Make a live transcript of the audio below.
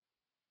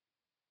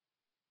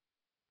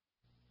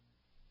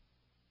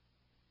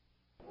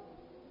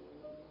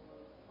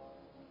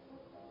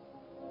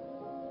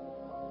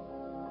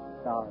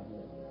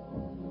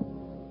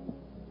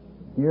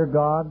Dear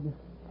God,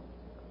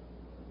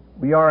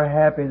 we are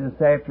happy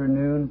this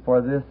afternoon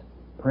for this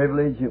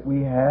privilege that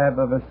we have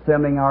of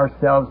assembling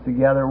ourselves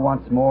together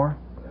once more.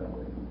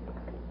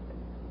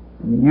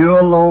 You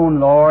alone,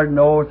 Lord,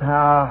 knows how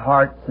our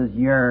hearts has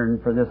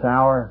yearned for this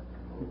hour,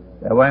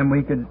 that when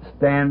we could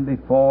stand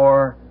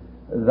before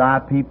Thy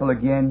people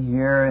again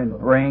here and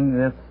bring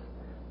this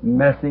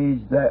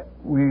message that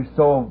we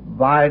so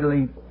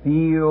vitally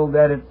feel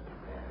that it's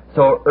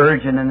so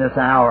urgent in this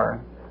hour.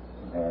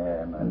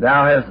 And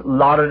Thou hast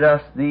allotted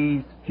us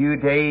these few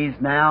days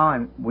now,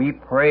 and we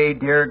pray,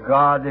 dear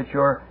God, that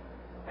Your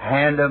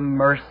hand of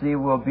mercy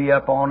will be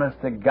upon us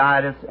to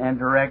guide us and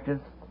direct us.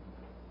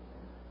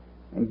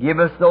 And give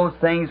us those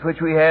things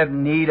which we have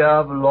need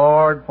of,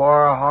 Lord, for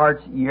our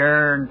hearts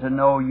yearn to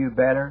know You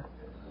better.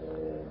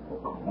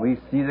 We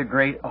see the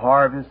great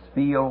harvest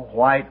field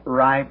white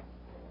ripe.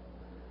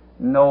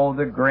 Know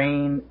the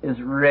grain is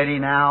ready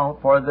now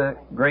for the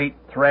great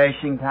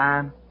thrashing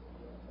time.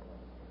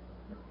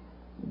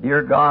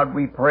 Dear God,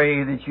 we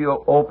pray that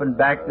You'll open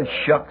back the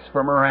shucks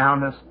from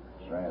around us.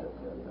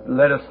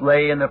 Let us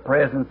lay in the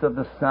presence of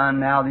the Son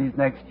now these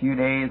next few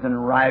days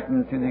and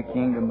ripen to the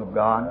kingdom of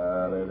God.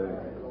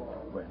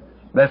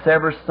 Bless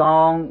every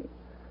song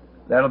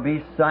that'll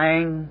be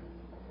sang.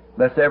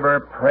 Bless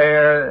every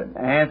prayer,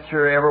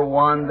 answer every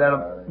one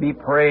that'll be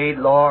prayed,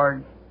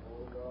 Lord.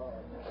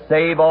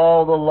 Save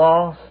all the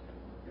lost.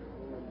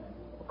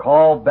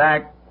 Call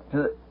back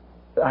to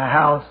the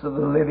house of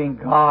the living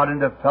God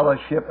and to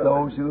fellowship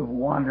those who have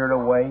wandered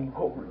away.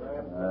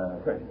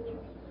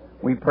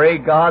 We pray,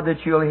 God,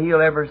 that You'll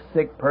heal every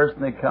sick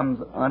person that comes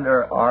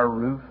under our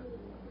roof.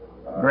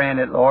 Grant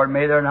it, Lord.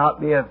 May there not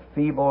be a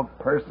feeble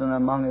person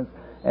among us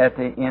at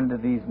the end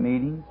of these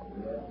meetings.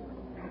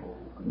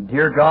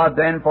 Dear God,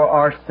 then for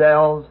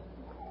ourselves,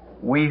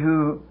 we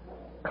who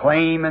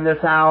claim in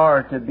this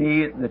hour to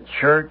be the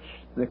church,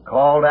 the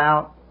called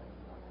out,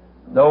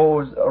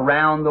 those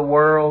around the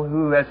world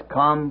who has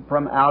come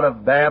from out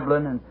of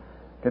Babylon and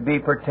to be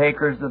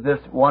partakers of this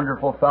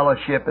wonderful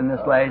fellowship in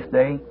this last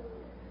day.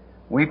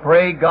 We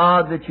pray,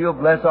 God, that You'll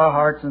bless our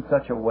hearts in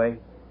such a way.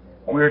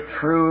 We're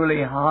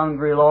truly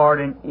hungry,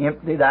 Lord, and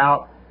emptied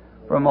out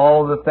from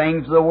all the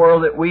things of the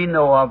world that we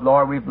know of,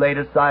 Lord. We've laid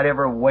aside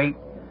every weight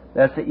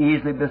that's so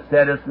easily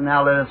beset us, and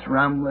now let us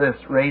run this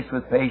race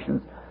with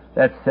patience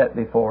that's set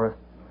before us.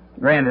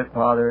 Grant it,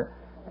 Father,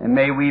 and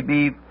may we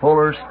be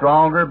fuller,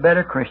 stronger,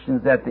 better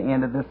Christians at the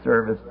end of this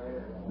service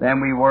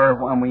than we were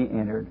when we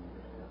entered.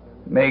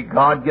 May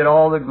God get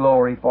all the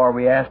glory, for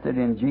we asked it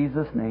in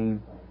Jesus'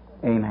 name.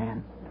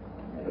 Amen.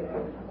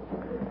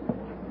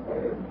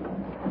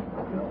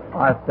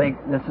 I think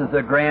this is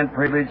a grand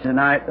privilege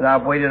tonight that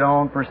I've waited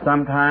on for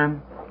some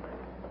time.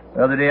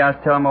 The other day I was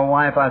telling my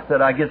wife, I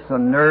said, I get so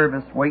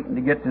nervous waiting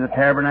to get to the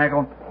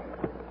tabernacle.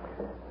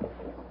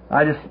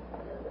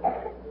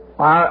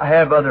 I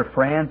have other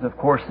friends, of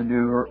course, to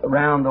do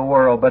around the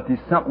world, but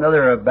there's something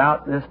other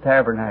about this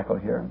tabernacle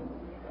here.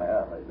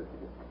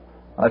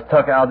 I was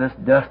tucked out of this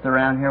dust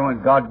around here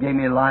when God gave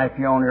me life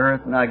here on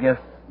earth, and I guess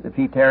if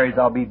He tarries,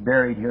 I'll be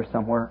buried here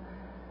somewhere.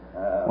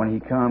 When He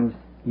comes,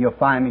 He'll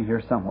find me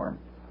here somewhere.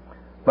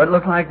 But it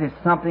looks like there's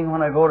something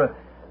when I go to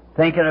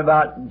thinking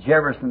about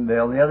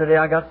Jeffersonville. The other day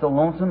I got so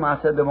lonesome, I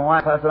said to my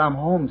wife, I said, I'm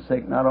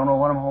homesick, and I don't know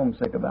what I'm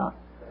homesick about,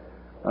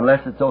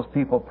 unless it's those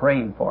people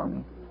praying for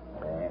me.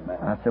 Amen.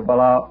 I said,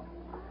 well,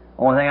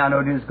 only thing I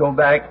know to do is go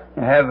back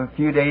and have a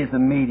few days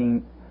of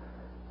meeting,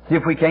 see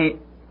if we can't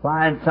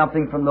find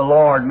something from the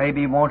Lord.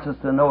 Maybe He wants us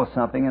to know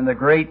something. And the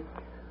great,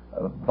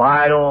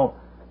 vital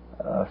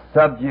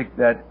subject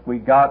that we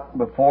got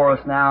before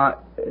us now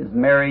is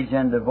marriage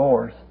and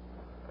divorce.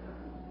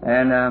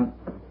 And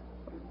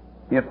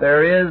if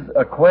there is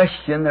a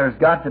question, there's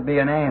got to be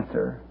an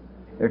answer.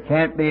 There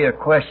can't be a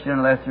question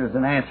unless there's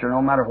an answer.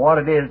 No matter what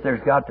it is,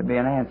 there's got to be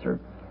an answer.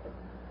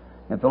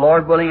 If the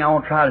Lord willing, I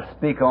want to try to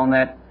speak on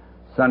that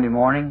Sunday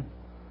morning.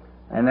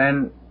 And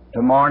then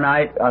tomorrow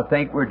night, I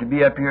think we're to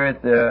be up here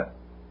at the,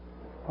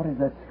 what is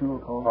that school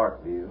called?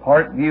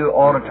 Parkview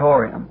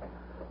Auditorium.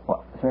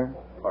 What, sir?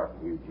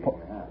 Parkview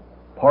Junior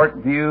High.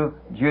 Parkview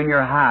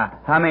Junior High.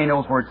 How many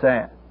knows where it's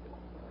at?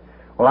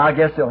 Well, I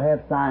guess they'll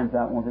have signs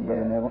out, won't they,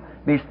 Brother Neville?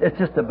 It's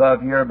just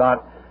above here,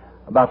 about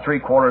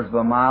 3/4 of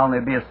a mile, and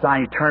there'll be a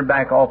sign. You turn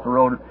back off the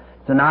road.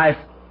 It's a nice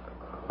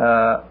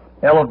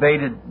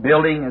elevated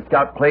building. It's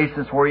got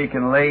places where you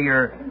can lay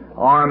your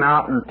arm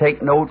out and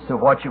take notes of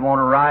what you want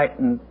to write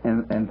and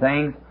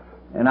things.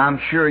 And I'm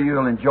sure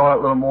you'll enjoy it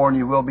a little more than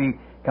you will be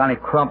kind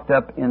of crumped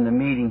up in the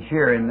meetings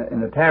here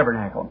in the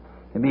tabernacle.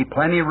 There'll be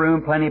plenty of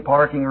room, plenty of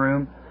parking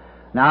room.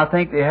 Now, I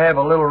think they have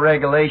a little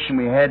regulation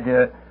we had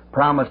to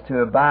promise to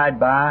abide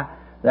by.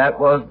 That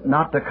was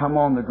not to come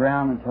on the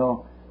ground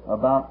until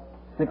about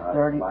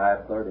 6:30.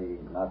 5:30,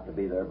 not to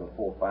be there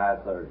before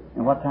 5:30.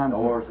 And what time?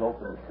 Doors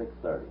open at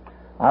 6:30.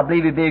 I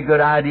believe it'd be a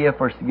good idea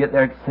for us to get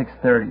there at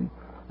 6:30.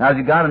 Now,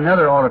 you've got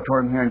another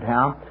auditorium here in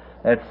town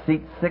that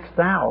seats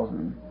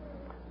 6,000.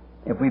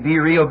 If we be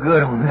real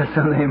good on this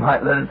one, they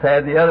might let us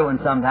have the other one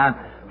sometime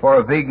for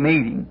a big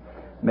meeting.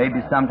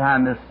 Maybe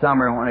sometime this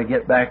summer when I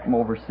get back from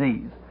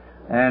overseas.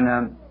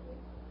 And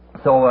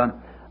so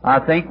I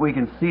think we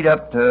can seat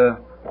up to,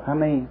 how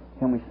many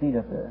can we seat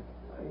up there?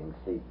 You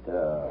can seat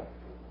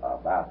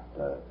about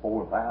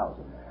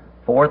 4,000.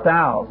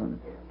 4,000.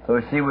 So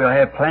you see, we'll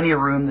have plenty of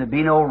room. There'll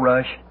be no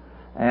rush.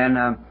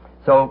 And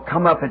so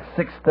come up at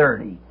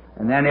 6:30.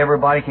 And then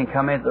everybody can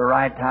come in at the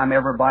right time.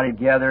 Everybody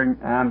gather. And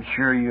I'm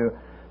sure you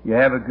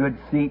have a good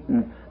seat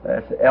and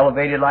it's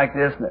elevated like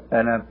this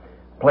and a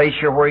place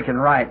here where you can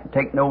write and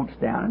take notes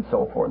down and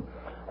so forth.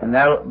 And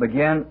that'll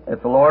begin,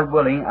 if the Lord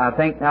willing. I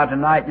think now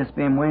tonight, just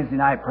being Wednesday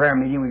night prayer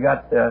meeting, we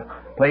got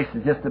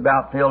places just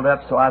about filled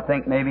up, so I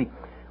think maybe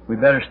we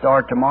better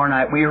start tomorrow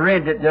night. We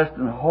rent it just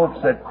in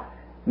hopes that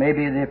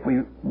maybe if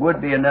we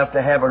would be enough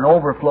to have an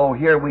overflow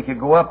here, we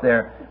could go up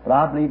there. But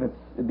I believe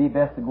it'd be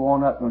best to go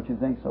on up, don't you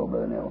think so,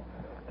 Brother Neil?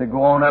 To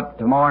go on up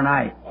tomorrow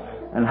night.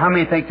 And how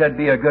many think that'd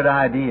be a good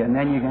idea? And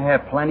then you can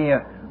have plenty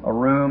of a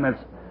room.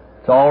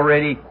 It's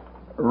already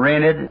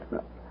rented.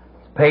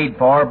 Paid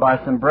for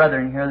by some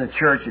brethren here in the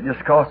church. It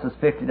just costs us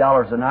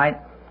 $50 a night,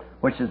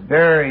 which is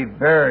very,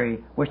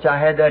 very, wish I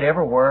had that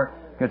everywhere.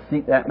 Could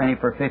seat that many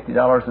for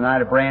 $50 a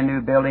night. A brand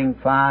new building,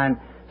 fine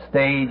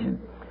stage.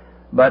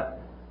 But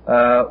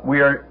of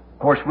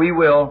course, we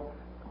will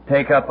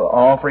take up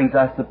offerings,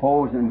 I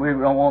suppose, and we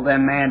don't want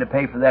them man to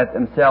pay for that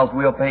themselves.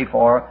 We'll pay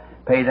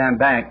them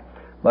back.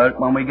 But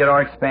when we get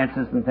our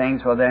expenses and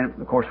things, well then,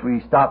 of course,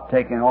 we stop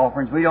taking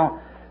offerings. We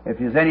don't. If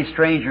there's any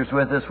strangers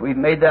with us, we've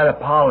made that a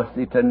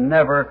policy to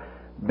never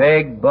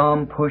beg,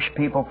 bum, push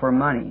people for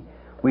money.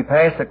 We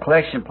pass a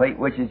collection plate,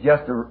 which is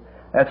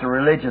that's a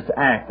religious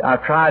act.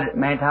 I've tried it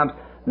many times,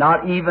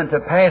 not even to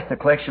pass the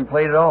collection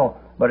plate at all,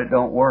 but it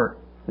don't work.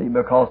 See,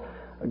 because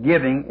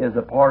giving is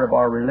a part of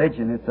our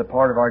religion. It's a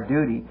part of our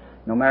duty.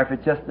 No matter if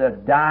it's just a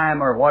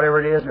dime or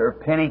whatever it is, or a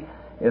penny,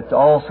 it's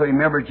also,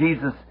 remember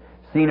Jesus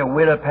seen a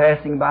widow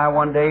passing by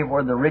one day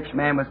where the rich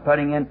man was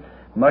putting in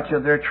much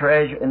of their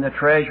treasure in the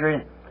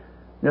treasury.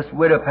 This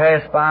widow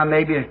passed by,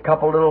 maybe a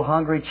couple little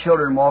hungry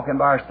children walking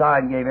by her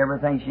side, and gave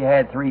everything she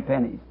had 3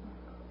 pennies.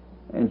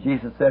 And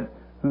Jesus said,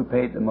 who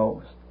paid the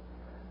most?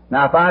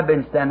 Now, if I'd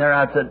been standing there,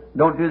 I'd said,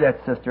 don't do that,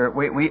 sister.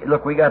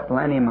 Look, we got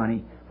plenty of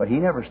money. But he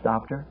never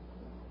stopped her.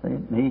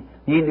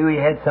 He knew he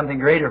had something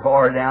greater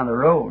for her down the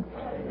road.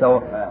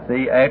 So,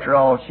 see, after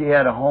all, she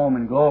had a home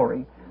in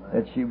glory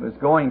that she was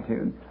going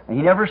to. And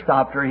he never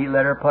stopped her. He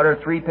let her put her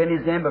 3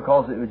 pennies in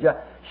because it was just,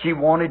 she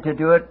wanted to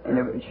do it,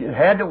 and she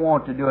had to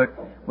want to do it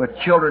with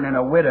children and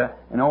a widow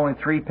and only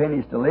 3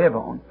 pennies to live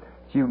on.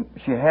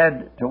 She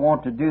had to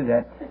want to do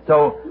that.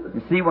 So,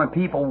 you see, when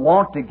people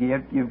want to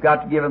give, you've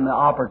got to give them the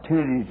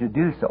opportunity to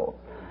do so.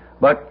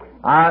 But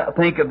I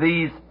think of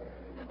these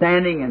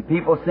standing and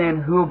people saying,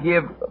 who'll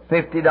give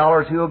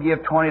 $50, who'll give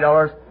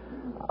 $20,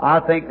 I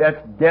think that's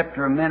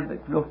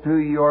detrimental to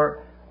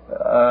your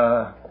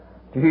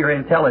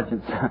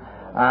intelligence.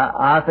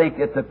 I think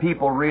if the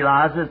people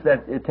realizes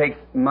that it takes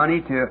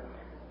money to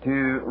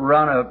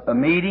run a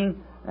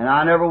meeting, and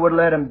I never would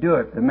let them do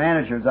it. The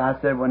managers, I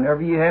said,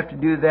 whenever you have to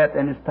do that,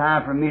 then it's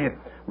time for me to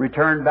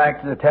return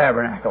back to the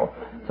tabernacle.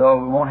 So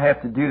we won't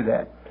have to do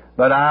that.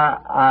 But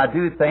I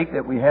do think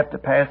that we have to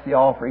pass the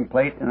offering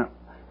plate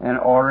in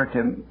order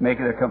to make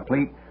it a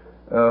complete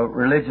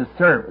religious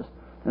service.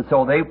 And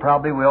so they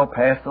probably will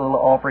pass the little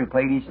offering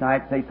plate each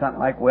night, say something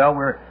like, well,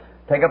 we're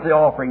take up the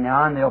offering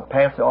now, and they'll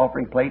pass the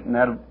offering plate, and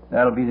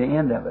that'll be the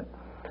end of it.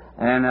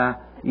 And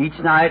each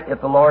night,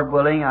 if the Lord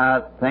willing,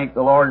 I think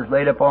the Lord has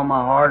laid upon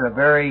my heart a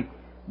very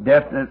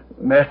definite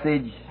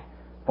message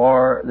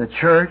for the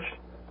church.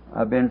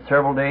 I've been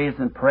several days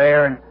in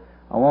prayer, and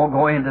I won't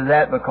go into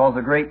that because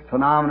a great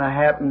phenomena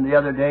happened the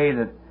other day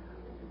that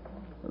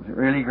was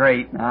really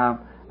great. And I'm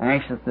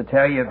anxious to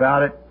tell you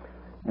about it.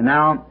 And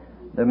now,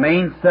 the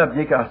main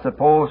subject, I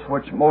suppose,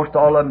 which most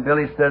all of them,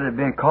 Billy said, had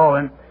been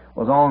calling,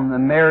 was on the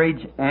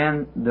marriage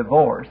and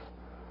divorce,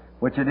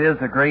 which it is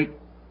a great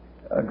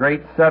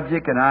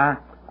subject, and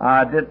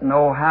I didn't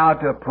know how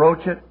to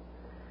approach it.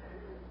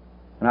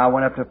 And I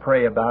went up to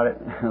pray about it,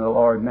 and the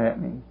Lord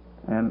met me.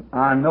 And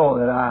I know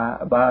that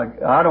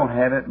I don't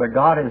have it, but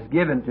God has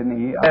given to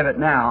me, I have it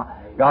now,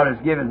 God has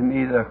given to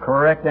me the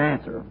correct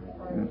answer.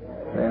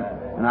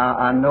 And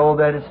I know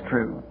that it's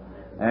true.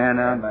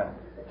 And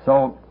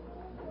so,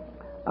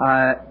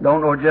 I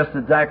don't know just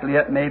exactly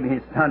yet. Maybe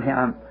Sunday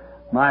I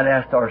might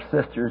ask our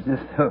sisters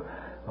just to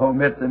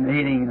omit the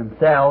meeting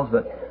themselves,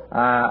 but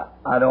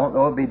I don't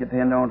know. It'll be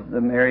dependent on if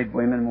the married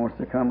women wants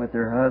to come with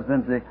their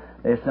husbands.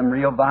 There's some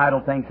real vital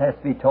things has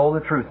to be told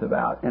the truth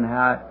about,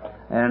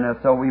 and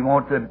so we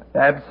want to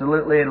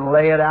absolutely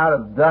lay it out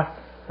of thus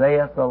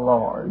saith the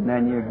Lord, and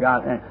then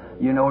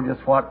you know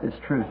just what is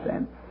truth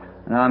then.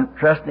 And I'm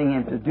trusting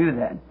Him to do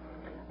that.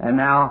 And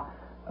now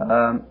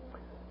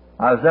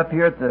I was up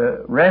here at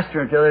the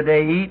restaurant the other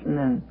day eating,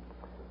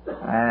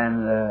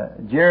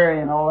 and Jerry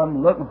and all of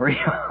them looking for you.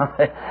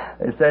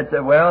 They said,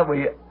 well,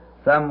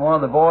 one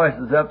of the boys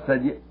was up,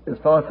 said, this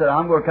fellow said,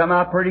 I'm going to come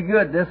out pretty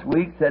good this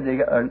week. Said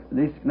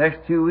these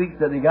next 2 weeks,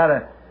 said they got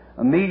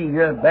a meeting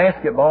here,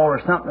 basketball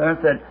or something.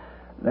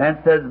 Then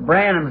said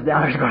Branham's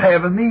down there's going to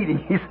have a meeting.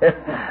 He said,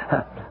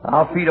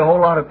 I'll feed a whole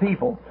lot of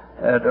people.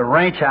 at a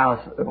ranch house,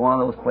 one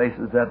of those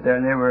places up there,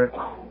 and they were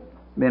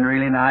been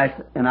really nice.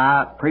 And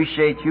I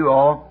appreciate you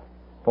all,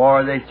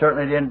 for they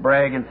certainly didn't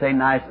brag and say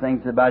nice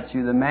things about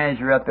you. The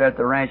manager up there at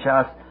the ranch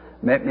house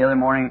met me the other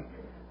morning.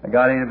 I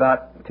got in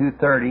about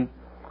 2:30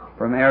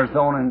 from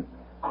Arizona, and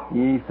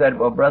he said,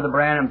 "Well, Brother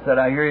Branham," said,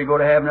 "I hear you go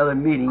to have another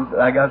meeting.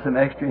 But I got some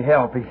extra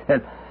help," he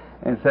said.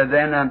 And said,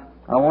 "Then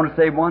I want to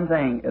say one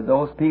thing.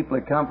 Those people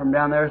that come from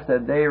down there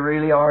said they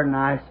really are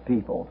nice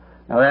people."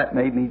 Now that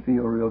made me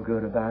feel real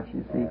good about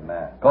you, see.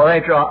 Because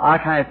after all, I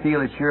kind of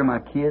feel that you're my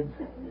kids,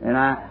 and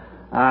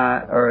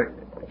or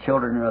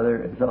children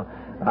rather. So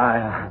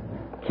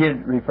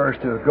kid refers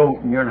to a goat,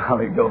 and you're not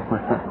a goat.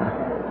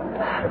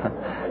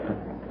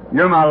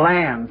 You're my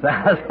lambs.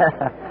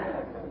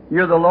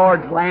 You're the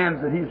Lord's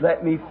lambs that He's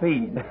let me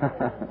feed.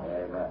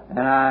 And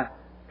I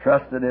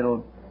trust that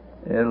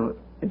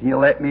He'll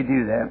let me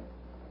do that.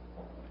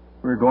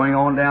 We're going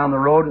on down the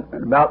road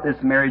about this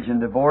marriage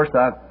and divorce.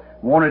 I've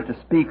wanted to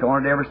speak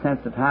on it ever since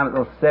the time of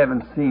those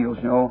 7 seals.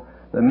 You know,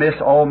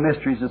 all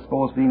mysteries are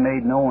supposed to be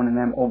made known in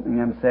them opening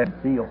them 7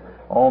 seals.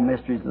 All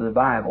mysteries of the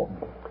Bible.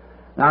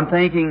 And I'm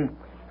thinking,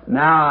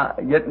 now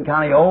getting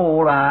kind of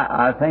old,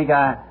 I think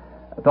I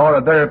thought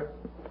I'd better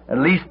at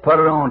least put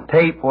it on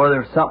tape where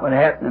there's something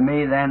that happened to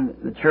me, then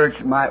the church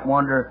might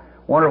wonder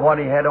what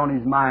he had on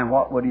his mind,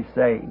 what would he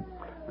say.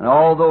 And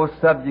all those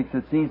subjects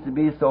that seems to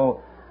be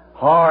so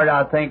hard,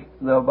 I think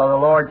by the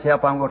Lord's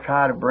help I'm going to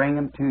try to bring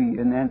them to you.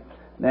 And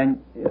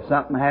then if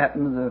something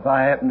happens, if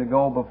I happen to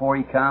go before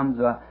he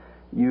comes,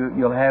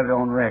 you'll have it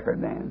on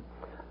record then.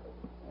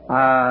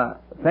 I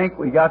think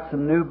we got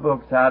some new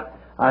books out.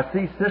 I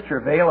see Sister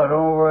Vale. I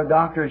don't know where a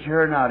doctor is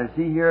here or not. Is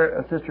he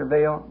here, Sister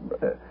Vale?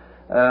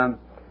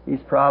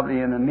 He's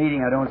probably in a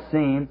meeting. I don't see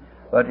him.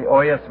 But,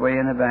 oh yes, way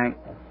in the bank.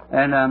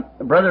 And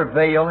Brother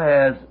Vale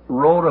has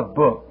wrote a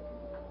book.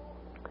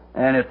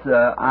 And it's,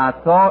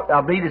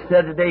 I believe it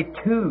said today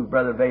 2,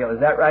 Brother Vale. Is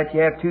that right?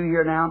 You have 2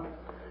 here now?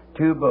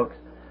 2 books.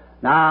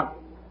 Now,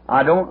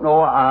 I don't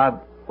know,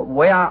 the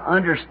way I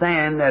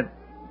understand that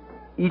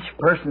each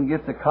person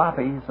gets a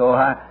copy, so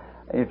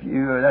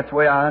that's the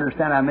way I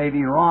understand. I may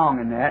be wrong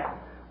in that.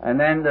 And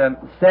then the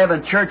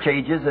 7 church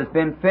ages has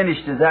been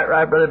finished. Is that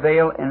right, Brother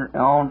Vale? And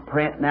on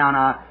print now, and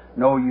I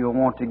know you'll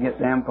want to get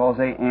them because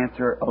they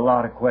answer a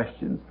lot of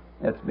questions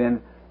that's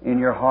been in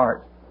your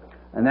heart.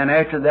 And then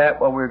after that,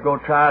 we're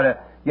going to try to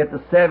get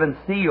the 7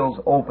 seals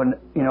open,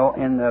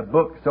 in the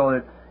book so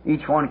that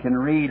each one can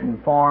read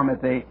and form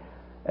if they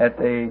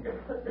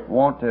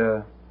want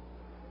to,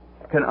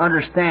 can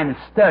understand and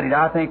study it.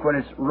 I think when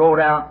it's wrote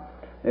out,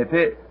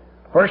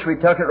 first we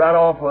took it right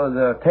off of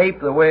the tape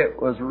the way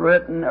it was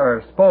written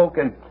or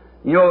spoken.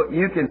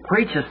 You can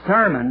preach a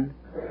sermon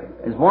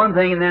is one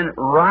thing and then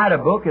write a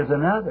book is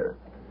another.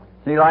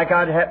 See, like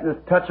I'd happen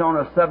to touch on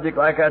a subject,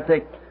 like I'd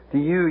say to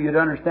you, you'd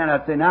understand.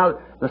 I'd say, now,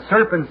 the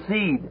serpent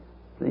seed.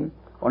 See?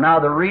 Well, now,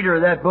 the reader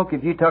of that book,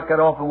 if you took that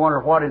off and wonder,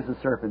 what is the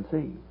serpent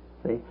seed?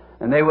 See?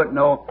 And they wouldn't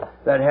know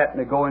that happened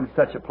to go in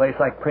such a place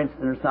like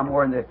Princeton or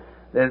somewhere, and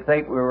they'd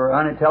think we were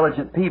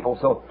unintelligent people.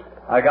 So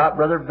I got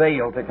Brother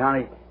Vale to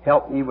kind of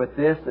help me with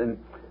this and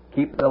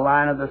keep the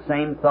line of the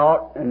same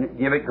thought and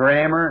give it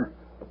grammar.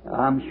 And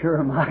I'm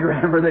sure my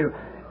grammar,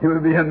 it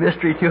would be a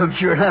mystery to him,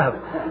 sure enough.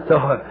 So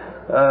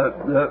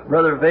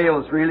Brother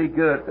Vale is really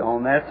good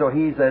on that. So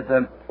he's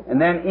and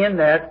then in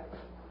that,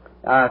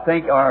 I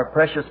think our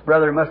precious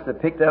brother must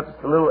have picked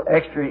up a little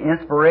extra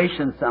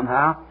inspiration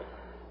somehow.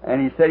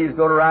 And he said he was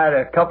going to write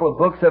a couple of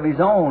books of his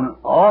own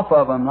off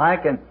of them,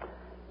 and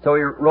so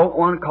he wrote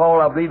one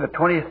called, I believe, A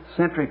 20th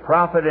Century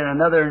Prophet, and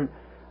another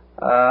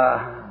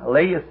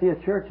Laodicea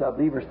Church, I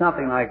believe, or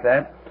something like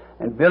that.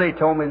 And Billy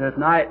told me this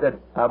night that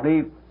I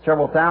believe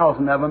several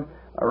thousand of them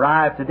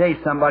arrived today.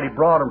 Somebody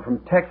brought them from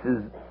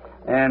Texas,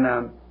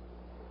 and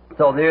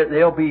so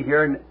they'll be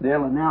here and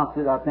they'll announce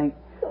it. I think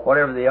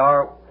whatever they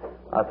are,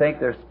 I think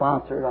they're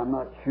sponsored. I'm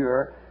not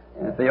sure.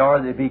 And if they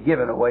are, they'll be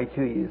given away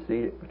to you,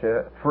 see,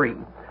 free.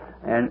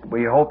 And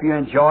we hope you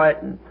enjoy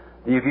it. And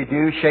if you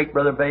do, shake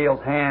Brother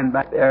Vale's hand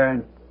back there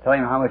and tell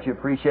him how much you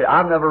appreciate it.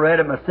 I've never read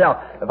it myself.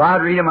 If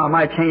I'd read them, I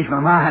might change my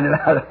mind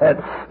about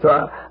that.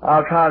 So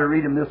I'll try to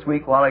read them this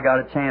week while I got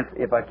a chance,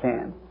 if I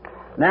can.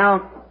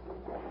 Now,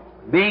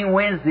 being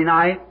Wednesday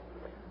night,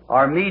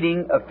 our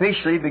meeting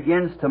officially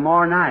begins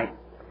tomorrow night.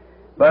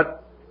 But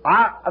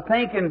I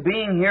think in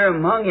being here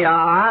among you,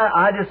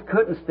 I just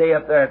couldn't stay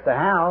up there at the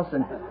house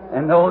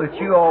and know that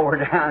you all were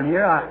down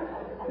here.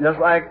 Just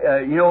like,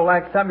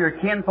 like some of your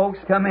kin folks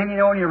come in,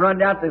 and you run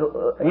down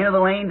to the end of the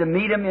lane to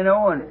meet them,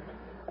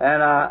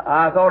 and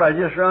I thought I'd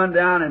just run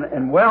down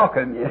and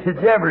welcome you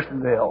to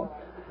Jeffersonville.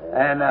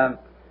 And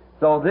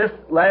so this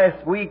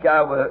last week,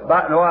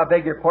 I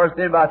beg your pardon, it's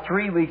been about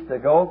 3 weeks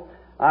ago,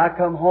 I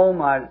come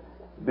home. I'd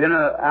been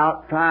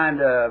out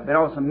been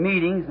on some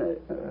meetings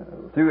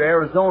through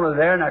Arizona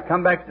there, and I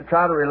come back to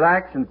try to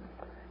relax, and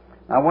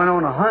I went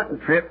on a hunting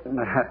trip, and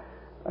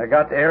I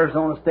got the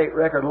Arizona State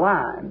record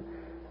line.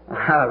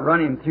 I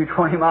run him through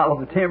 20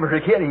 miles of timber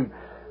to get him.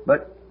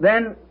 But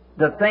then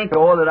to think,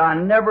 oh, that I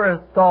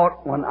never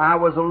thought when I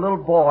was a little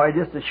boy,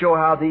 just to show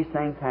how these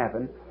things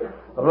happen,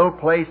 a little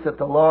place that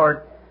the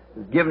Lord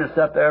has given us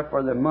up there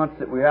for the months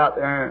that we were out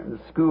there in the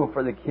school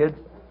for the kids.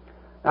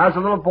 I was a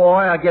little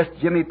boy, I guess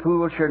Jimmy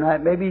Poole sure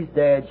not, maybe his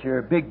dad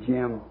sure, Big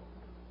Jim.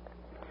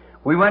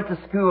 We went to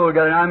school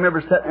together, and I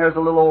remember sitting there as a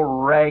little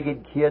old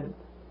ragged kid,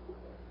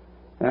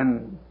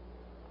 and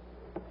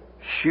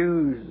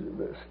shoes,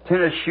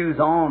 tennis shoes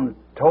on,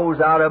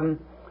 toes out of them,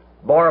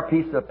 borrow a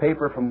piece of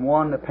paper from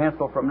one, a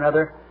pencil from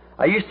another.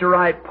 I used to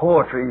write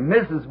poetry.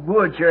 Mrs.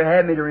 Wood sure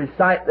had me to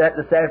recite that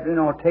this afternoon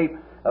on tape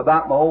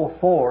about my old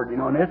Ford, you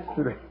know, and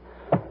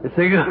it's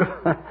a good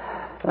one.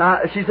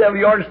 She said, well,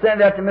 you ought to send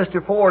that to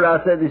Mr. Ford.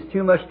 I said, there's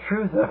too much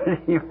truth of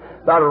it.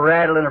 About a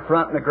rattle in the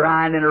front and a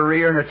grind in the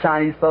rear and a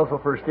Chinese fuzzle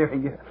for a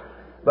steering gear.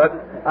 But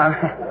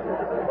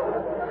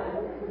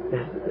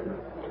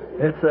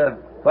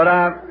but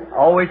I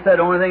always said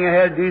the only thing I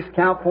had to do is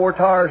count 4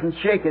 tires and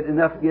shake it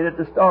enough to get it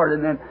to start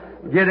and then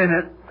get in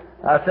it.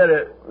 I said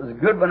it was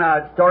good when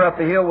I'd start up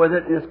the hill with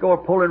it and just go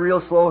pulling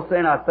real slow,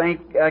 saying, I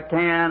think I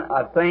can,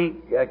 I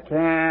think I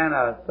can,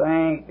 I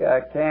think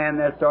I can.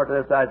 Then start to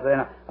this side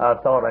saying, I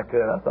thought I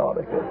could, I thought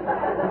I could.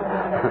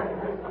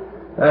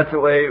 That's the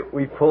way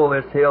we pull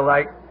this hill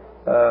like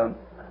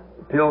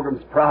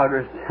Pilgrim's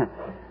Progress.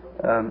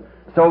 I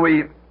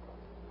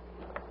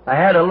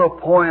had a little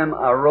poem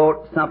I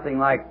wrote, something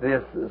like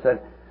this. It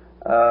said,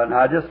 now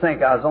I just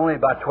think I was only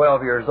about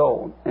 12 years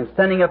old. And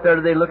standing up there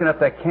today looking up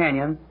that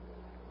canyon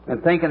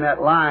and thinking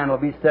that lion will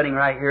be sitting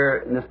right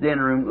here in this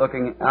dinner room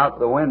looking out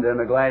the window, in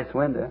the glass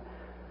window.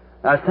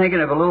 I was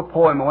thinking of a little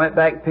poem. I went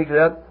back and picked it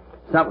up,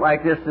 something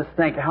like this. Just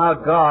think how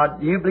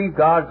God, do you believe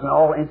God's in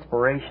all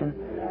inspiration?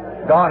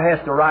 God has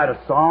to write a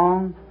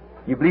song.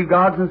 You believe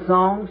God's in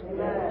songs?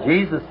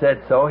 Jesus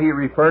said so. He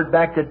referred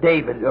back to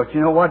David. Don't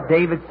you know what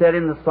David said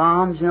in the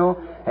Psalms, you know?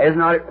 Has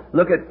not,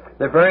 look at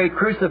the very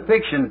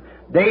crucifixion.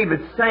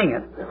 David sang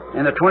it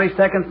in the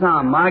 22nd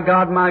Psalm. My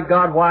God,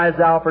 why hast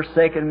thou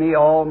forsaken me?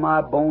 All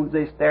my bones,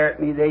 they stare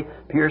at me. They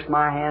pierce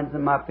my hands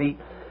and my feet.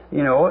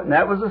 You know, and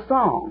that was a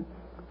song.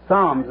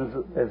 Psalms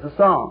is a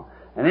song.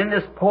 And in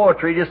this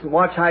poetry, just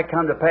watch how it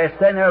come to pass.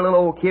 Sitting there, a little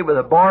old kid with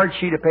a barred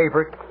sheet of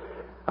paper.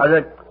 I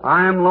said,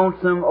 I am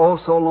lonesome, oh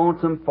so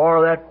lonesome,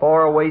 far that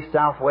far away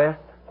southwest,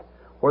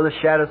 where the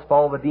shadows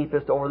fall the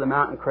deepest over the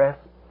mountain crest.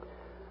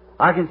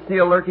 I can see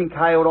a lurking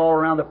coyote all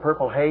around the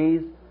purple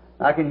haze.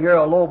 I can hear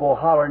a lobo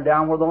hollering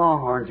down where the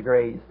longhorns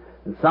graze.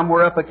 And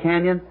somewhere up a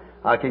canyon,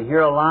 I can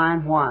hear a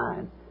lion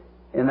whine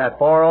in that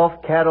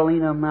far-off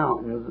Catalina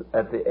mountains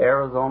at the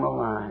Arizona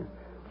line.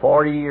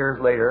 40 years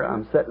later,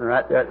 I'm sitting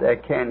right there at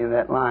that canyon,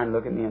 that lion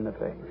looking me in the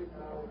face.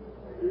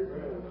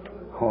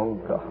 Oh,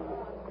 God.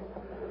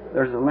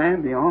 There's a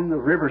land beyond the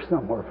river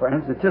somewhere,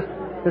 friends. It's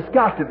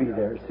got to be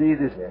there. See,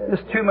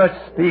 there's too much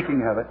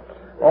speaking of it.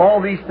 All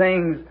these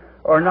things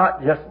are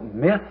not just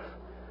myths.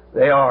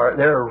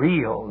 They're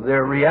real.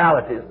 They're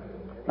realities.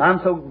 I'm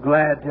so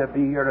glad to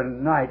be here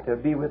tonight, to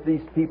be with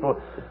these people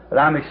that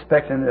I'm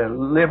expecting to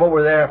live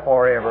over there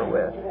forever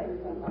with,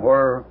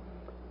 where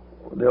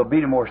there'll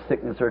be no more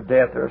sickness or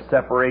death or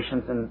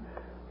separations, and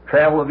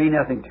travel will be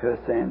nothing to us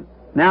then.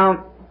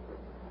 Now,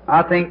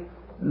 I think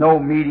no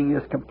meeting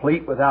is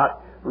complete without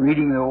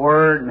reading the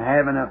Word and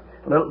having a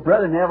little...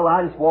 Brother Neville,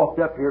 I just walked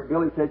up here.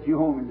 Billy said you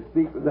want me to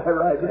speak. Was that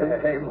right?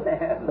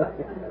 Amen.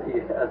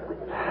 Yes.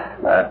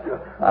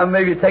 I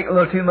maybe take a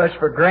little too much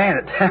for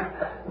granted,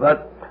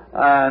 but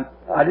I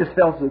just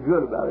felt so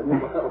good about it.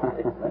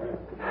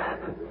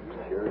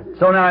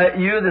 So now,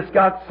 you that's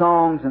got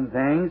songs and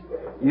things,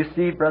 you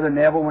see Brother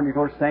Neville when you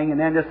go to sing, and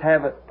then just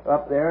have it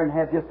up there and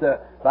have just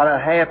about a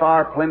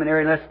half-hour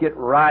preliminary. Let's get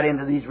right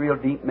into these real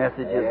deep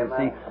messages and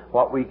see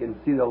what we can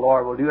see the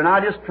Lord will do. And I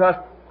just trust,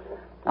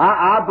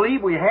 I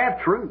believe we have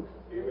truth.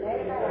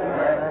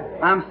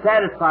 I'm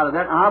satisfied with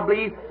that. I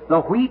believe the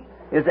wheat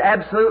is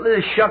absolutely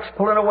the shucks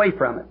pulling away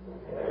from it.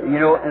 You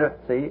know, and,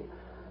 see,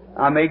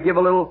 I may give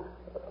a little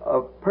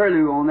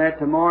prelude on that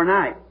tomorrow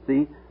night.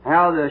 See,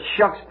 how the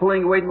shucks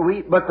pulling away from the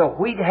wheat, but the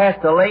wheat has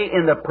to lay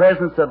in the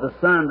presence of the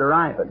sun to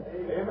ripen.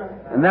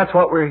 And that's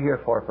what we're here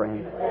for,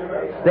 friends.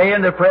 Stay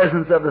in the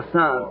presence of the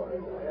sun.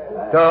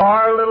 To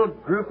our little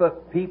group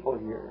of people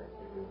here,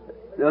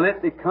 till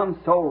it becomes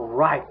so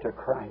right to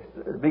Christ,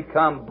 it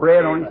become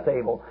bread on His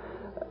table.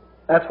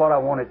 That's what I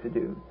wanted to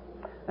do.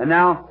 And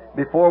now,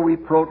 before we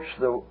approach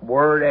the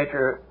Word,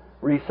 after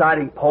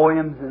reciting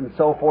poems and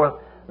so forth,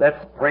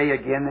 let's pray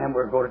again, and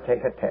we're going to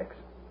take a text.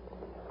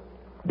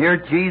 Dear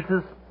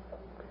Jesus,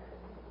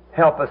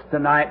 help us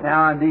tonight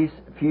now in these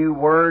few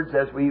words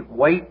as we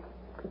wait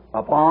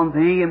upon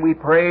Thee, and we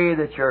pray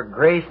that Your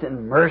grace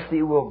and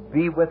mercy will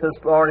be with us,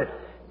 Lord, and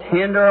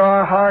tender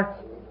our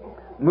hearts.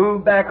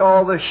 Move back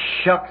all the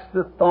shucks,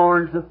 the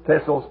thorns, the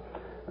thistles.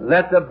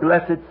 Let the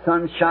blessed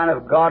sunshine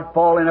of God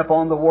fall in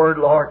upon the Word,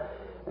 Lord.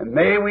 And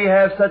may we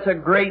have such a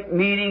great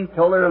meeting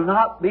till there will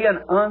not be an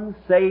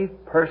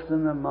unsaved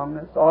person among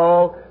us.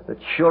 All the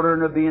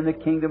children will be in the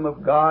kingdom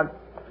of God.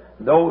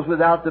 Those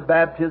without the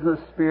baptism of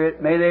the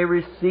Spirit, may they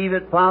receive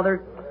it,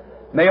 Father.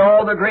 May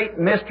all the great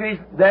mysteries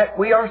that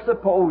we are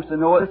supposed to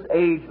know at this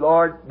age,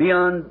 Lord, be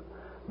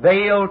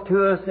unveiled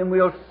to us, and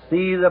we'll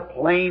see the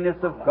plainness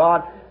of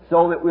God,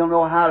 so that we'll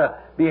know how to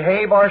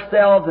behave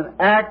ourselves and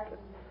act,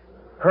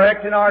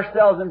 correcting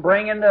ourselves and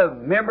bringing the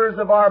members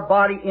of our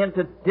body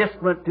into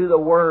discipline to the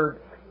Word,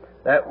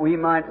 that we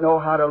might know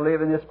how to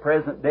live in this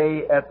present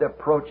day at the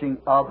approaching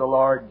of the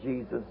Lord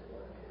Jesus.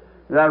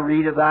 As I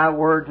read of Thy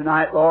Word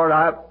tonight, Lord,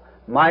 I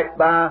might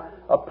by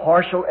a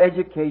partial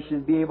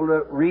education be able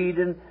to read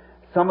in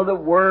some of the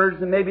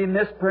words and maybe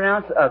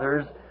mispronounce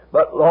others,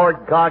 but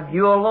Lord God,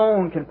 You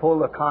alone can pull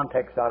the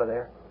context out of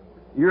there.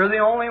 You're the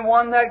only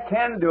one that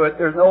can do it.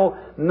 There's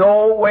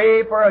no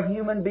way for a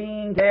human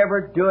being to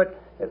ever do it.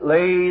 It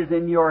lays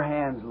in Your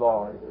hands,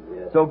 Lord.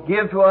 So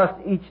give to us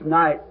each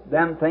night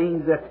them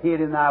things that's hid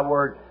in Thy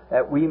Word,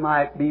 that we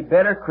might be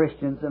better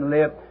Christians and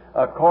live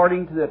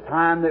according to the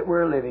time that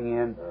we're living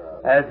in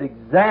as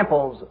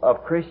examples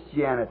of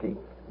Christianity.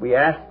 We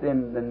ask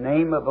in the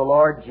name of the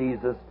Lord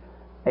Jesus.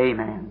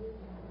 Amen.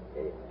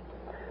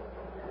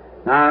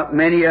 Now,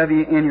 many of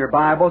you in your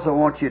Bibles, I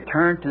want you to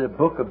turn to the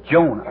book of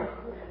Jonah.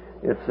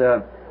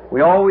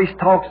 We always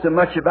talk so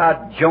much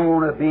about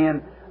Jonah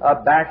being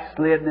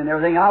backslidden and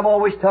everything. I've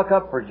always took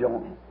up for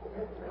Jonah.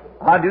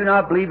 I do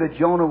not believe that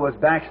Jonah was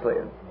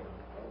backslidden.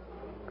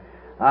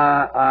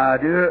 I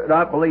do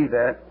not believe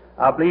that.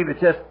 I believe it's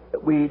just,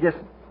 we just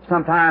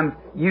sometimes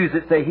use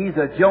it, say he's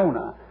a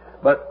Jonah.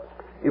 But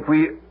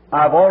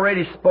I've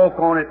already spoke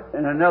on it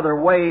in another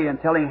way in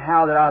telling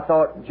how that I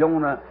thought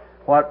Jonah,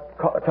 what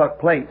took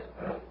place.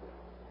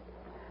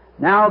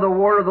 Now the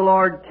word of the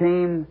Lord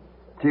came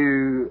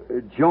to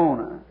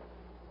Jonah,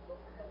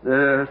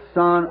 the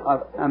son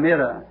of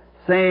Amittai,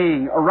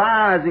 saying,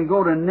 Arise and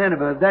go to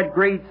Nineveh, that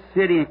great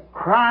city, and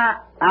cry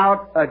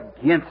out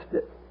against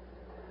it,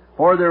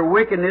 for their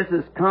wickedness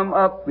has come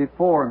up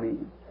before me.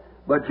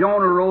 But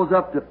Jonah rose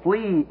up to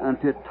flee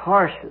unto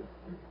Tarshish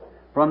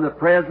from the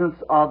presence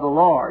of the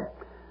Lord,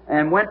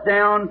 and went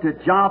down to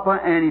Joppa,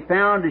 and he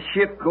found a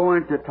ship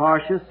going to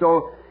Tarshish.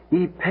 So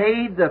he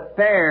paid the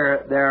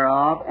fare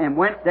thereof, and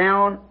went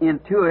down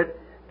into it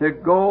to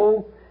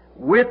go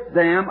with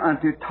them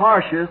unto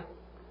Tarshish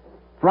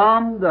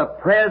from the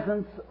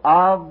presence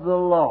of the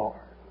Lord.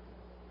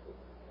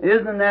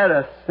 Isn't that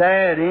a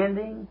sad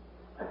ending?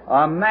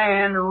 A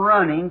man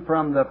running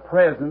from the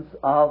presence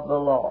of the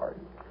Lord.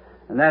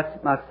 And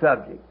that's my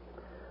subject.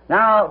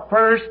 Now,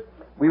 first,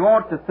 we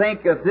want to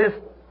think of this.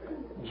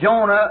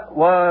 Jonah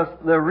was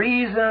the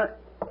reason,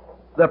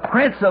 the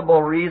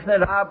principal reason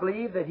that I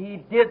believe that he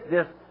did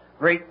this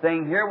great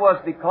thing here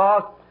was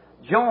because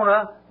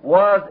Jonah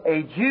was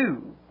a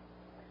Jew.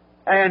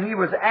 And he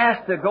was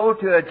asked to go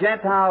to a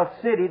Gentile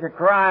city to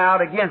cry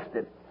out against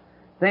it,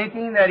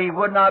 thinking that he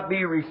would not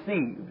be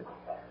received,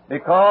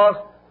 because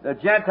the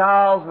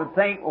Gentiles would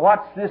think,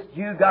 what's this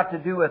Jew got to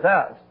do with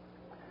us?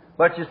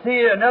 But you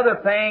see,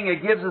 another thing,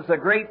 it gives us a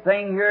great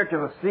thing here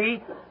to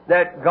see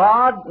that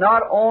God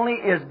not only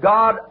is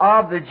God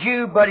of the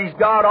Jew, but He's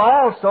God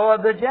also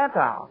of the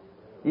Gentile.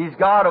 He's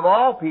God of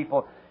all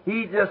people.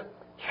 He just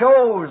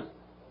chose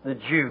the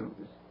Jews.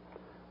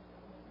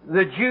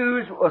 The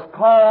Jews was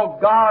called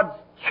God's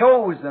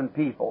chosen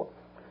people.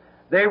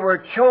 They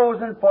were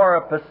chosen for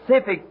a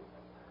specific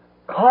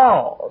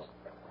cause,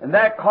 and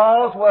that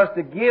cause was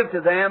to give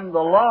to them the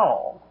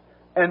law,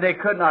 and they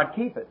could not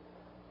keep it.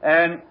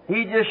 And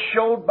He just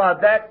showed by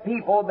that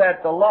people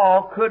that the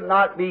law could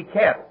not be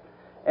kept.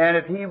 And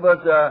if He was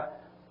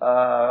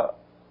a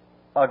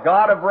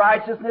God of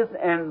righteousness,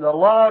 and the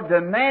law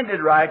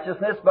demanded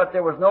righteousness, but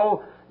there was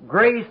no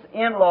grace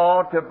in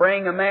law to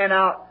bring a man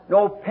out,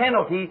 no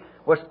penalty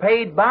was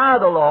paid by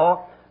the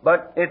law,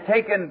 but it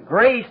taken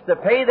grace to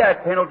pay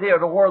that penalty or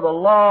to where the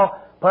law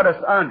put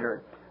us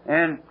under.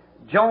 And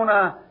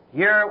Jonah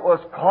here was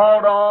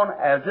called on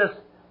as this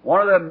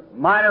one of the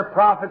minor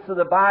prophets of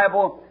the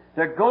Bible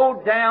to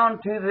go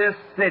down to this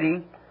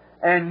city.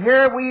 And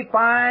here we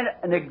find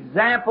an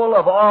example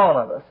of all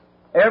of us.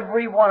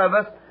 Every one of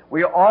us,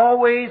 we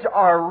always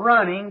are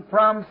running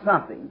from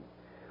something.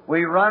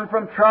 We run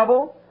from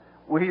trouble.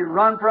 We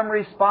run from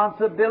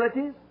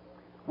responsibilities.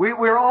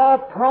 We're all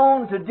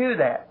prone to do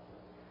that.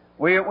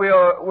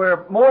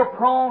 We're more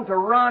prone to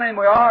run than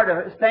we are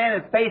to stand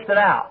and face it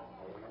out.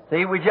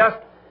 See, we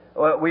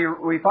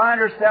find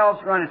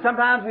ourselves running.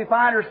 Sometimes we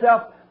find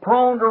ourselves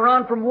prone to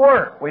run from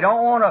work. We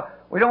don't want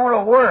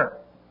to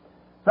work.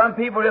 Some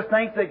people just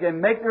think they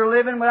can make their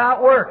living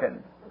without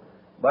working.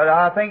 But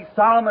I think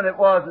Solomon it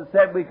was that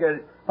said we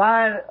could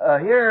find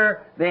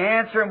here the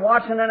answer in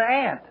watching an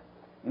ant.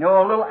 You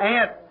know, a little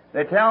ant.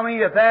 They tell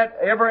me if that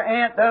every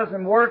ant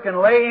doesn't work and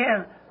lay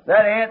in,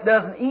 that ant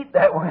doesn't eat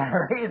that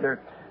winter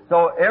either.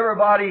 So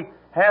everybody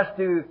has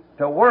to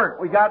work.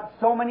 We got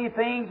so many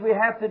things we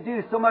have to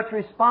do, so much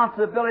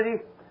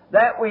responsibility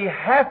that we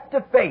have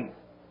to face.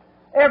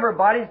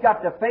 Everybody's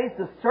got to face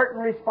a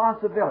certain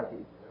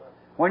responsibility.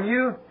 When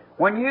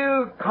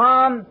you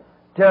come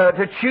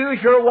to choose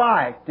your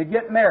wife to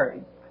get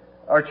married,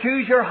 or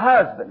choose your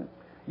husband,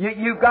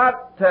 you've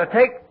got to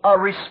take a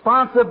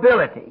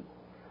responsibility.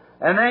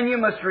 And then you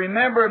must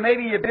remember,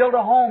 maybe you build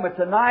a home. It's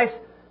a nice,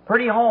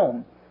 pretty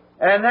home.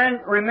 And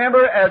then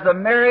remember, as a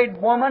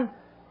married woman,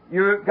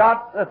 you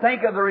got to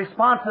think of the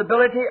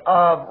responsibility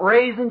of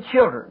raising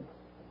children.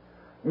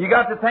 You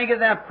got to think of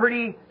them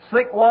pretty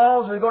slick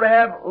walls. They're going to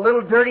have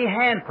little dirty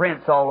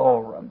handprints all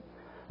over them.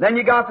 Then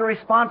you got the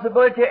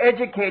responsibility of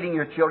educating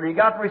your children. You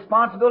got the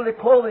responsibility of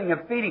clothing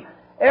and feeding.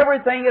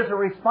 Everything is a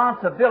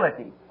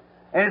responsibility.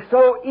 And it's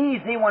so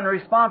easy when the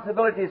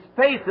responsibility is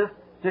faces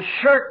to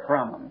shirk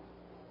from them.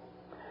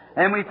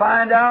 And we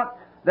find out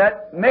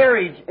that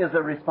marriage is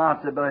a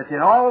responsibility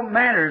in all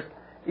manners.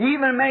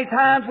 Even many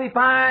times we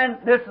find,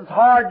 this is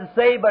hard to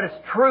say, but it's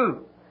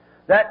true,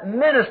 that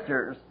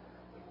ministers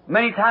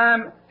many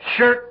times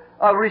shirk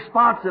a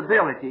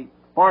responsibility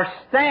for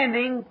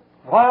standing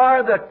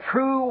for the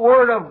true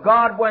Word of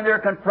God when they're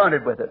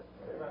confronted with it.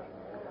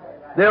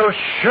 They'll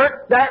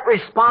shirk that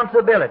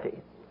responsibility.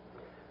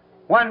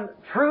 When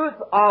truth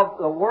of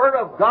the Word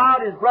of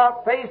God is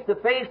brought face to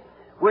face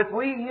with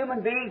we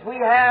human beings,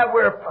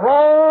 we're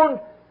prone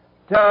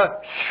to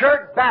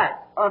shirk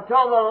back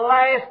until the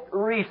last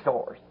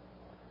resource.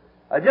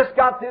 I just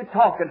got through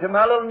talking to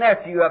my little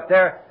nephew up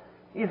there.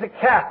 He's a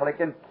Catholic,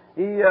 and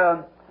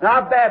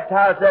I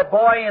baptized that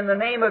boy in the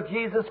name of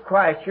Jesus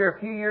Christ here a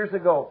few years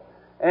ago.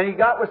 And he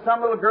got with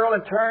some little girl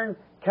and turned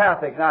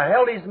Catholic. And I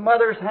held his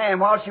mother's hand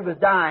while she was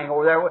dying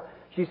over there.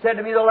 She said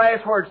to me the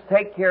last words,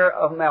 "Take care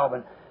of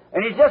Melvin."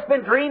 And he's just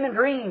been dreaming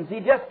dreams. He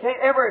just can't,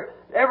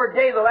 every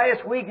day the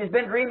last week he's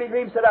been dreaming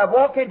dreams. Said, "I'd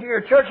walk into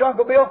your church,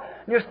 Uncle Bill,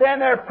 and you're standing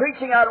there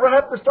preaching. I'd run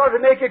up and start to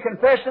make a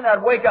confession.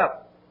 I'd wake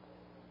up."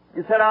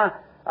 He said,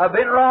 I've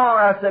been wrong."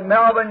 I said,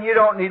 "Melvin, you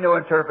don't need no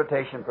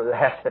interpretation for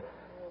that.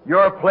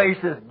 Your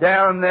place is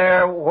down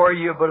there where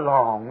you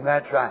belong."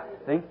 That's right.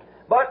 See?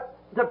 But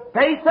to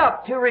face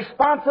up to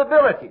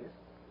responsibilities.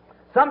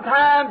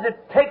 Sometimes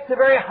it takes the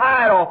very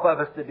hide off of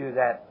us to do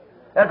that.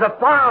 As a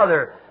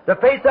father, to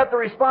face up the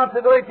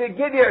responsibility to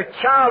give your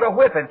child a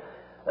whipping.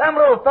 Them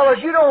little fellows,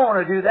 you don't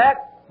want to do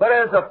that. But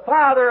as a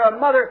father, a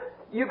mother,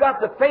 you got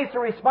to face the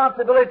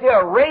responsibility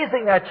of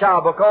raising that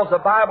child, because the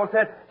Bible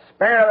said,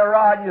 "Spare the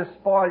rod, you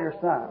spoil your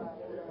son."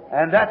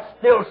 And that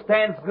still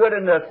stands good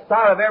in the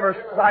sight of every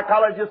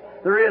psychologist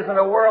there is in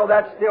the world.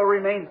 That still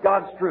remains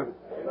God's truth.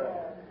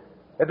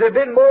 If there had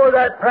been more of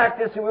that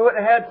practice, we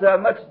wouldn't have had so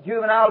much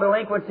juvenile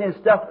delinquency and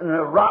stuff and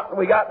the rot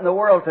we got in the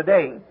world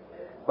today.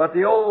 But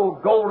the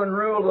old golden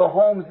rule of the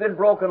home's been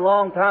broken a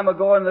long time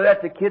ago, and they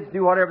let the kids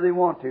do whatever they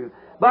want to.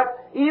 But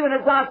even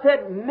as I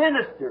said,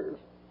 ministers,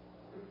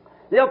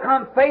 they'll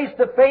come face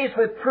to face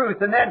with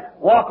truth and then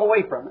walk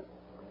away from it.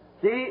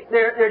 See,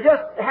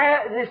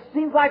 it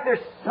seems like there's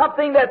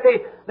something that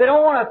they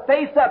don't want to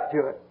face up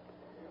to it.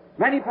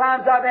 Many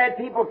times I've had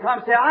people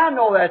come say, "I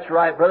know that's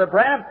right, Brother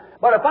Branham,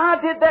 but if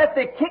I did that,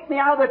 they'd kick me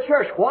out of the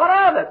church." What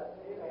of it?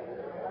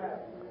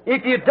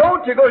 If you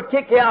don't, you're going to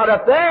kick you out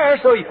up there,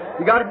 so you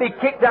got to be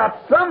kicked out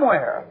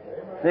somewhere.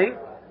 See?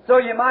 So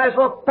you might as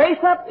well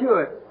face up to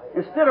it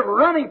instead of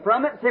running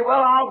from it and say,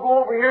 "Well, I'll go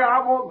over here, I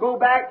won't go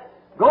back."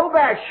 Go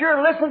back.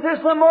 Sure, listen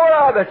to some more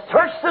of it.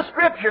 Search the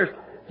Scriptures.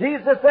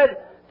 Jesus said,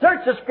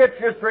 "Search the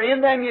Scriptures, for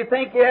in them you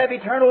think you have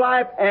eternal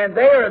life, and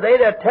they are they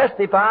that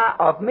testify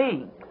of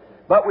me."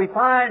 But we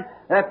find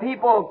that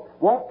people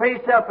won't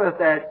face up with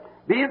that.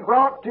 Being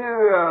brought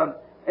to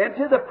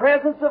into the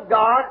presence of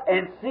God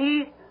and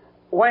see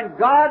when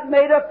God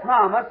made a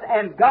promise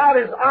and God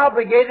is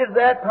obligated to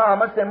that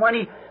promise, and when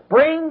He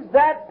brings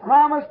that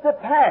promise to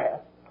pass,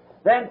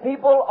 then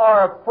people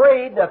are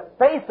afraid to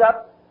face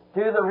up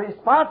to the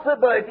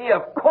responsibility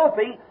of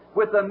coping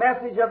with the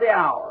message of the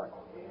hour.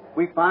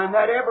 We find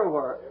that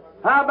everywhere.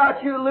 How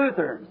about you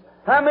Lutherans?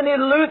 How many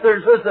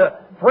Lutherans was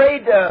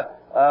afraid to,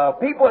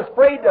 people was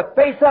afraid to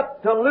face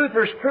up to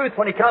Luther's truth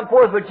when he come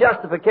forth with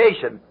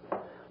justification?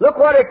 Look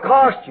what it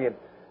cost you.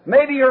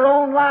 Maybe your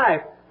own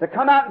life to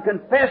come out and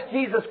confess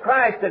Jesus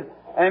Christ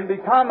and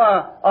become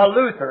a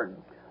Lutheran.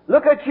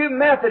 Look at you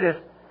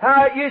Methodists.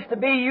 How it used to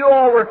be, you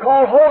all were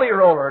called holy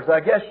rollers.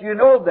 I guess you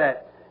know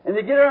that. And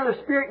they get under the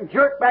Spirit and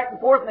jerk back and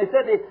forth, and they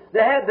said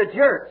they had the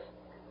jerks.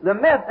 No,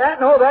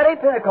 that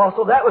ain't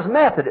Pentecostal. That was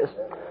Methodist.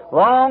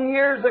 Long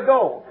years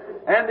ago.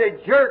 And they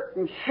jerked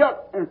and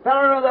shook and fell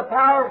under the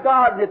power of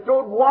God, and they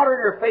throwed water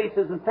in their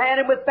faces and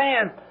fanned with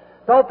fans.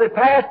 Thought they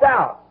passed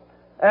out.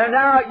 And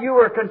now you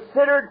were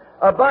considered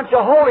a bunch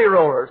of holy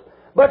rollers.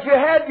 But you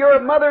had your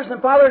mothers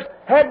and fathers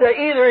had to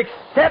either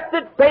accept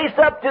it, face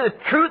up to the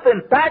truth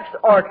and facts,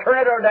 or turn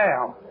it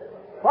down.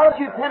 What about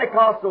you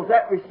Pentecostals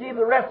that received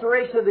the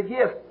restoration of the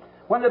gifts?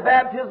 When the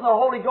baptism of the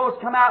Holy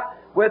Ghost come out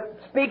with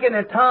speaking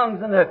in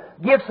tongues and the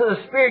gifts of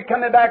the Spirit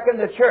coming back in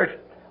the church,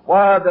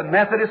 why, the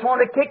Methodists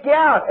wanted to kick you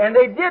out, and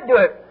they did do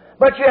it.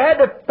 But you had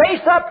to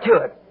face up to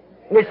it.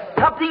 It's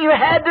something you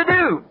had to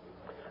do.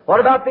 What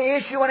about the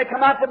issue when it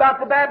come out about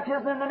the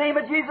baptism in the name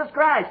of Jesus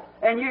Christ,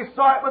 and you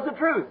saw it was the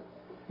truth?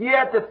 You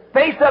have to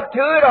face up to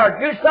it or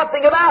do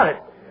something about it.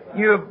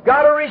 You've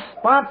got a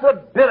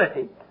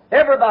responsibility.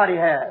 Everybody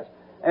has.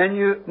 And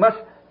you must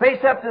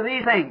face up to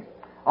these things.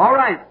 All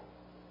right.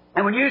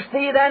 And when you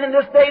see that in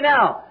this day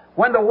now,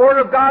 when the Word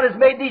of God has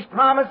made these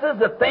promises,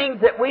 the things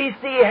that we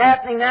see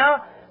happening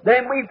now,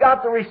 then we've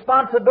got the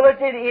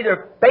responsibility to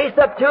either face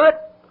up to it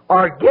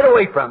or get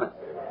away from it.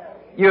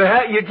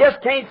 You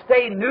just can't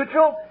stay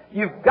neutral.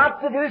 You've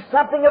got to do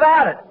something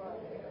about it.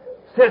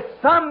 Says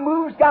some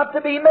move's got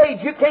to be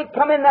made. You can't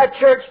come in that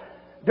church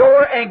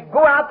door and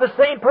go out the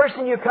same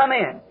person you come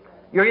in.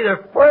 You're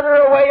either further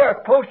away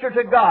or closer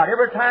to God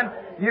every time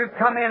you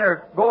come in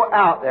or go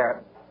out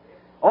there.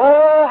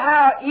 Oh,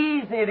 how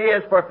easy it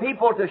is for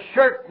people to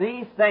shirk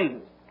these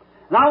things.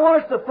 And I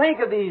want us to think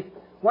of these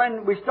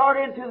when we start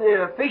into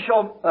the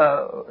official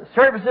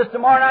services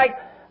tomorrow night,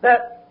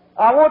 that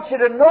I want you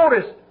to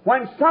notice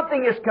when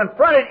something is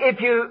confronted,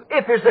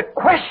 if there's a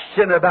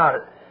question about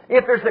it.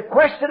 If there's a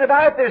question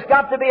about it, there's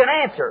got to be an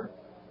answer.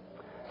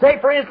 Say,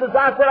 for instance,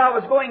 I said I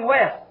was going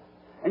west,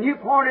 and you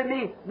pointed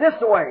me this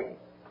way.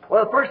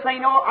 Well, the first thing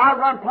you know, I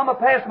run plumb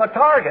past my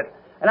target,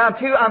 and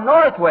I'm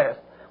northwest.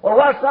 Well,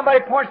 while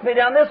somebody points me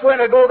down this way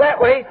and I go that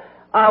way,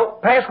 I'll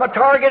pass my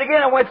target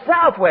again and went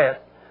southwest.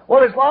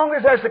 Well, as long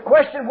as there's a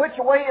question which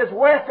way is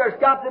west, there's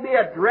got to be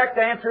a direct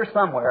answer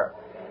somewhere.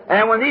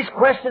 And when these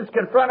questions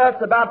confront us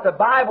about the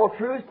Bible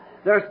truth,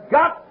 there's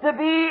got to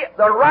be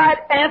the right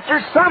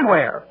answer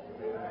somewhere.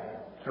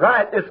 That's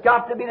right. It's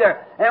got to be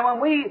there. And when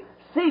we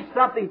see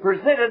something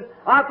presented,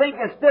 I think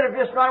instead of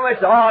just running away and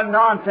say, oh,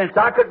 nonsense,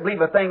 I couldn't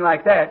believe a thing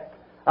like that.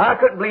 I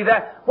couldn't believe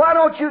that. Why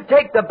don't you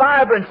take the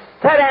Bible and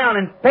sit down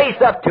and face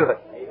up to it?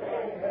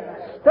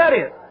 Study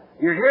it.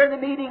 You're here in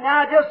the meeting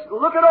now, just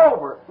look it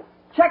over.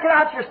 Check it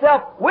out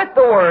yourself with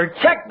the Word.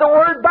 Check the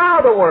Word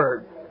by the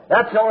Word.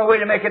 That's the only way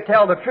to make it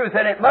tell the truth,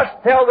 and it must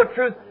tell the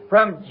truth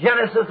from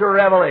Genesis to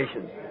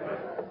Revelation.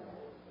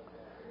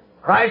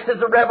 Christ is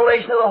the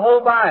revelation of the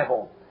whole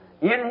Bible.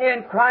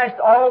 In Christ,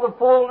 all the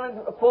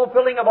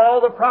fulfilling of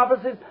all the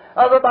prophecies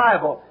of the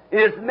Bible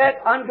is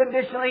met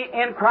unconditionally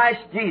in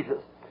Christ Jesus,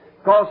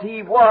 because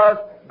He was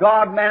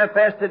God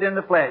manifested in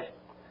the flesh.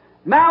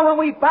 Now, when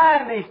we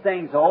find these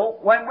things,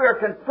 when we're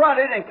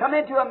confronted and come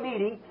into a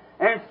meeting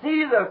and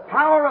see the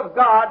power of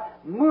God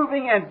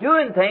moving and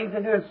doing things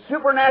and doing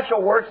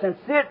supernatural works and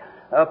see it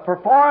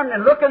performed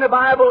and look in the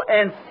Bible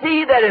and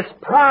see that it's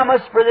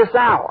promised for this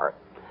hour,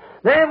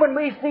 then when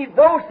we see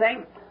those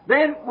things,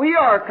 then we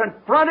are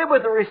confronted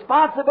with the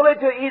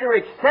responsibility to either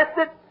accept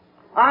it,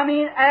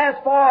 as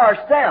for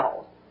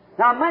ourselves.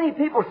 Now, many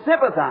people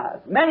sympathize.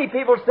 Many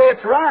people say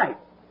it's right.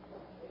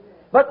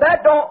 But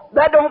that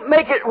don't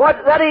make it,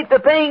 that ain't the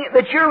thing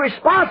that you're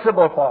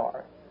responsible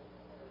for.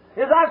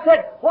 As I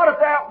said, what if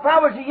I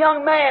was a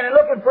young man and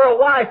looking for a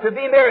wife to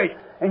be married,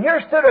 and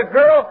here stood a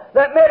girl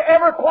that met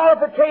every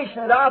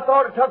qualification that I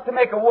thought it took to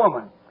make a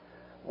woman?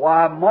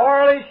 Why,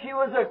 morally, she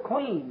was a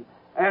queen,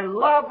 and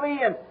lovely,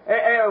 and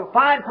a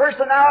fine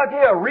personality,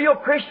 a real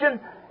Christian,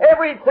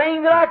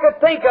 everything that I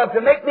could think of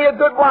to make me a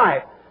good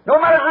wife. No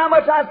matter how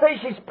much I say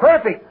she's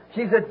perfect,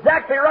 she's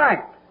exactly right.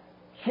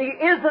 She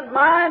isn't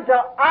mine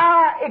till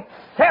I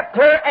accept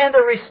her and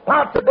the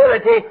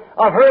responsibility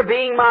of her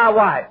being my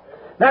wife.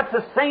 That's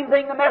the same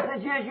thing the message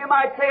is. You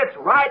might say it's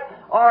right,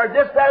 or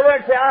this, that, or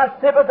and say, I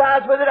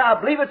sympathize with it, I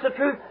believe it's the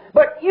truth.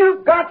 But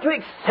you've got to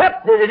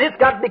accept it, and it's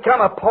got to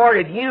become a part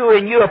of you,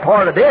 and you a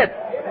part of it.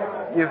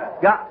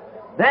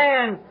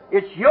 Then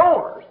it's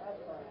yours.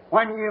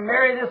 When you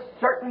marry this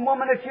certain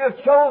woman that you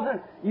have chosen,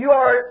 you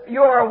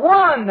are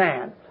one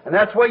then. And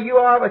that's where you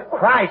are with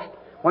Christ.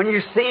 When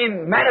you see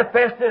Him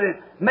manifested and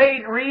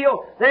made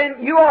real, then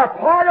you are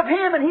part of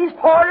Him and He's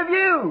part of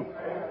you.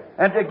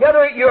 And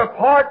together you're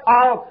part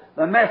of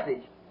the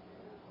message.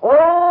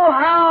 Oh,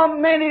 how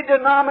many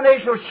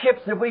denominational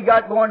ships have we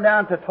got going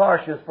down to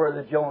Tarshish for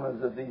the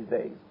Jonahs of these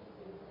days?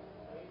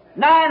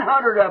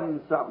 900 of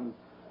them something.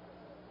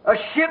 A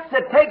ship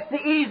that takes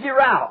the easy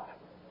route.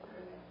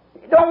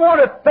 You don't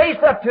want to face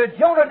up to it.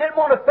 Jonah didn't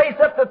want to face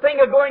up the thing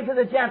of going to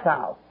the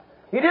Gentiles.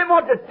 He didn't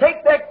want to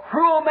take that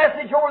cruel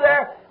message over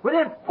there.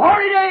 Within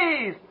 40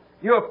 days,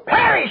 you'll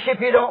perish if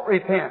you don't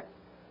repent.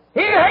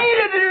 He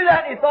hated to do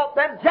that, and he thought,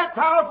 them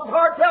Gentiles was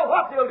hard to tell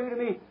what they'll do to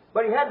me.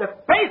 But he had to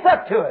face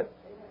up to it.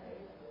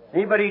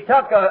 See, but he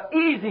took an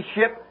easy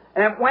ship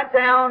and went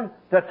down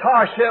to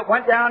Tarshish,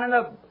 went down in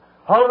the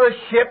hull of the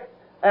ship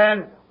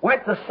and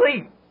went to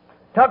sleep.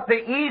 Took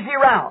the easy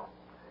route.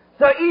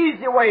 It's an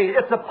easy way.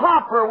 It's a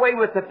popular way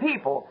with the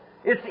people.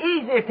 It's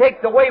easy to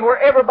take the way where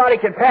everybody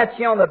can pat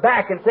you on the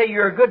back and say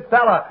you're a good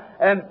fella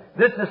and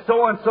this is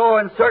so-and-so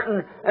and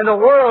certain, and the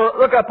world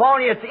look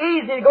upon you. It's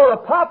easy to go the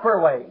popular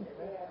way.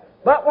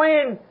 But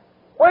when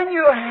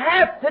you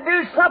have to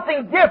do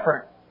something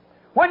different,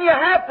 when you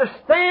have to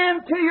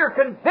stand to your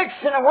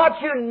conviction of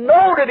what you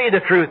know to be the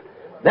truth,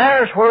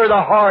 there's where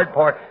the hard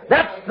part,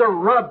 that's the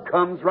rub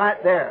comes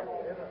right there.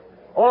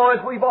 Oh,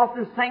 as we've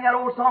often sang that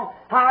old song,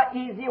 how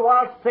easy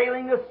while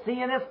sailing the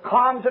sea in its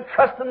calm to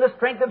trust in the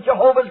strength of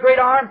Jehovah's great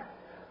arm.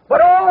 But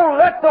oh,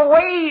 let the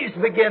waves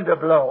begin to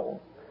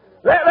blow.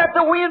 Let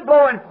the wind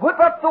blow and whip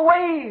up the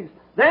waves.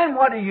 Then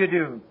what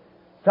do?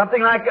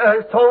 Something like I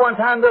was told one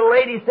time, the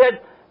lady said,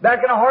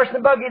 back in the horse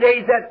and buggy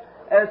days,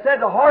 that said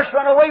the horse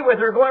run away with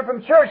her going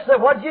from church. Said,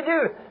 what did you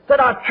do? Said,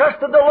 I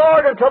trusted the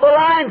Lord until the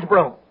lines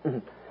broke.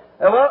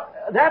 Well,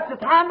 that's the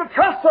time to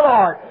trust the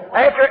Lord.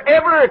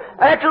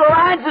 After the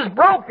lines is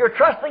broke, you're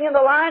trusting in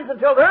the lines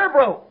until they're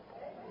broke.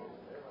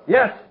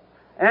 Yes.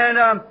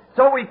 And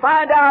so we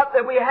find out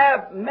that we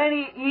have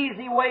many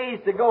easy ways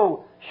to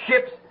go.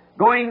 Ships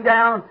going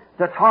down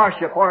to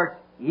Tarshish, where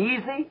it's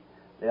easy.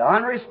 The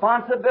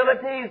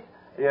unresponsibilities,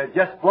 it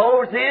just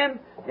flows in.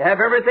 You have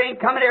everything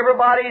coming.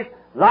 Everybody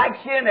likes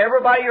you, and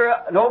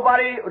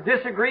nobody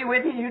disagree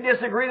with you. You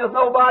disagree with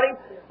nobody.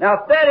 Now,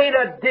 if that ain't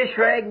a dish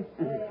rag,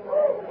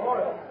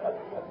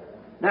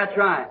 that's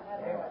right.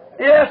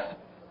 Yes,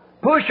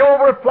 push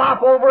over,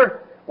 flop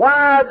over.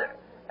 Why,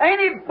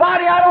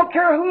 anybody, I don't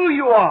care who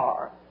you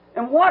are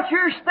and what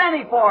you're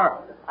standing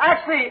for.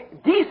 Actually,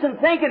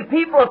 decent thinking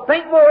people will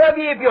think more of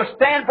you if you'll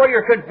stand for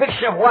your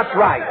conviction of what's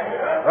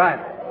right. Right.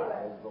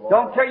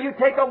 Don't care. You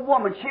take a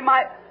woman. She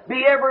might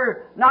be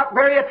ever not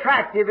very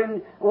attractive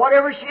in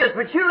whatever she is,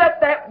 but you let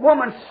that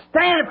woman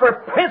stand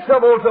for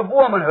principles of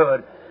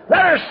womanhood.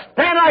 Let her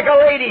stand like a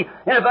lady,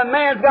 and if a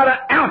man's got an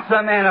ounce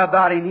of man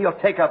about him, he'll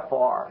take up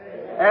for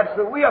her.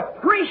 Absolutely. We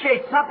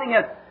appreciate something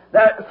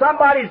that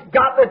somebody's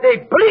got that they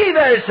believe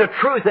that it's the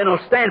truth, and will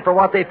stand for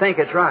what they think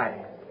is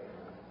right.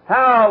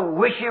 How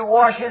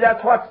wishy-washy,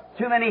 that's what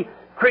too many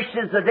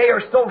Christians today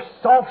are so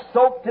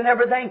soft-soaked and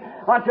everything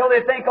until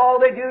they think all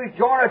they do is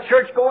join a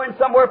church, go in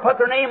somewhere, put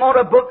their name on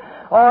a book,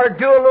 or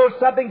do a little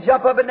something,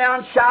 jump up and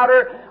down, shout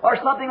or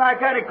something like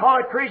that, and call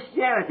it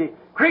Christianity.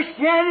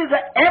 Christianity is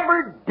an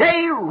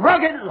everyday,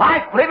 rugged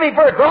life living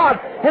for God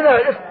in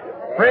this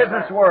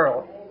present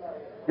world.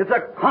 It's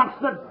a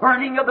constant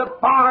burning of the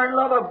fire and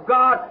love of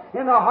God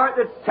in the heart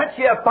that sets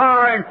you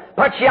afire and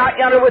puts you out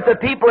yonder with the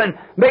people and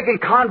making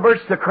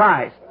converts to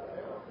Christ.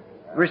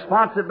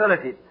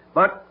 Responsibilities.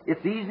 But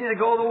it's easy to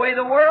go the way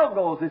the world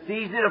goes. It's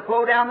easy to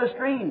flow down the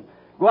stream.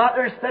 Go out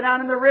there and sit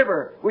down in the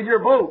river with your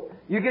boat.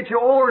 You get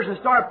your oars and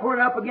start pulling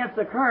up against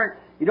the current.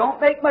 You don't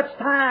make much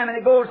time and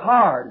it goes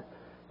hard.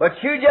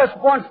 But you just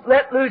once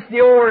let loose the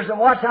oars and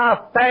watch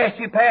how fast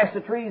you pass the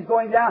trees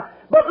going down.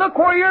 But look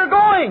where you're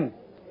going.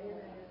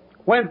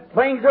 When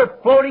things are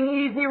floating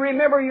easy,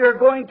 remember you're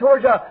going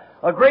towards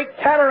a great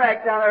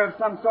cataract down there of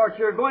some sort.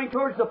 You're going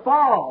towards the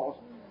falls.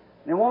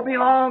 And it won't be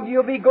long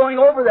you'll be going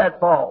over that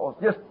falls,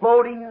 just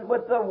floating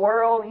with the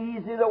world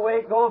easy the way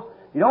it goes.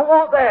 You don't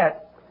want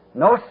that.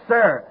 No,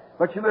 sir.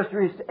 But you must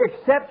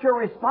accept your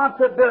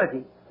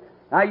responsibility.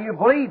 Now you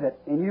believe it,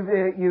 and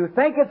you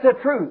think it's the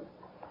truth.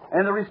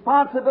 And the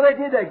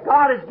responsibility that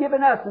God has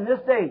given us in this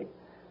day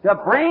to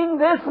bring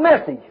this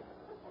message.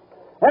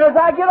 And as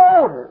I get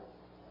older,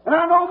 and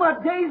I know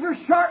my days are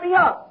shortening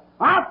up,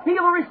 I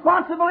feel a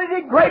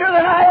responsibility greater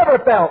than I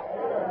ever felt.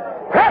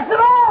 Press it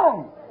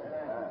on!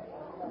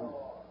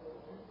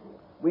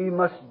 We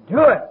must do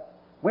it.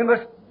 We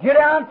must get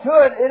down to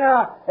it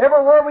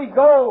everywhere we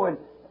go and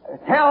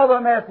tell the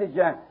message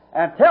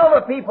and tell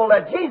the people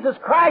that Jesus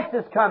Christ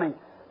is coming,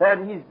 that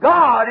He's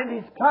God and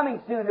He's coming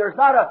soon. There's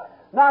not a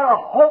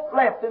hope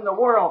left in the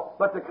world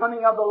but the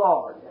coming of the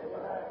Lord.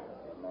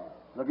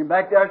 Looking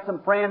back there at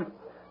some friends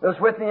that was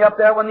with me up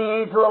there when the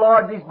angel of the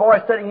Lord, these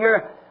boys sitting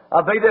here,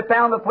 I believe they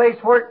found the place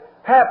where it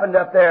happened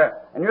up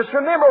there. And just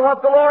remember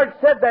what the Lord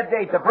said that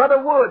day to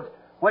Brother Woods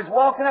was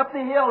walking up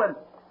the hill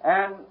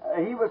and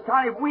he was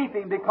kind of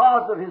weeping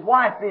because of his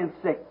wife being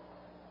sick.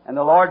 And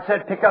the Lord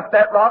said, pick up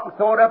that rock and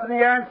throw it up in the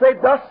air and say,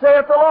 thus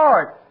saith the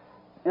Lord.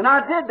 And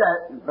I did that.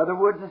 And Brother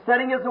Woods is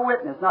sitting as a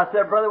witness. And I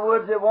said, Brother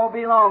Woods, it won't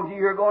be long till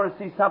you're going to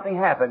see something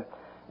happen.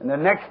 And the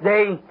next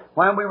day,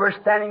 when we were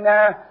standing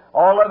there,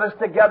 all of us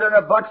together and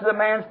a bunch of the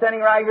men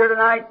standing right here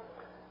tonight,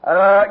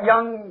 a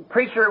young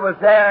preacher was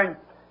there. And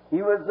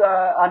he was,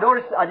 I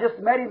noticed, I just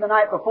met him the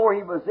night before.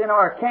 He was in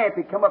our camp.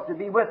 He'd come up to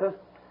be with us.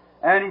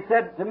 And he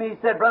said to me,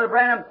 Brother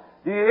Branham,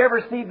 do you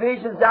ever see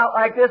visions out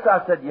like this?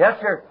 I said, yes,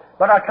 sir.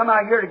 But I come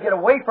out here to get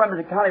away from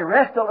it to kind of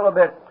rest a little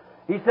bit.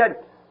 He said,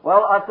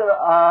 well, I said,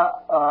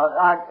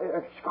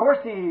 of course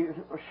he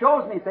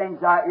shows me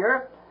things out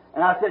here.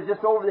 And I said,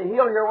 just over the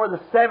hill here where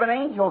the 7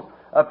 angels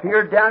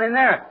appeared down in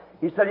there.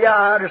 He said, yeah,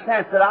 I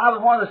understand. He said, I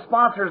was one of the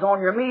sponsors on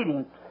your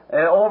meeting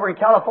over in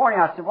California.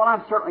 I said, well,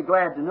 I'm certainly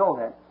glad to know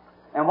that.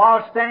 And while I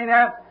was standing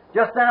there,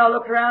 just then I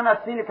looked around and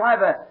I seen a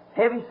kind of a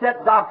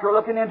heavy-set doctor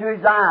looking into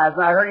his eyes.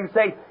 And I heard him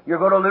say, you're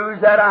going to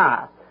lose that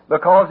eye.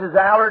 Because there's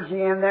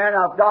allergy in there, and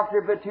I've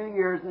doctored it for 2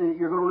 years, and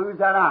you're going to lose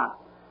that eye.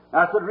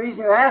 And I said, the reason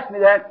you asked me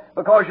that,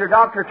 because your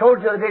doctor told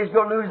you the other day he's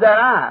going to lose that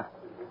eye.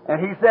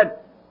 And he said,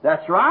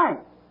 that's right.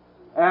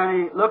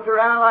 And he looked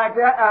around like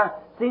that. I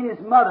seen his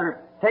mother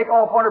take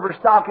off one of her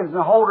stockings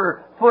and hold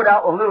her foot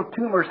out with little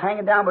tumors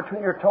hanging down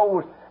between her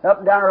toes, up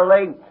and down her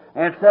leg,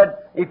 and said,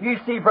 if you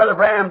see Brother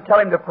Branham, tell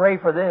him to pray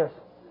for this.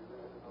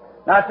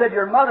 And I said,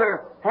 your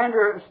mother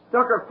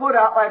stuck her foot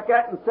out like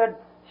that and said,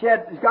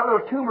 she's got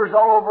little tumors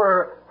all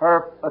over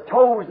her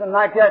toes and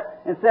like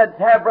that, and said,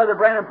 have Brother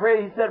Branham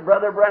pray. He said,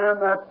 Brother Branham,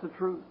 that's the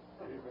truth.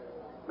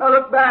 I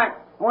looked back.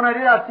 When I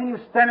did, I seen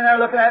him standing there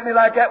looking at me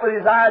like that with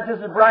his eyes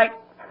just as bright.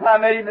 I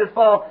met him this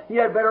fall. He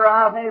had better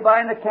eyes than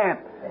anybody in the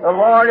camp. The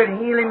Lord had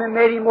healed him and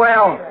made him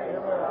well.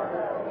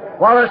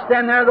 While I was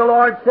standing there, the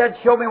Lord said,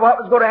 showed me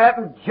what was going to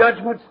happen.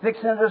 Judgment's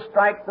fixing to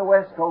strike the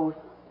West Coast.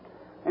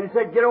 And He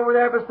said, get over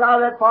there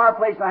beside that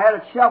fireplace. And I had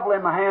a shovel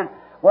in my hand.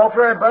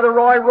 Walter, Brother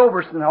Roy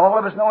Roberson, all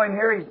of us know him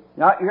here. He's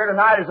not here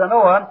tonight as I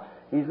know of.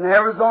 He's in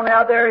Arizona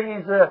out there.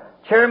 He's the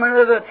chairman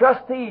of the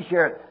trustees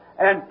here.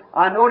 And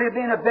I know him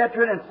being a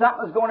veteran, and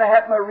something was going to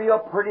happen a real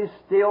pretty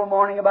still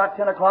morning, about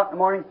 10 o'clock in the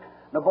morning.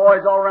 The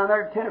boys all around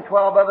there, 10 or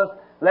 12 of us,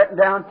 letting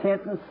down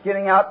tents and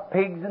skinning out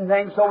pigs and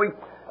things. So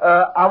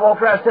I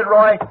walked around, I said,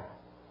 Roy,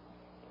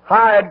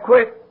 hide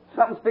quick.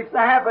 Something's fixing to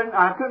happen.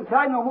 I couldn't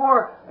tell you no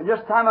more. And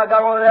just time I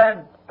got over there,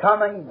 and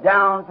coming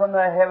down from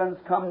the heavens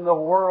come the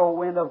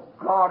whirlwind of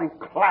God, and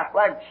clapped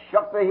like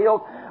shook the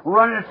hills,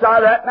 running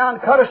inside that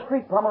mountain, cut a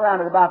street plumb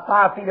around it about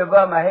 5 feet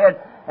above my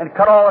head, and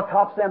cut all the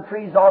tops of them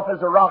trees off as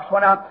the rocks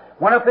went out,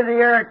 went up in the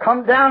air and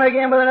come down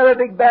again with another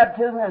big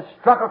baptism and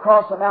struck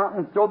across the mountain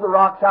and threw the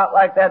rocks out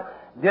like that.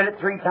 Did it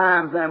 3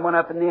 times and then went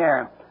up in the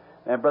air.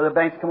 And Brother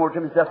Banks came over to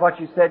me and said, that's what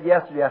you said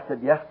yesterday. I said,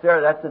 yes,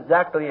 sir, that's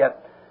exactly it.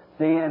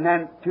 See, and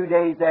then 2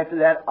 days after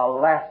that,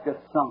 Alaska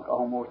sunk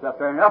almost up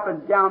there. And up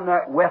and down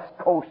that west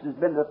coast has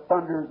been the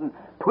thunders and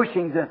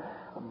pushings and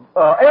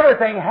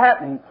everything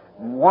happening.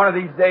 One of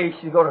these days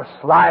she's going to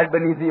slide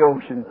beneath the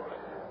ocean.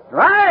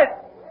 Right?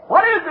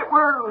 What is it?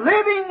 We're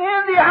living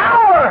in the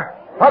hour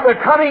of the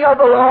coming of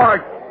the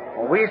Lord.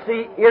 When we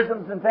see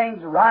isms and things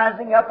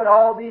rising up and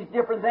all these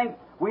different things,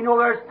 we know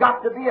there's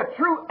got to be a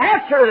true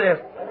answer to this.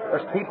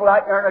 There's people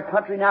out there in the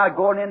country now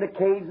going into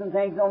caves and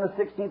things on the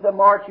 16th of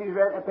March. You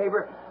read in the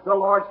paper, the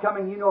Lord's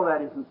coming. You know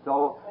that isn't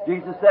so.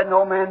 Jesus said,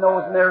 no man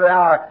knows in their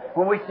hour.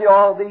 When we see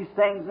all these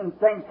things and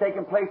things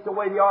taking place the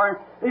way they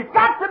are, there's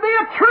got to be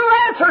a true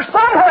answer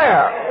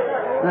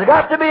somewhere. There's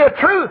got to be a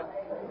truth.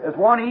 There's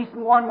one east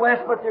and one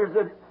west, but there's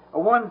a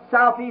one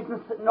southeast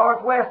and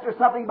northwest or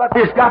something, but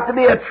there's got to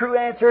be a true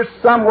answer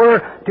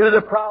somewhere to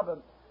the problem.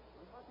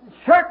 We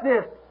mustn't shirk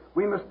this.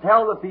 We must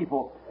tell the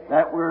people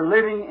that we're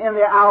living in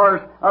the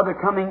hours of the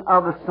coming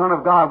of the Son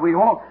of God. We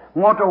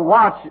want to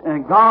watch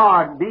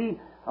God be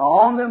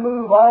on the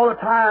move all the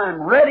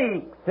time,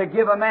 ready to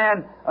give a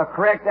man a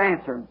correct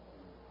answer.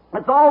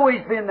 It's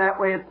always been that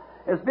way.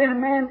 It's been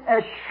man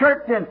as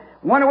shirked and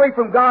went away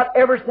from God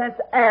ever since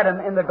Adam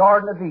in the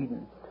Garden of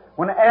Eden.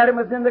 When Adam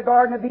was in the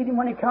Garden of Eden,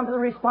 when he come to the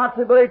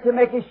responsibility to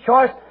make his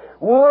choice,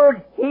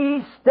 would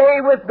he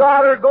stay with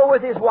God or go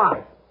with his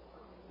wife?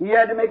 He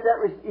had to make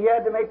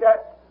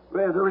that.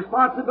 The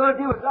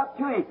responsibility was up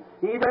to him.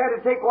 He either had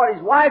to take what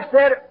his wife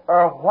said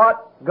or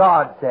what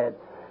God said.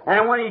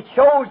 And when he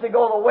chose to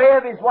go the way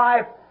of his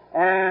wife,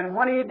 and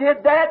when he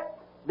did that,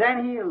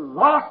 then he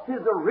lost his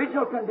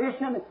original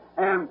condition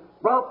and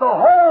brought the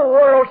whole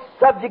world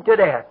subject to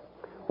death.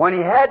 When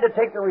he had to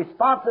take the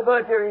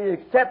responsibility of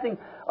accepting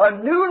a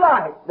new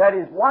life that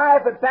his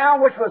wife had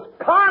found which was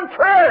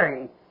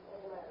contrary.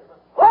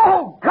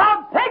 Oh,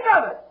 God, think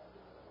of it!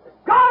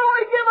 God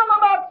only gave him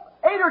about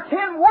 8 or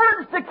 10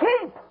 words to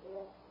keep.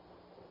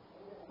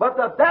 But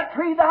that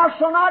tree thou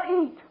shalt not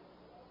eat.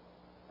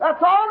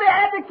 That's all they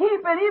had to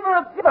keep, and even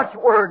with such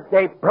words,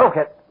 they broke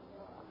it.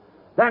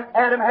 Then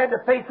Adam had to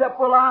face up,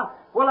 will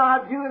I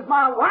do as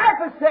my wife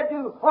has said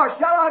do, or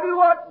shall I do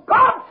what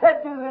God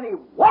said do? And he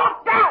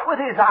walked out with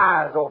his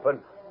eyes open.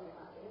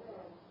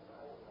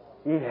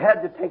 He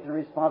had to take the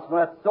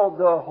responsibility, throw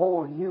the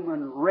whole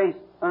human race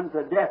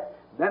unto death.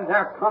 Then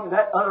there come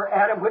that other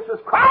Adam, which was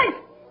Christ.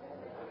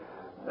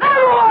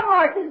 Never one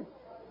like him.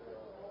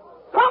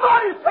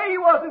 Somebody say he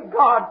wasn't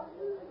God.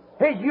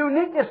 His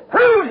uniqueness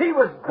proves he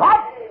was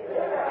God.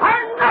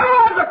 And never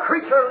was a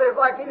creature lived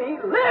like him. He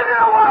lived in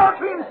a world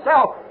to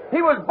himself.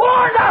 He was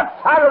born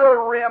outside of the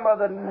rim of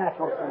the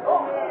natural sense.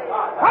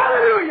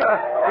 Hallelujah!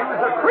 He was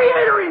the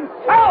Creator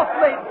himself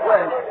made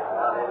flesh.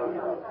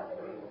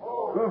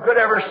 Who could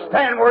ever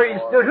stand where he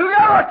stood? Who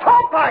could ever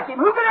talk like him?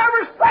 Who could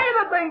ever say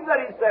the things that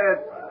he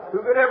said?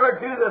 Who could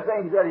ever do the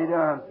things that he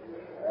done?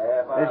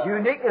 His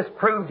uniqueness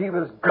proved he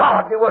was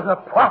God. There wasn't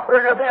a prophet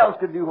or nothing else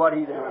could do what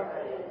he did.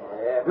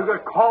 Who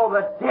could call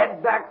the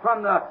dead back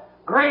from the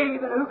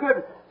grave, and who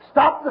could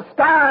stop the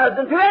skies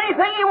and do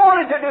anything he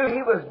wanted to do.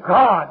 He was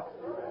God.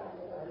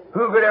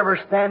 Who could ever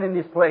stand in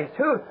his place?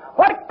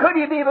 What could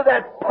he be but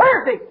that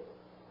perfect,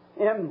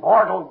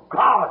 immortal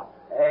God?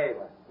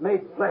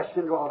 Made flesh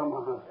and dwelt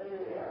among us.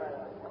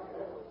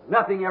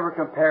 Nothing ever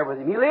compared with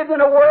him. He lived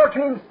in a world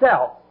to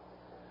himself.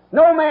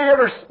 No man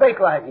ever spake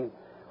like him.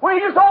 When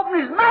he just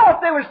opened his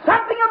mouth, there was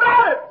something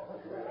about it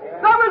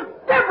that was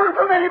different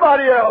from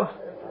anybody else.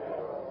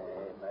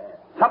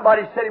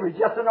 Somebody said he was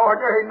just an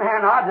ordinary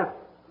man. I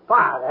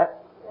defy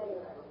that.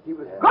 He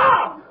was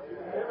God.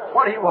 That's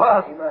what he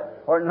was.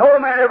 For no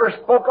man ever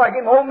spoke like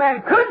him. No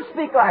man could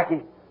speak like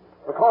him.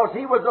 Because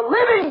he was the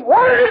living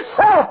Word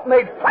itself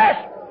made flesh.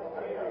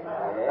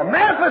 The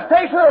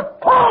manifestation of the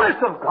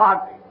fullness of God.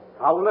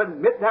 I will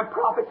admit them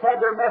prophets had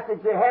their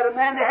message. They had them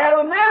then, they had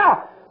them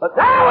now. But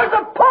that was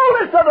the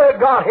fullness of the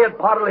Godhead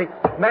bodily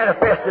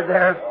manifested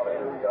there.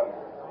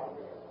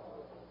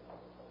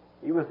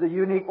 He was the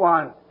unique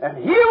one. And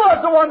he was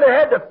the one that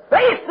had to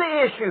face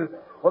the issue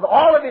with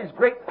all of his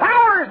great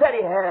powers that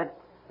he had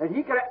that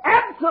He could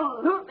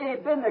absolutely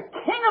have been the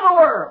King of the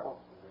world,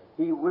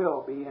 He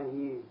will be, and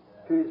He,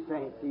 to His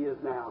saints, He is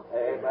now.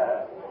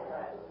 Amen.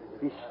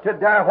 If He stood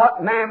there,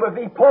 what man would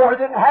be poor,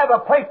 didn't have a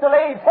place to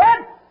lay his head,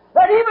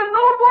 that even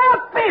no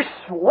more fish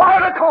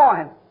swallowed a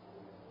coin?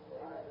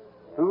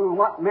 Who,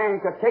 what man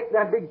could take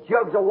that big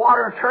jugs of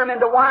water and turn them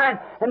into wine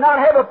and not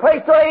have a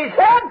place to lay his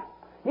head?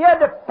 He had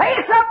to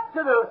face up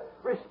to the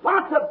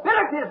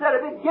responsibilities that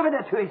had been given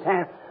into his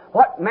hands.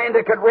 What man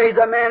that could raise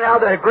a man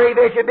out of the grave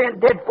after he'd been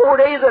dead 4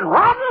 days and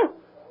rotten?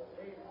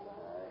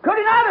 Could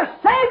he not have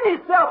saved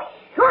himself?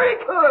 Sure he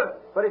could.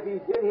 But if he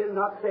did, he had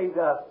not saved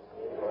us.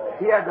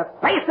 He had to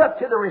face up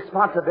to the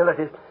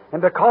responsibilities.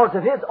 And because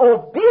of his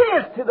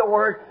obedience to the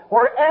Word,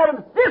 or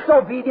Adam's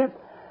disobedience,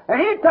 and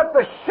he took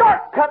the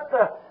shortcut,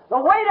 the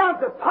way down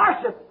to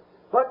Tarshish,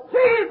 but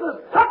Jesus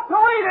took the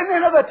way to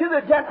Nineveh, to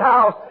the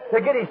Gentiles,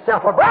 to get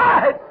himself a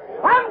bride.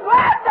 I'm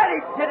glad that he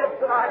did it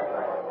tonight.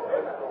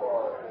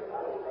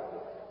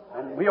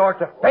 And we are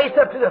to face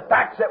up to the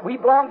facts that we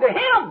belong to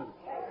Him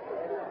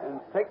and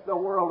take the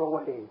world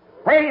away.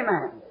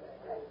 Amen.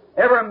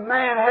 Every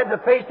man had to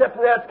face up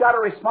to that. It's got a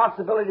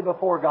responsibility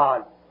before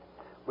God.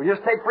 We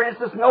just take, for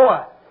instance,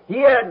 Noah. He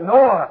had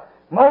Noah,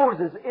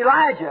 Moses,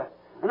 Elijah,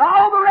 and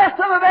all the rest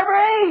of them of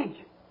every age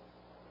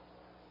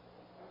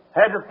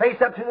had to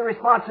face up to the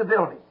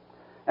responsibility.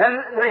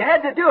 And they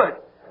had to do it.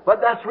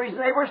 But that's the reason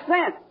they were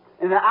sent.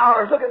 In the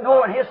hours, look at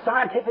Noah in his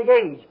scientific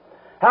age.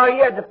 How he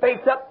had to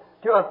face up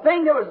to a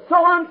thing that was so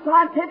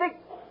unscientific.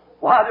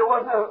 Why, there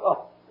wasn't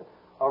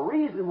a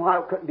reason why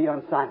it couldn't be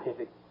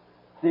unscientific.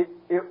 See,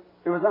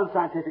 it was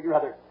unscientific,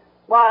 rather.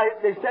 Why,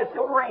 they said it's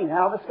going to rain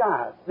out of the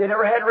skies. They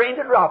never had rain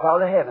to drop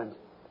out of the heavens.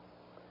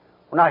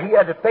 Well, now he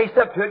had to face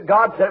up to it.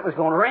 God said it was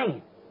going to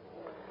rain.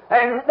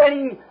 And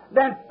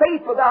then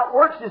faith without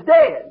works is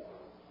dead.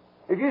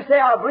 If you say,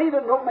 I believe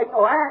it, don't make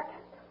no act.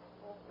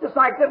 Just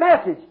like the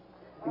message.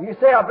 If you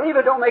say, I believe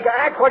it, don't make an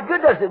act, what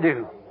good does it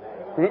do?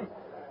 See?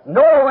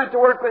 Noah went to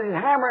work with his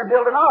hammer and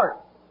built an ark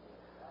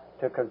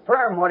to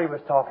confirm what he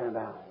was talking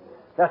about.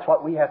 That's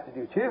what we have to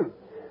do too.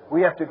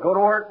 We have to go to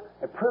work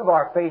and prove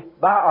our faith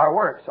by our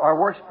works. Our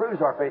works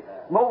proves our faith.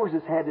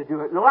 Moses had to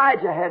do it. And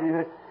Elijah had to do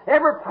it.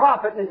 Every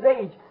prophet in his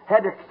age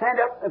had to stand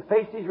up and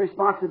face these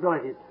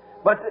responsibilities.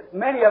 But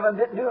many of them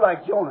didn't do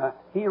like Jonah.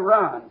 He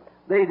run.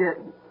 They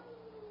didn't.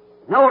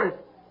 Notice,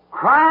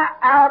 cry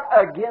out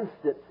against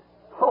it.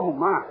 Oh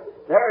my,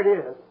 there it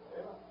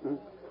is.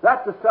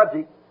 That's the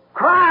subject.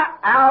 Cry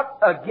out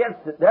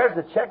against it. There's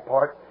the check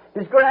part.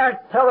 He's going to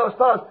tell those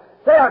fellows,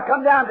 say, I'll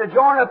come down to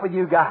join up with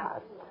you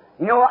guys.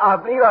 You know, I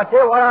believe, I'll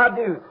tell you what I'll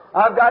do.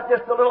 I've got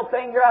just a little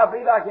thing here. I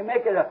believe I can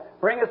make it,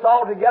 bring us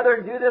all together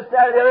and do this,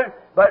 that, and the other.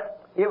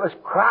 But it was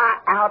cry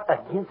out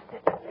against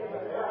it.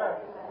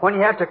 When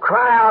you have to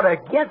cry out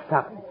against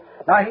something.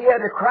 Now, he had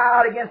to cry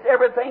out against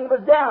everything that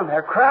was down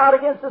there. Cry out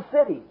against the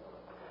city.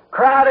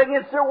 Cry out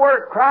against their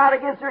work. Cry out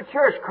against their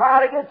church. Cry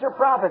out against their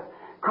prophets.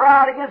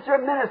 Cry out against their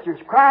ministers.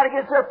 Cry out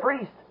against their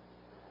priests.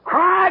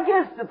 Cry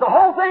against it, the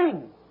whole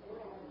thing.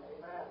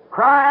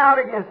 Cry out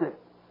against it.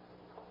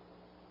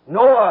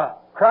 Noah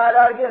cried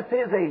out against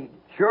his age.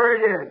 Sure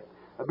he did.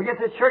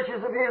 Against the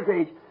churches of his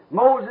age.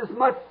 Moses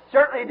most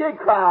certainly did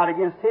cry out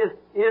against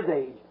his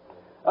age.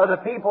 The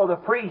people, the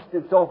priests,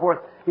 and so forth.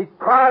 He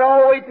cried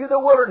all the way through the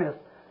wilderness.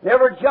 In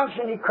every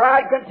junction he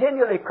cried,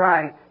 continually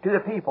crying to the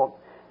people.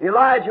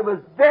 Elijah was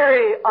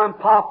very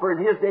unpopular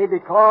in his day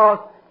because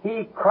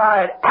he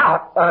cried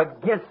out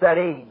against that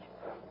age.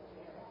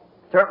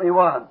 Certainly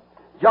was.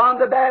 John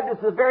the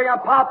Baptist was very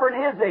unpopular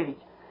in his age.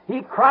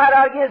 He cried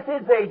out against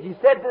his age. He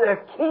said to the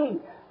king,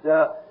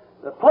 the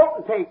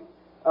potentate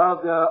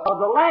of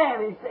the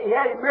land, he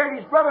had him marry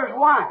his brother's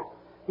wife.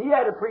 He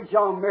had to preach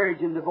on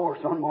marriage and divorce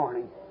one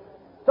morning.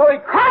 So he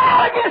cried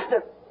out against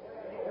it.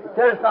 He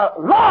said it's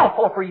not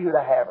lawful for you to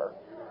have her.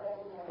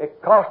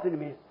 It costed him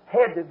his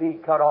head to be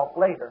cut off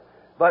later.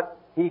 But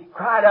he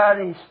cried out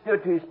and he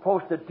stood to his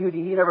post of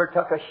duty. He never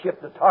took a ship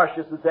to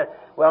Tarshish and said,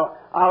 well,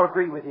 I'll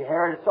agree with you,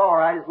 Harry. It's all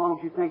right as long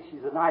as you think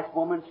she's a nice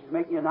woman. She's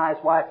making you a nice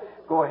wife.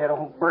 Go ahead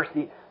on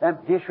mercy. Them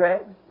dish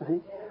rags.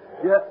 See?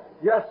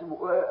 Just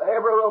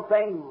every little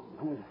thing.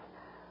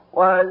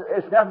 Well,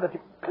 it's nothing but to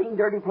clean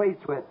dirty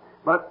plates with.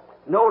 But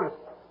notice,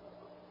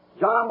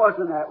 John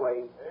wasn't that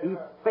way. He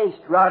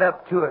faced right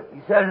up to it.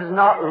 He said it's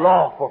not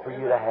lawful for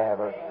you to have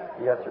her.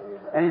 Yes, sir.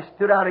 And he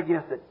stood out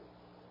against it.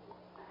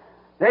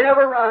 They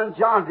never run.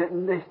 John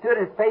didn't. They stood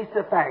and faced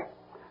the fact.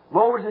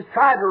 Moses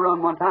tried to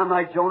run one time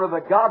like Jonah,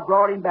 but God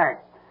brought him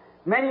back.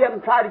 Many of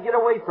them tried to get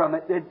away from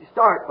it. They'd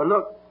start. But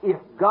look, if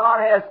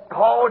God has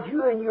called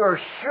you and you're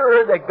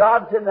sure that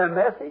God's in the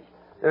message,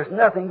 there's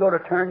nothing going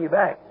to turn you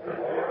back.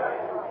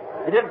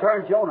 It didn't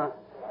turn Jonah.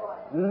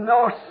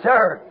 No,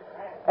 sir.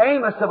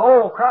 Amos of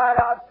old cried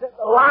out, said,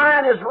 the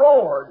lion has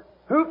roared.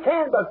 Who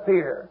can but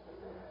fear?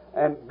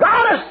 And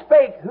God has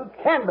spake. Who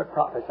can but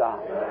prophesy?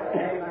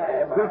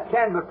 Amen. Who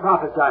can but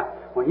prophesy?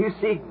 When you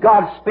see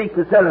God speaks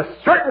and says a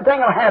certain thing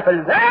will happen,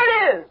 and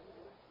there it is.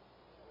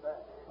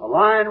 A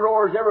lion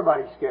roars,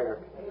 everybody's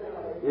scared.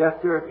 Yes,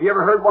 sir. If you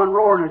ever heard one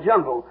roar in the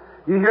jungle,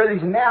 You hear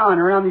these meowing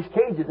around these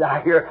cages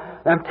out here,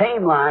 them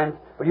tame lions,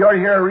 but you ought to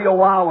hear a real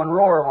wild one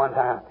roar one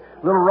time.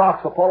 Little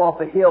rocks will fall off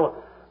the hill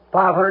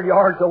 500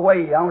 yards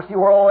away. I don't see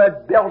where all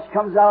that belch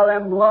comes out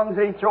of them lungs,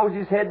 and he throws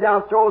his head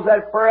down, throws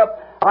that fur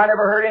up. I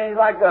never heard anything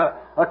like a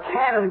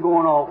cannon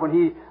going off when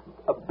he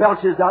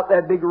belches out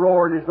that big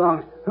roar in his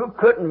lungs. Who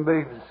couldn't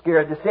be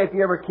scared? To say if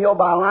you're ever killed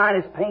by a lion,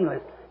 it's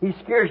painless. He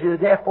scares you to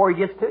death before he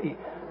gets to you.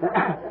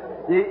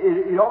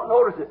 You don't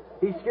notice it.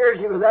 He scares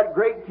you with that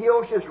great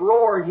ferocious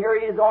roar, and here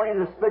he is only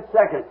in a split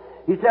second.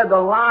 He said, the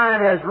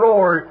lion has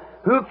roared.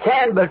 Who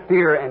can but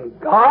fear? And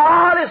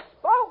God has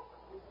spoke.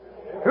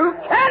 Who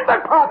can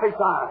but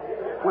prophesy?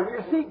 When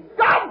you see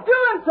God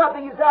doing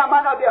something, you say, I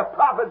might not be a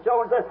prophet,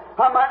 so and so.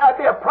 I might not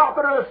be a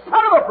prophet or the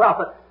son of a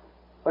prophet.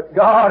 But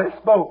God has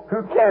spoke.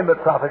 Who can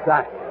but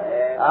prophesy?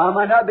 I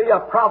might not be a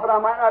prophet. I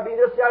might not be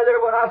this or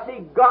there. When I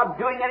see God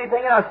doing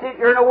anything and I see it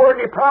here in the Word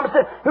and He promised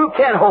it, who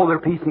can hold their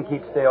peace and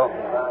keep still?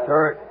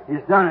 Sure,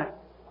 He's done it.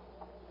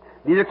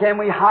 Neither can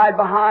we hide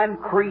behind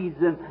creeds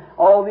and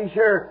all these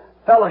here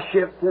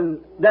fellowships and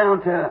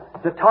down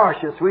to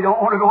Tarshish. We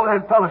don't want to go to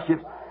them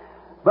fellowships.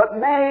 But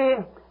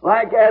many,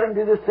 like Adam,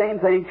 do the same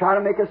thing, try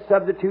to make a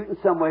substitute in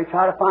some way,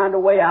 try to find a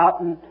way out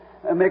and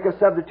make a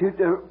substitute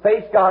to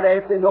face God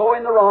after they know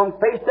in the wrong,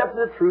 faced up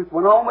to the truth,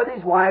 went on with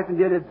his wife and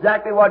did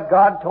exactly what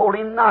God told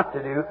him not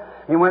to do.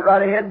 He went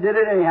right ahead and did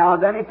it anyhow.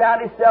 Then he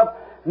found himself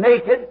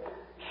naked.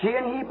 She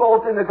and he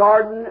both in the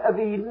Garden of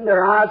Eden,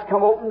 their eyes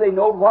come open, they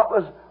know what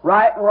was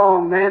right and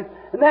wrong then.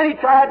 And then he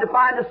tried to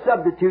find a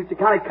substitute to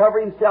kind of cover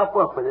himself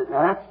up with it.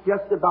 Now that's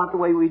just about the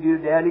way we do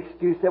today. An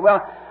excuse that,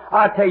 well,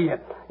 I'll tell you,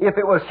 if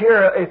it was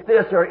here, if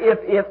this, or if,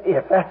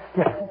 that's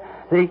just,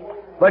 see?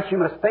 But you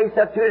must face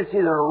up to it. It's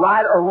either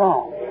right or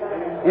wrong.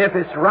 If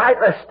it's right,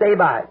 let's stay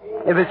by it.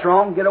 If it's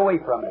wrong, get away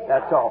from it.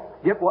 That's all.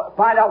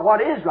 Find out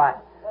what is right.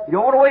 You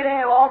don't want to wait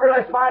any longer.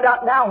 Let's find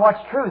out now what's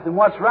truth and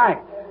what's right.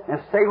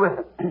 And stay with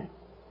it.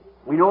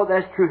 We know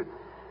that's true.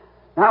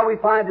 Now we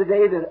find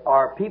today that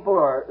our people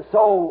are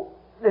so...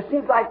 It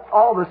seems like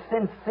all the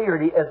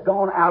sincerity has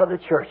gone out of the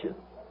churches.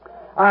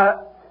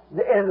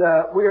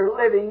 We're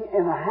living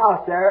in a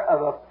house there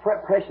of a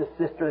precious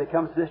sister that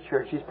comes to this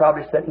church. She's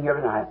probably sitting here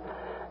tonight.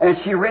 And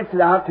she rents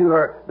it out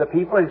to the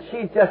people, and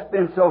she's just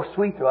been so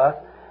sweet to us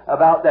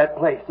about that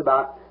place,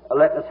 about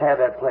letting us have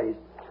that place.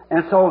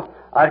 And so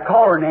I'd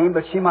call her name,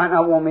 but she might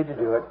not want me to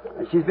do it.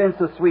 And she's been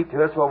so sweet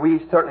to us, well, we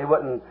certainly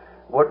wouldn't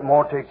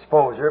want to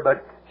expose her,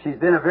 but she's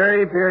been a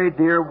very, very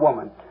dear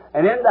woman.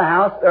 And in the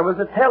house, there was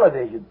a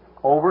television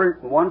over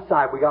one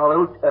side. We got a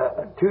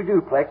little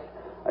two-duplex.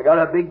 I got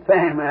a big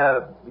family,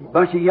 a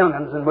bunch of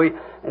young'uns, and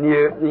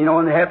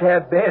and they have to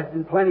have beds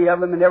and plenty of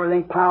them and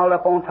everything piled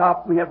up on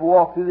top. We have to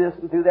walk through this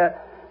and through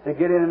that to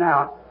get in and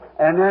out.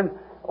 And then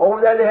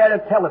over there they had a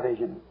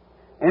television.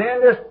 And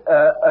in this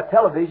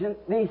television,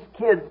 these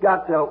kids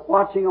got to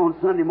watching on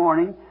Sunday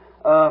morning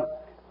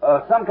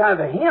some kind of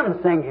a hymn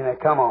singing that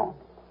come on.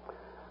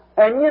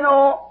 And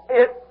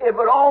it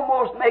would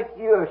almost make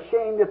you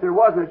ashamed if there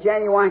wasn't a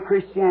genuine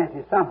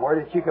Christianity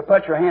somewhere that you could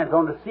put your hands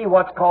on to see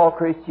what's called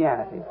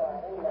Christianity.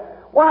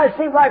 Why, it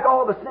seems like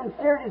all the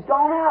sincerity's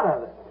gone out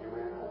of it.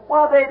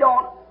 Well, they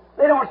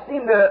don't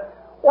seem to,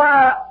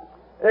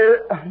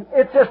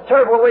 it's just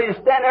terrible way to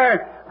stand there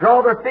and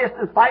draw their fists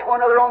and fight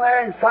one another on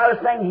there and try to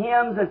sing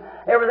hymns and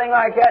everything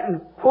like that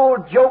and pull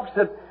jokes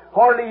that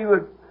hardly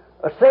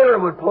a sailor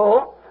would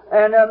pull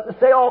and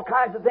say all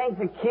kinds of things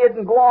and kid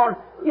and go on.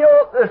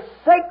 The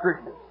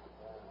sacredness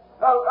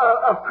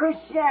of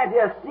Christianity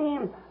has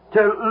seemed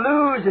to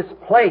lose its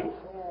place.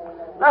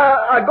 Now,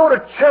 I go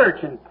to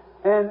church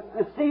and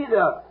see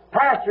the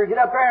pastor get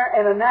up there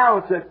and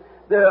announce that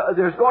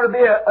there's going to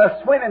be a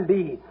swimming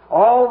bee.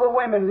 All the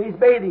women in these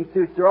bathing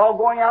suits, they're all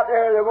going out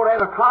there, they're going to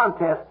have a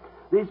contest,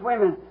 these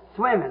women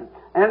swimming.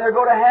 And they're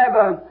going to have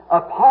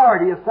a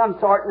party of some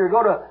sort, and they're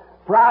going to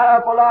fry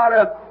up a lot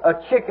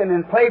of chicken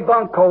and play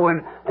bunco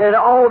and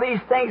all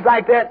these things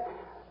like that.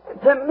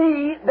 To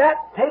me, that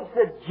takes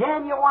the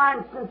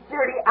genuine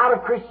sincerity out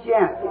of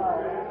Christianity.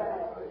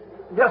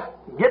 Just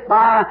get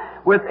by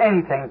with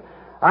anything.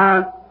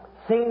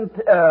 Seen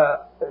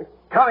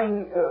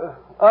coming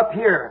up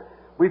here,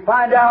 we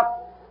find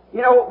out,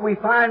 we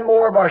find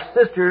more of our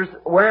sisters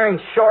wearing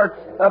shorts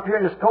up here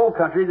in this cold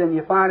country than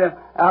you find them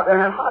out there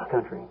in that hot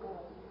country.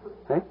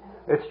 See?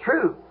 It's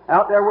true.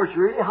 Out there where it's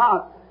really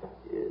hot,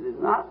 there's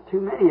not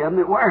too many of them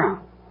that wear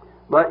them.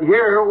 But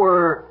here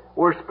where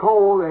it's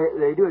cold,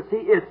 they do it.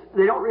 See,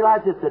 they don't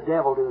realize it's the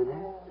devil doing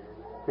that.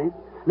 See?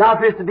 Now,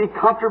 if it's to be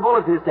comfortable,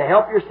 if it's to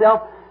help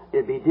yourself,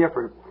 it'd be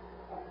different.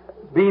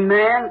 Being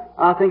man,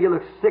 I think it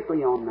looks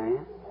sickly on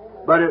man.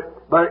 But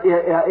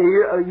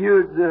you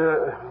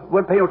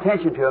wouldn't pay no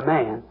attention to a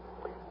man.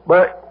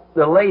 But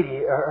the lady,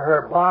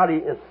 her body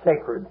is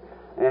sacred,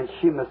 and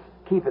she must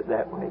keep it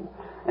that way.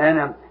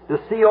 And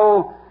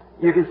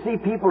you can see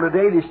people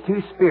today, there's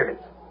two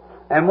spirits.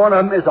 And one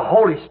of them is a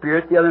Holy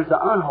Spirit, the other is an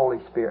unholy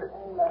spirit.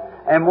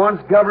 And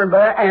one's governed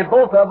by, and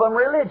both of them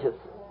religious.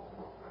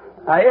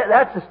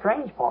 That's the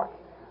strange part.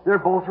 They're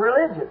both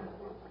religious.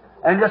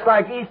 And just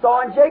like Esau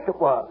and Jacob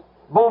was.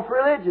 Both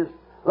religious.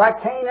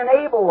 like Cain and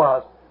Abel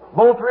was,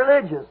 both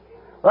religious.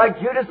 Like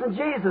Judas and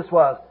Jesus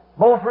was,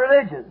 both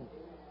religious.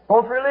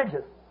 Both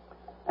religious.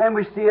 And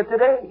we see it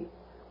today.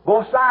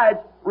 Both sides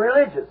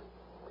religious.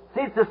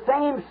 See, it's the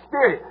same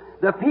spirit.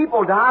 The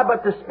people die,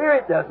 but the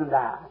spirit doesn't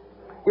die.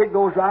 It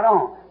goes right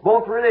on.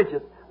 Both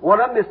religious. One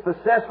of them is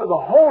possessed with the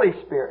Holy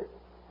Spirit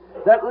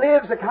that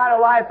lives the kind of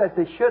life that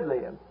they should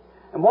live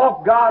and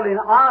walk godly and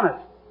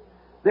honest.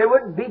 They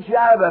wouldn't beat you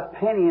out of a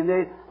penny, and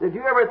they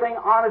do everything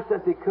honest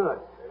that they could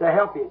to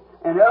help you.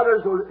 And the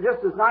others were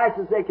just as nice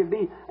as they could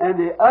be. And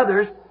the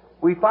others,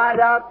 we find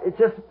out it's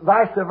just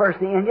vice versa.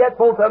 And yet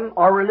both of them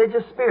are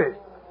religious spirits.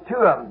 Two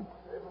of them.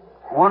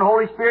 One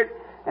Holy Spirit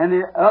and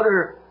the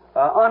other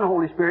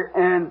unholy Spirit.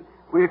 And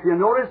if you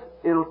notice,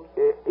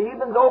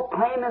 even though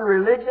claiming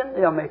religion,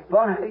 they'll make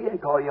fun of you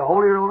and call you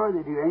holy roller.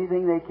 They do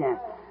anything they can.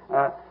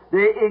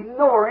 They're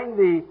ignoring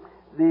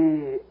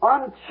the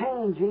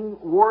unchanging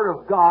Word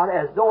of God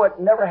as though it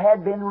never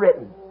had been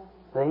written.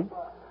 See?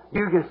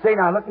 You can say,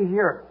 now look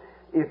here,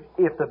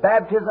 if the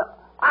baptism,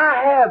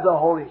 I have the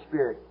Holy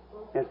Spirit.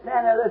 And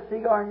stand there, that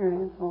cigar in your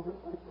hand, smoke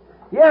it.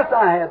 Yes,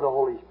 I have the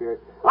Holy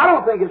Spirit. I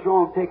don't think it's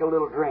wrong to take a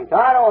little drink.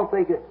 I don't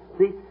think it,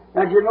 see,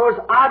 now you notice,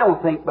 I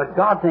don't think, but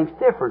God thinks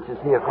different, you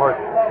see,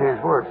 according to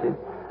His Word,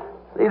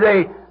 see.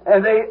 They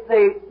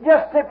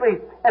just simply,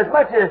 as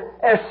much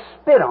as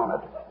spit on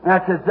it.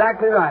 That's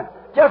exactly right.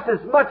 Just as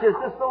much as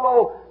this little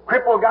old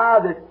crippled guy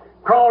that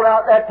crawled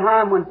out that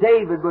time when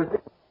David was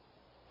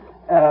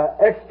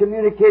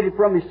excommunicated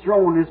from his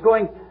throne, is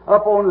going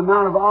up on the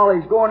Mount of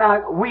Olives, going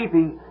out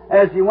weeping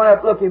as he went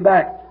up looking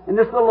back. And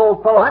this little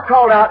old fellow, I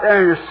crawled out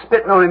there and was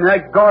spitting on him.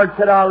 That guard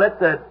said, I'll let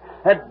that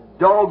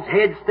dog's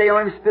head stay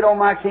on him, spit on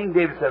my king.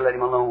 David said, let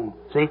him alone.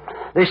 See?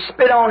 They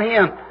spit on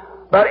him.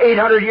 About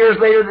 800 years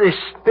later, they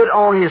spit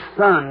on his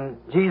son,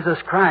 Jesus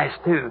Christ,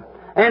 too.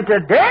 And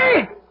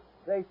today,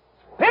 they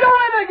spit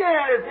on him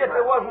again as if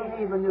it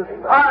wasn't even just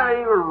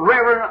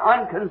irreverent,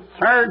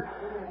 unconcerned.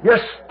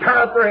 Just turn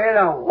up their head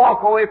and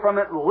walk away from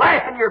it and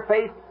laugh in your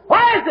face.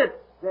 Why is it?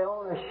 They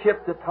own a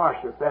ship to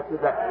Tarshish. That's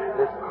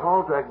it's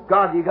called to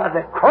God. You got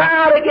to cry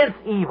out against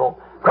evil.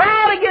 Cry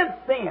out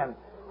against sin.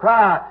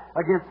 Cry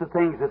against the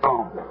things that's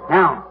wrong.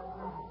 Now,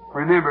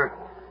 remember,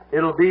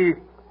 it'll be,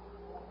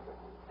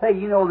 say,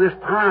 this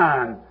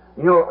time,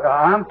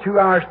 I'm 2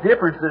 hours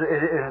difference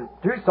in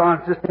Tucson.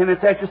 It's just 10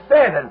 minutes after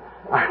 7.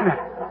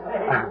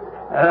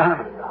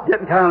 I'm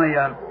getting kind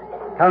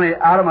of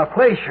out of my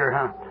place here,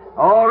 huh?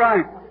 All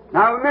right.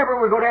 Now remember,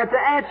 we're going to have to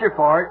answer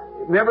for it.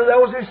 Remember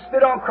those who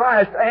spit on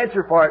Christ,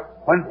 answer for it.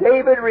 When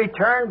David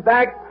returned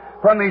back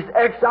from his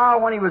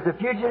exile, when he was a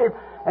fugitive,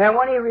 and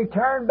when he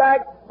returned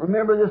back,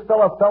 remember this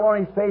fellow fell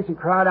on his face and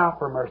cried out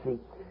for mercy.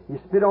 He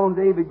spit on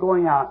David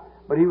going out,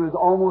 but he was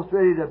almost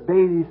ready to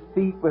bathe his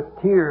feet with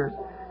tears.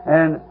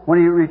 And when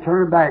he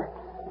returned back,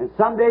 and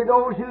someday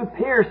those who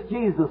pierced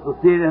Jesus will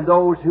see it, and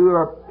those who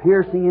are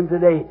piercing Him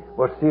today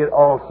will see it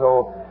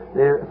also.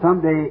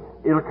 Someday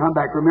it'll come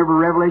back. Remember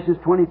Revelation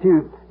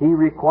 22. He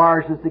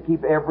requires us to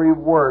keep every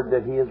word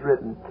that He has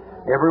written.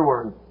 Every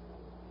word.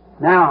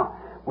 Now,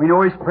 we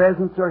know His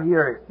presence are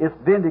here. It's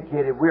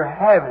vindicated. We're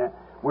having it.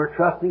 We're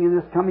trusting in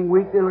this coming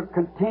week that it'll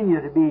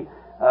continue to be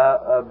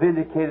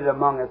vindicated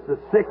among us. The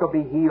sick will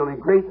be healed and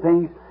great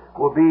things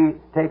will be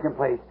taking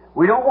place.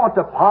 We don't want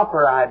the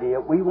pauper idea.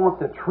 We want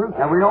the truth.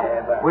 And we don't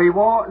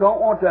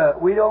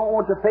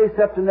want to face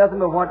up to nothing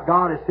but what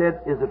God has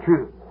said is the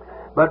truth.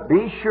 But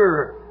be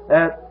sure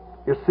that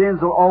your sins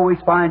will always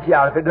find you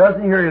out. If it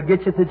doesn't here, it'll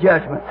get you to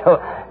judgment.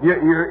 So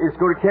it's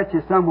going to catch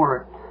you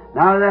somewhere.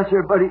 Now that's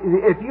your. But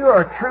if you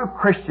are a true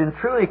Christian,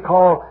 truly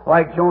called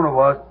like Jonah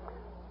was,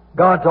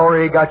 God's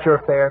already got your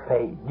fare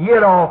paid.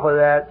 Get off of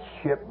that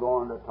ship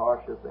going to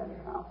Tarshish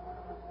anyhow.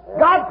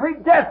 God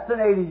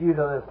predestinated you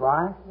to this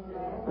life.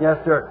 Yes,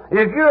 sir.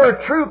 If you're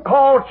a true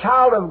called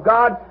child of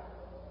God,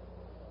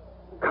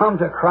 come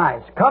to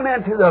Christ. Come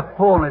into the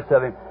fullness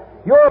of Him.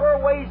 Your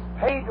way's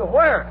paid to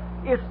where?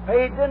 It's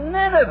paid to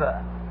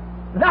Nineveh,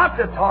 not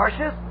to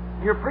Tarshish.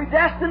 You're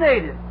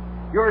predestinated.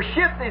 Your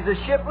ship is a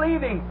ship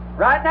leaving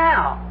right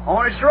now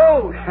on its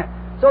road.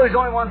 So there's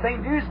only one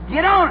thing to do is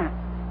get on it.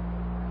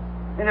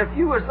 And if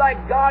you was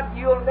like God,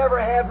 you'll never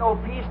have no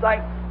peace.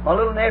 Like my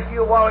little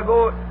nephew a while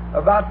ago,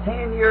 about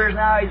 10 years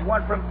now, he's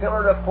went from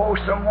pillar to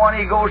post. Someone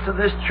he goes to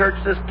this church,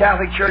 this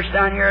Catholic church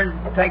down here,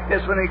 and take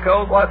this one he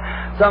goes. What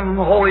some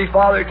holy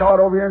father taught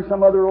over here, and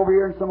some other over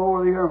here, and some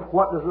over here.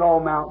 What does it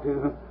all amount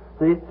to?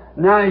 See?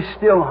 Now he's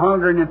still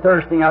hungering and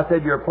thirsting. I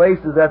said, your place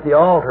is at the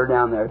altar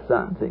down there,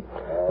 son. See?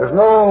 There's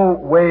no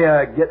way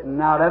of getting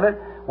out of it.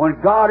 When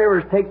God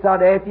ever takes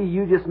out after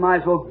you, you just might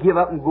as well give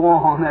up and go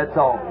on, that's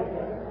all.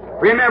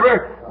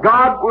 Remember,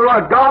 God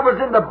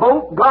was in the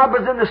boat, God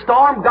was in the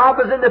storm, God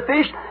was in the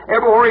fish.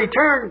 Everywhere He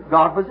turned,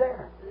 God was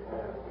there.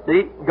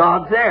 See?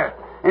 God's there.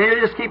 And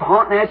He'll just keep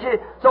haunting at you.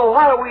 So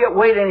why do we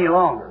wait any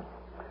longer?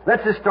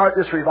 Let's just start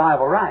this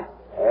revival right.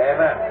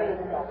 Amen.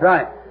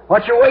 Right.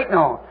 What you waiting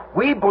on?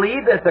 We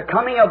believe that the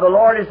coming of the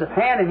Lord is at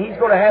hand, and He's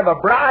going to have a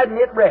bride and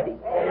it ready.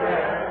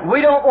 Amen.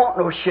 We don't want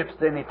no ships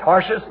to any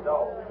Tarshish.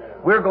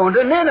 We're going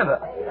to Nineveh.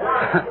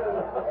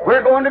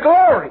 We're going to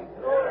glory.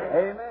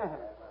 Amen.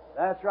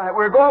 That's right.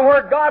 We're going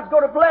where God's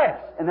going to bless.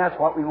 And that's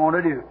what we want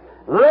to do.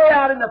 Lay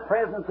out in the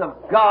presence of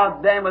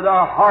God then with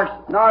our hearts,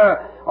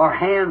 not our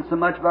hands so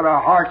much, but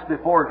our hearts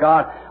before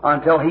God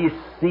until He's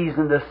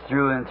seasoned us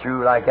through and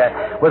through like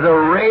that. With the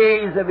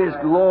rays of His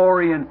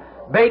glory and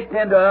baked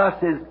into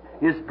us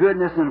His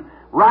goodness and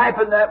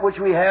ripened that which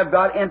we have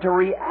got into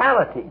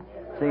reality.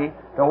 See?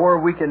 To where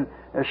we can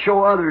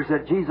show others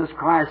that Jesus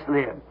Christ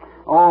lived.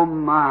 Oh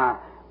my.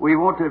 We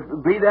want to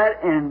be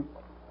that. And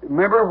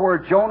remember where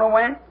Jonah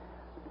went?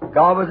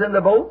 God was in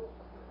the boat.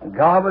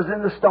 God was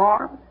in the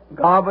storm.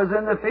 God was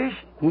in the fish.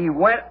 He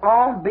went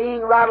on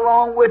being right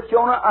along with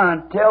Jonah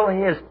until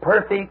His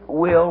perfect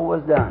will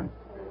was done.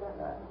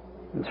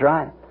 That's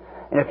right.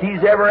 And if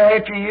He's ever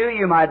after you,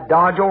 you might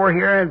dodge over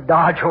here and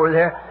dodge over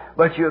there,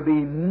 but you'll be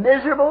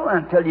miserable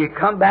until you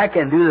come back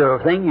and do the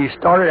thing you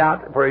started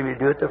out for Him to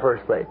do it the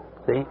first place.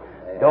 See?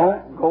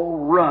 Don't go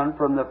run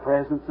from the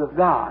presence of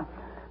God.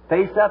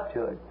 Face up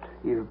to it.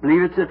 You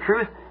believe it's the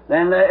truth,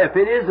 then if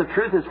it is the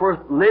truth, it's worth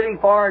living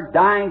for,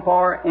 dying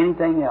for,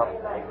 anything else.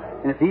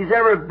 And if He's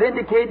ever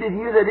vindicated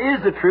you that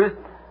is the truth,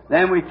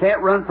 then we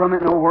can't run from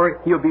it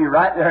nowhere. He'll be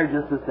right there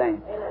just the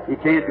same. You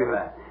can't do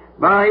that.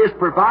 By His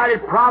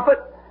provided prophet,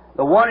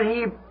 the one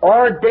He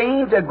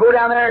ordained to go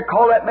down there and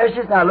call that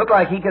message, now it looked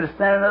like He could have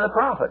sent another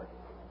prophet.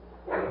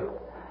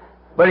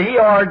 But He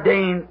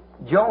ordained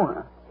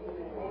Jonah.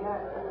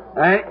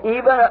 And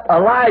even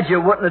Elijah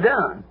wouldn't have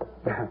done.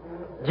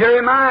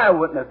 Jeremiah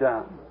wouldn't have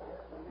done.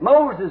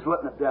 Moses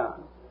wouldn't have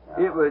done.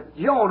 It was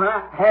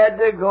Jonah had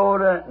to go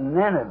to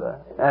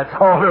Nineveh. That's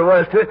all there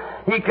was to it.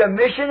 He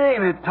commissioned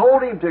him and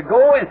told him to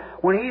go. And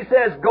when He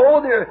says,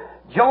 go there,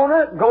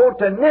 Jonah, go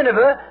to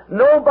Nineveh,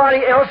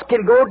 nobody else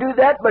can go do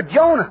that but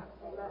Jonah.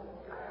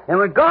 And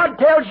when God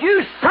tells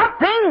you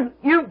something,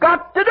 you've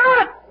got to do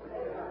it.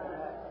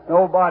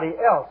 Nobody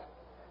else.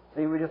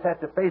 See, we just have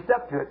to face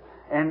up to it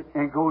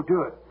and go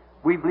do it.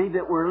 We believe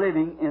that we're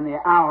living in the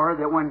hour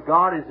that when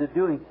God is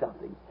doing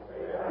something.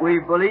 We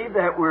believe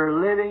that we're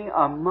living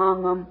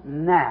among them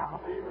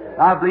now.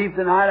 I believe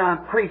tonight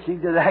I'm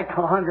preaching to that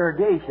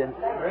congregation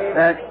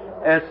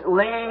that's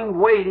laying,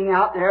 waiting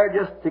out there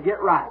just to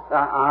get right.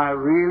 I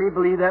really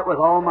believe that with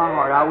all my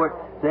heart. I would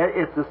say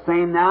it's the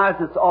same now as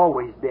it's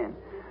always been.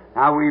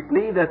 Now we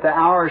believe that the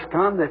hour has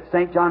come that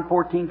St. John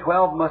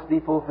 14:12 must be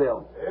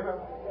fulfilled.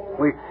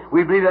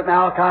 We believe that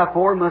Malachi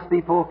 4 must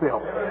be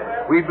fulfilled.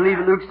 We believe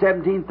that Luke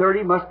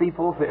 17:30 must be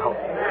fulfilled.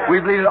 We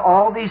believe that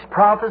all these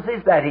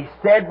prophecies that He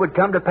said would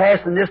come to pass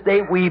in this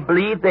day, we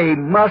believe they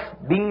must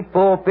be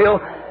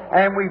fulfilled.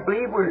 And we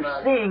believe we're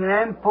seeing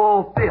them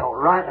fulfilled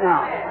right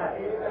now.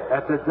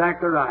 That's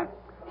exactly right.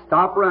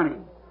 Stop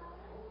running.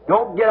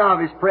 Don't get out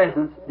of His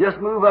presence. Just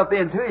move up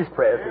into His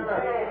presence.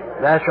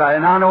 That's right.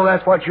 And I know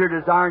that's what you're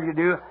desiring to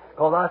do.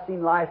 Because I've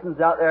seen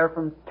licenses out there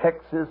from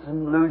Texas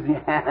and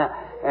Louisiana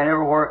and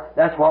everywhere.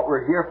 That's what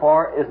we're here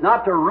for, is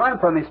not to run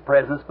from His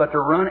presence, but to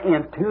run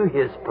into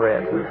His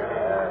presence.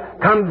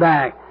 Come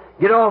back.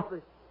 Get off.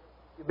 If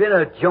you've been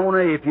a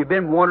Jonah, if you've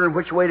been wondering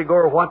which way to go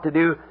or what to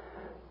do,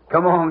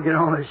 come on, get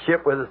on the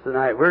ship with us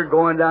tonight. We're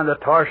going down to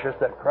Tarshish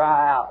to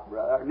cry out,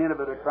 brother.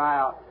 Nineveh to cry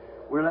out.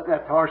 We're letting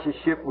that Tarshish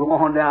ship go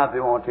on down if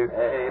we want to.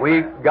 Amen.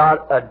 We've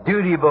got a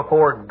duty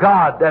before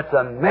God. That's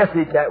a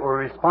message that we're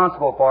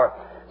responsible for.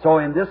 So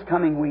in this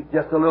coming week,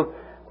 just a little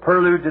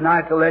prelude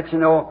tonight to let you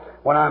know,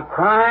 when I'm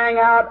crying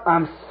out,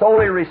 I'm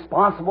solely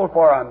responsible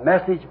for a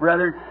message,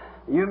 brethren.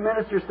 You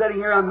ministers sitting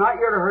here, I'm not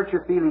here to hurt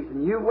your feelings.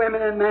 And you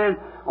women and men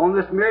on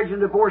this marriage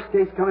and divorce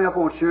case coming up, I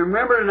want you to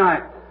remember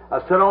tonight, I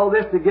said all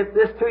this to get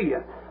this to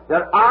you,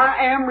 that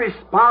I am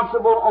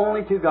responsible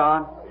only to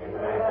God.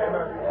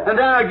 Amen. And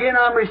then again,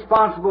 I'm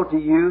responsible to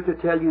you to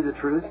tell you the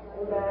truth.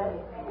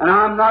 And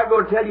I'm not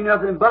going to tell you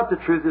nothing but the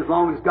truth as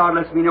long as God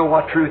lets me know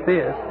what truth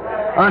is.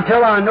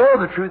 Until I know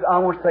the truth, I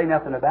won't say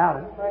nothing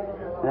about it.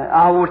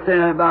 I won't say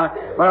nothing about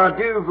it. But I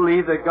do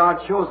believe that God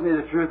shows me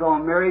the truth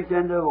on marriage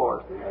and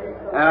divorce.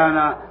 And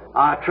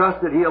I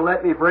trust that He'll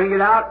let me bring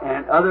it out.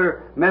 And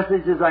other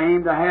messages I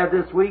aim to have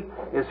this week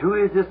is,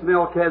 who is this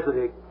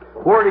Melchizedek?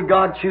 Where did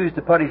God choose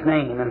to put His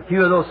name? And a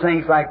few of those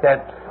things like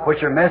that,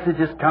 which are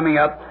messages coming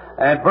up,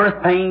 and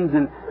birth pains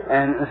and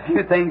a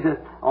few things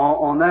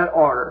on that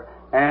order.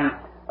 And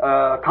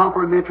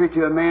complimentary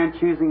to a man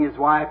choosing his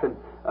wife, and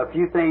a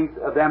few things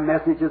of them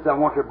messages I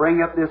want to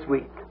bring up this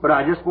week. But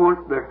I just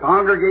want the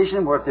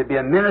congregation, or if there be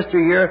a minister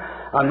here,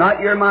 I'm not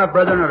here, my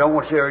brethren, I don't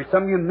want you.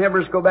 Some of you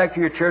members go back to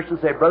your church and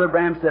say, Brother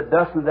Branham said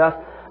thus and thus.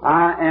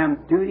 I am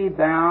duty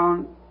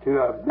bound to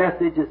a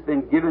message that's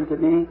been given to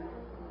me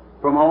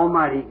from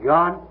Almighty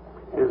God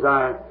as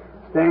I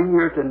stand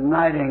here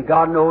tonight, and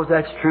God knows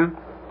that's true.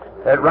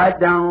 That right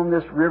down on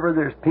this river,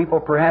 there's people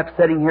perhaps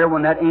sitting here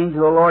when that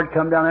angel of the Lord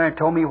come down there and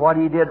told me what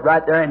he did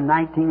right there in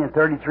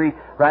 1933,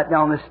 right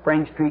down this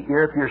Spring Street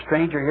here. If you're a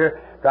stranger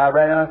here, drive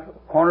right down the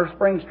corner of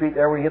Spring Street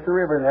there where you hit the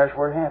river, and there's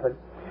where it happened.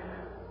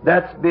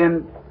 That's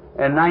been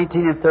in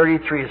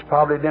 1933. It's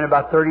probably been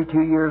about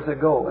 32 years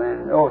ago.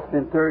 And it's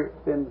been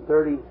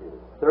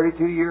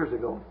 32 years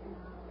ago.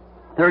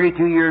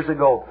 32 years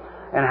ago.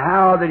 and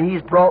how that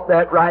He's brought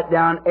that right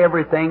down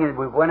everything. And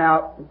we went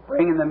out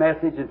bringing the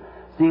message and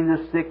seen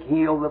the sick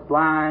healed, the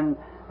blind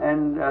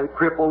and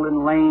crippled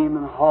and lame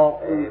and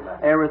halt and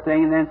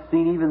everything, and then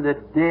seen even the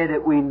dead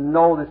that we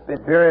know that's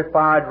been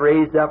verified,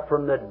 raised up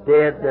from the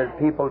dead, that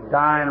people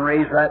die and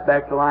raised right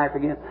back to life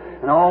again.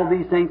 And all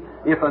these things,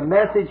 if a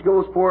message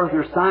goes forth,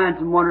 there's signs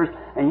and wonders,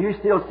 and you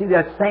still see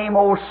that same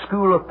old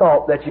school of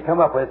thought that you come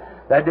up with,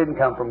 that didn't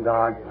come from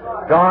God.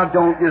 God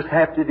don't just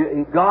have to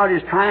do, God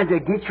is trying to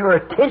get your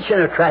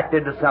attention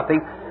attracted to something.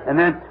 And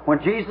then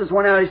when Jesus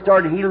went out, He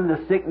started healing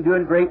the sick and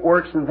doing great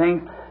works and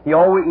things.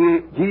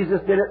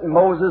 Jesus did it, and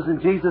Moses and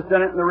Jesus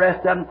done it, and the rest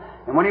of them.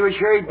 And when He was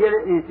here, He did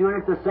it, and He's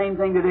doing it the same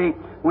thing today.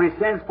 When He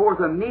sends forth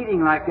a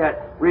meeting like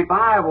that,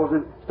 revivals,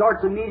 and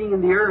starts a meeting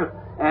in the earth,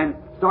 and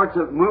starts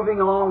moving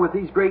along with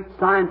these great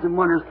signs and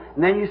wonders,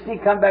 and then you see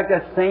come back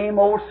that same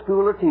old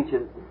school of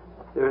teaching.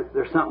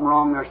 There's something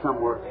wrong there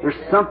somewhere.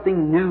 There's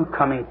something new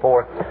coming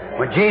forth.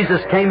 When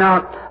Jesus came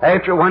out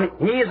after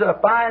He's a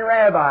fine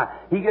rabbi.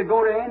 He could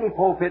go to any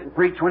pulpit and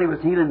preach when He was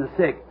healing the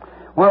sick.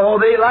 Well,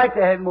 they liked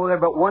to have Him over there,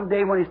 but one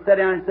day when He sat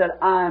down and said,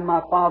 I and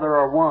my Father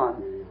are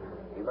one.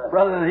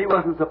 Brother, He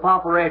wasn't so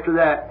popular after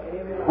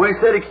that. When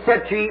He said,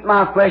 except you eat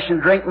my flesh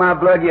and drink my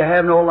blood, you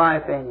have no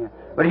life in you.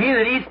 But he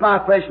that eats my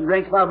flesh and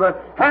drinks my blood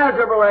has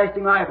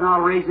everlasting life, and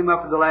I'll raise him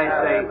up at the last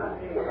day.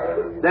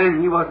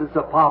 Then he wasn't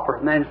so popular.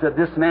 And then he said,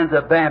 this man's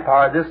a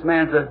vampire, this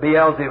man's a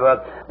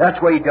Beelzebub.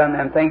 That's why he done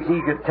them things. He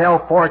could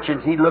tell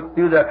fortunes. He looked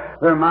through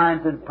their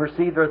minds and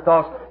perceived their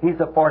thoughts. He's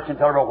a fortune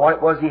teller.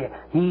 What was he?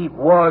 He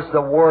was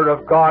the Word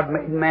of God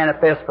made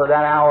manifest for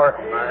that hour.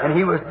 And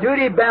he was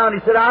duty bound.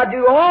 He said, I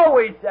do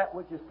always that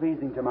which is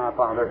pleasing to my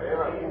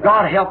Father.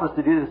 God help us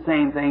to do the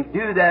same thing.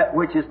 Do that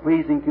which is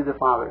pleasing to the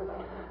Father.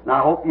 And I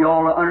hope you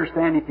all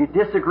understand, if you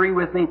disagree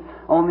with me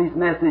on these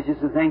messages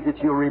and things, that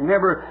you'll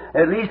remember,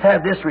 at least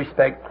have this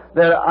respect,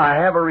 that I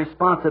have a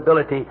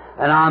responsibility,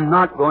 and I'm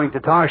not going to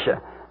Tarshish.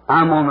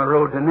 I'm on the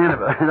road to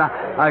Nineveh, and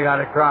I got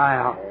to cry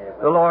out.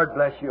 The Lord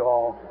bless you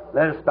all.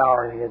 Let us bow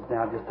our heads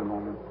now just a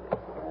moment.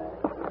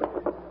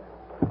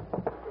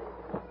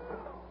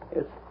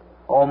 It's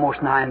almost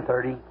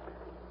 9:30.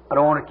 I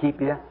don't want to keep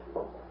you,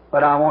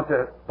 but I want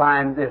to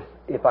find this,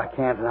 if I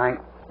can tonight.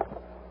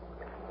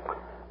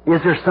 Is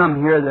there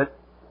some here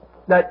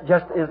that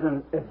just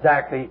isn't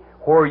exactly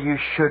where you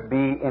should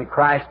be in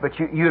Christ, but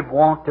you'd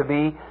want to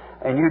be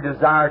and you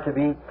desire to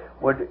be?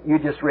 Would you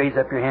just raise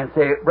up your hand and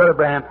say, Brother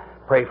Branham,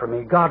 pray for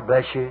me. God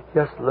bless you.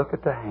 Just look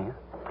at the hand.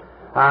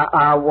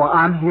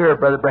 I'm here,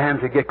 Brother Branham,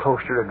 to get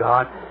closer to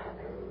God.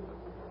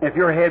 If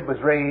your head was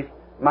raised,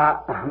 my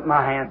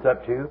hand's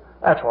up too.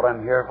 That's what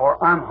I'm here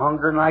for. I'm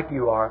hungering like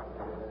you are.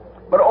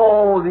 But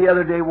the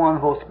other day one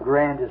of those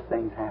grandest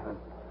things happened.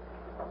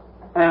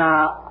 And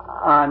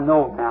I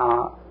know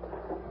now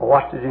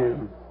what to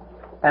do.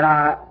 And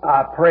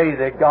I pray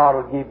that God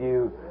will give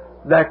you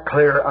that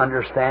clear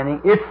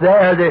understanding. It's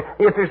there.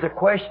 If there's a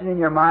question in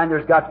your mind,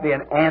 there's got to be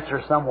an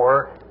answer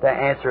somewhere to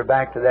answer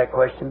back to that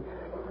question.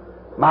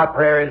 My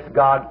prayer is,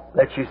 God,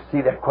 let you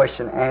see that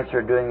question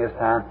answered during this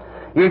time.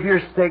 If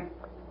you're sick,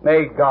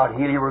 may God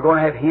heal you. We're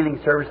going to have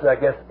healing services, I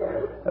guess,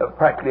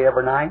 practically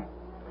every night.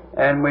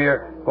 And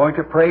we're going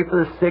to pray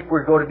for the sick.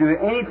 We're going to do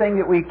anything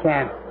that we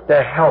can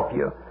to help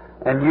you.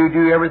 And you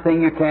do everything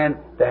you can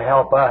to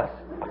help us.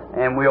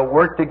 And we'll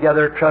work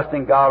together,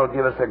 trusting God will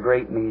give us a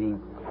great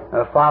meeting.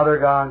 Father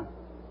God,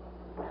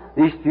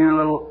 these few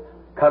little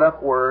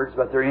cut-up words,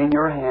 but they're in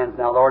your hands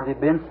now, Lord.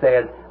 They've been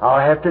said. I'll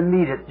have to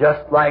meet it,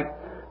 just like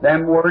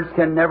them words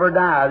can never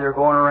die. They're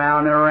going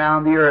around and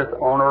around the earth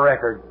on a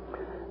record.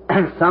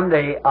 And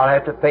someday I'll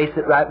have to face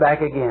it right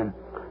back again.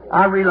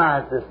 I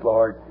realize this,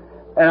 Lord.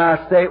 And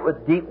I say it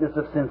with deepness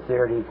of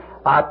sincerity.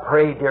 I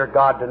pray, dear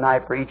God,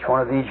 tonight for each one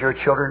of these, your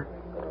children.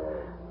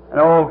 And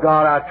oh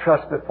God, I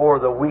trust before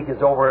the week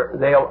is over,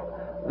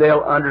 they'll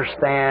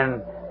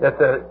understand that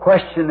the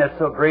question that's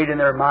so great in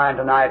their mind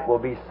tonight will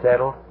be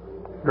settled.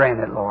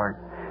 Grant it, Lord.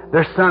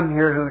 There's some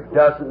here who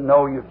doesn't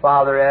know you,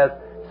 Father, as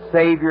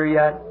Savior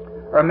yet,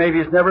 or maybe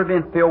has never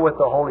been filled with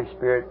the Holy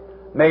Spirit.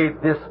 May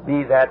this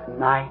be that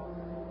night.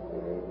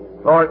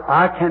 Lord,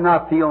 I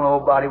cannot fill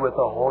nobody with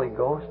the Holy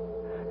Ghost.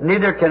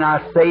 Neither can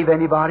I save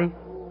anybody.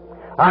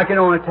 I can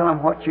only tell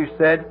them what you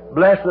said.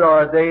 Blessed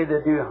are they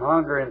that do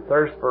hunger and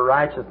thirst for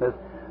righteousness,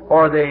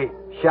 for they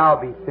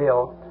shall be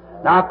filled.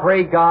 Now I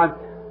pray, God,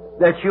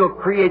 that you'll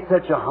create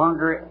such a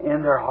hunger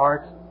in their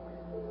hearts.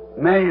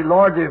 Many,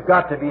 Lord, they've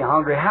got to be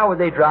hungry. How would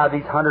they drive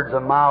these hundreds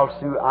of miles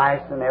through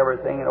ice and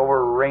everything and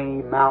over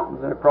rainy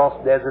mountains and across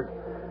deserts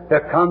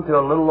to come to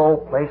a little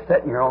old place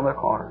sitting here on the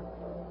corner?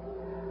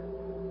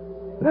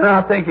 Then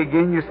I think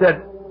again, you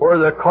said, where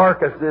the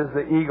carcass is,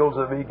 the eagles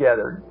will be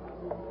gathered.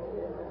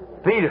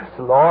 Feed us,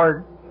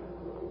 Lord,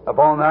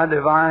 upon thy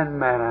divine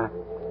manna.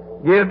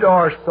 Give to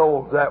our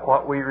souls that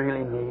what we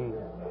really need.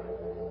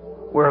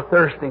 We're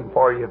thirsting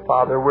for you,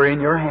 Father. We're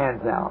in your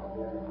hands now.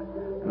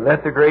 And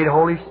let the great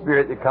Holy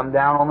Spirit that come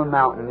down on the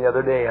mountain the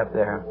other day up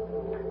there,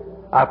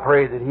 I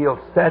pray that He'll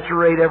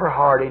saturate every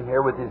heart in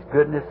here with His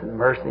goodness and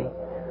mercy,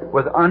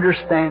 with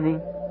understanding.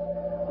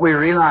 We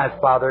realize,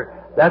 Father,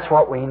 That's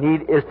what we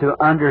need, is to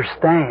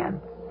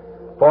understand.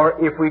 For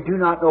if we do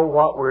not know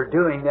what we're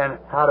doing, then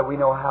how do we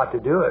know how to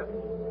do it?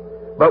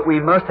 But we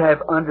must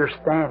have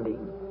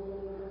understanding.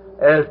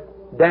 As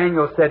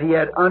Daniel said, he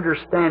had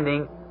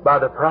understanding by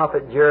the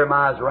prophet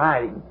Jeremiah's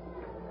writing.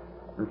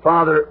 And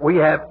Father, we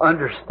have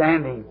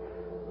understanding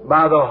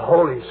by the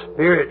Holy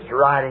Spirit's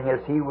writing, as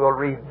He will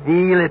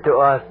reveal it to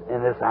us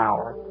in this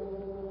hour.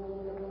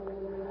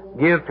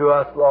 Give to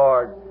us,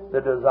 Lord, the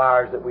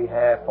desires that we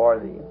have for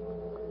Thee.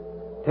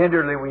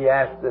 Tenderly we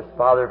ask this,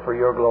 Father, for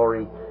Your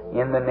glory,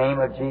 in the name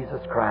of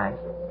Jesus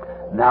Christ.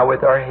 Now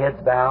with our heads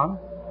bowed,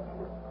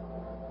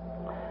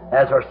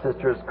 as our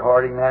sister is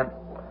carding that,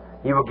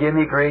 He will give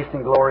me grace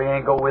and glory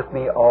and go with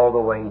me all the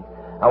way.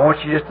 I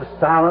want you just to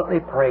silently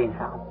pray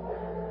now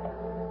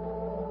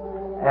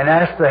and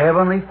ask the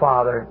Heavenly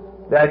Father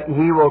that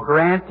He will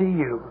grant to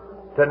you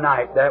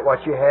tonight that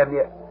what you have.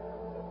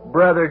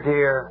 Brother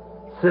dear,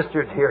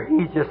 sister dear,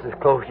 He's just as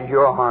close to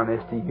your arm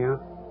as to you.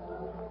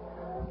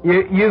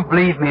 You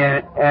believe me in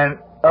it, and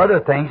other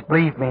things,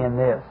 believe me in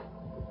this.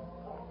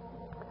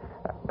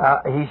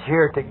 He's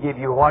here to give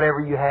you whatever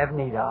you have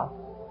need of.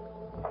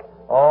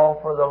 Oh,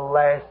 for the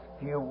last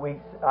few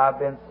weeks I've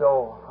been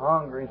so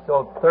hungry,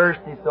 so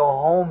thirsty, so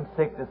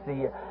homesick to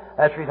see you.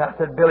 That's the reason I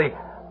said, Billy,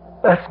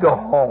 let's go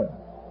home.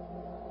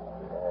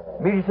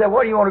 He said,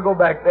 what do you want to go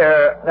back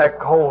there, that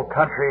cold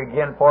country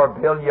again for,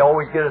 Bill? You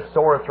always get a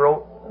sore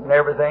throat and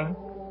everything.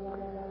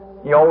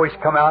 You always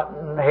come out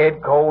and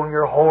head cold and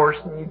you're hoarse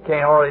and you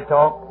can't hardly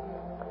talk.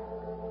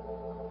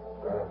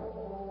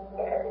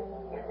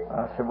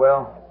 I said,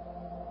 well,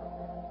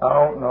 I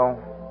don't know.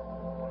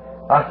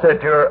 I said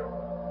to her,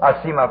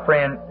 I see my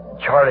friend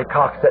Charlie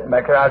Cox sitting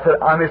back there. I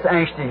said, I'm just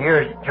anxious to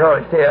hear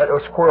Charlie say that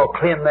squirrel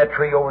climb that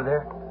tree over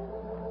there.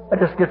 I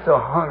just get so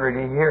hungry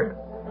to hear it.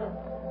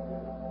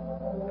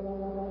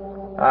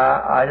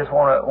 I just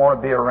want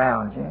to be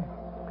around you.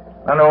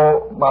 I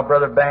know my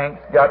brother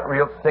Banks got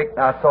real sick, and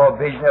I saw a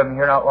vision of him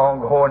here not long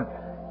ago, and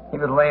he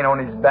was laying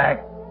on his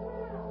back.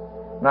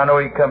 And I know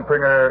he come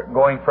pretty near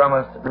going from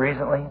us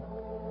recently.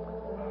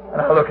 And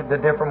I look at the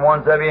different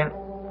ones of you.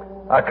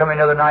 I come in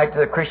the other night to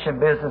the Christian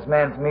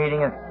Businessman's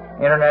meeting, and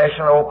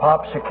International old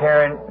Pop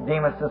Shakaran,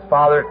 Demas's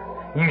father,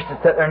 he used to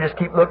sit there and just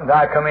keep looking.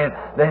 I come in,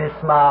 then he'd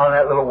smile, and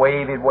that little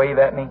wave, he'd wave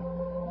at me.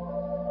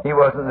 He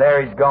wasn't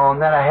there, he's gone.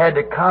 Then I had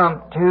to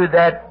come to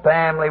that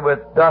family with,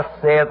 thus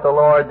saith the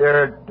Lord,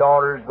 their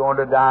daughter's going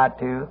to die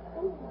too.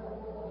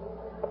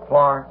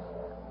 Florence.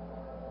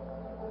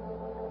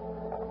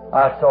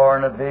 I saw her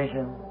in a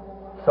vision,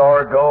 saw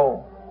her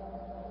go,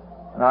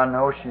 and I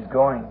know she's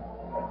going.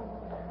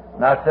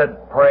 And I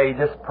said, pray,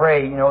 just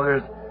pray. You know,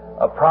 there's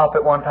a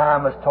prophet one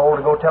time was told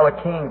to go tell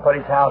a king to put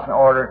his house in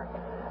order.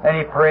 And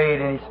he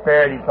prayed and he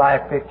spared his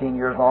life 15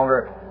 years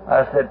longer.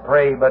 I said,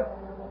 pray, but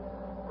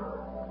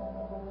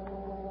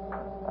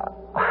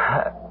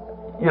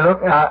you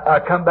look,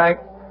 I come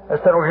back, I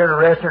sat over here to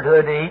rest her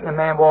to eat, and a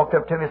man walked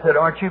up to me and said,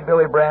 aren't you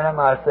Billy Branham?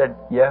 I said,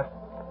 yes.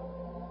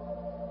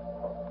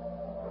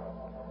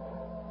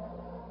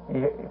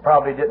 He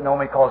probably didn't know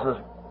me because it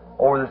was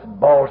over this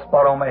bald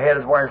spot on my head. I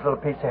was wearing this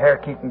little piece of hair,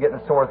 keeping getting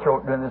a sore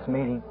throat during this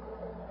meeting.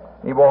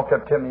 He walked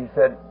up to me and he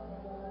said,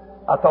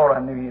 I thought I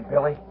knew you,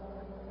 Billy.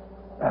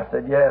 I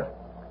said, yes.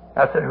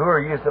 I said, who are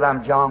you? He said,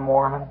 I'm John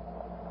Mormon.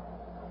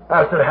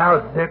 I said,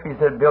 how's Zip? He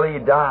said, Billy, you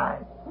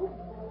died.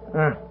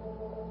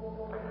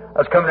 I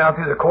was coming down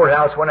through the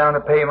courthouse, went down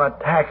to pay my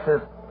taxes.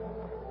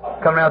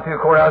 Coming down through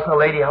the courthouse, and a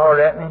lady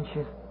hollered at me, and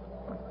she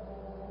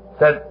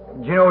said,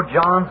 do you know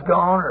John's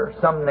gone? Or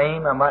some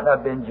name, I might not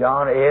have been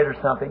John, Ed or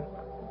something.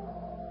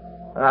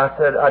 And I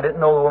said, I didn't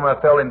know the woman.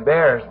 I felt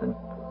embarrassed. And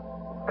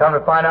come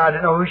to find out, I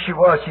didn't know who she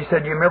was. She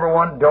said, do you remember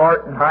one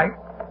dark night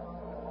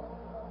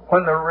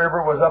when the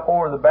river was up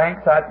over the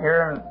banks out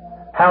here and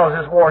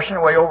houses washing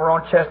away over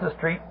on Chestnut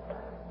Street?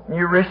 And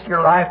you risked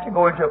your life to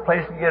go into a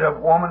place to get a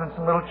woman and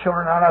some little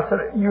children out. I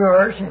said, you are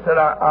her? She said,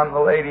 I'm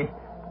the lady.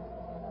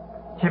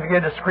 She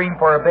began to scream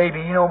for her baby.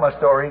 You know my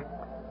story.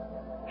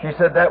 She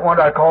said, that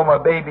one I call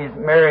my baby's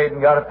married and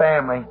got a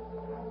family.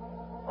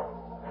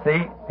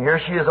 See,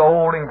 here she is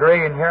old and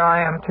gray, and here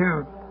I am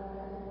too.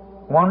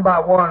 One by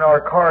one,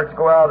 our cards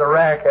go out of the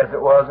rack, as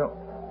it was.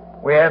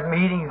 We have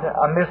meetings.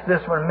 I missed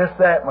this one, missed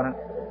that one.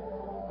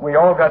 We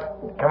all got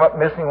to come up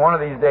missing one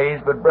of these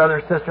days, but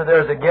brother, sister,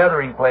 there's a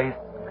gathering place.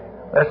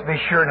 Let's be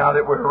sure now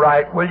that we're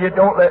right. Will you?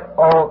 Don't let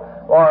all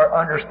our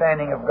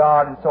understanding of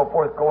God and so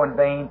forth go in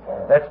vain.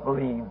 Let's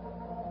believe.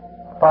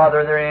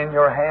 Father, they're in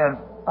your hands.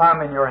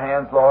 I'm in your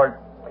hands, Lord.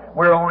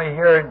 We're only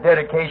here in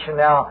dedication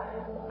now,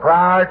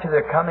 prior to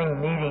the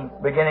coming meeting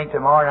beginning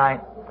tomorrow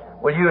night.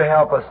 Will you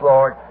help us,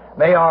 Lord?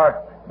 May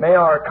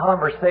our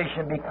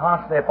conversation be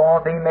constant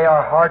upon Thee. May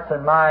our hearts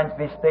and minds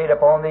be stayed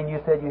upon Thee. You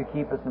said you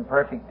keep us in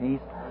perfect peace.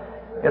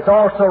 It's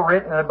also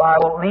written in the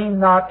Bible, lean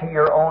not to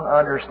your own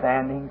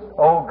understandings.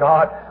 Oh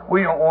God,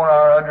 we don't want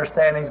our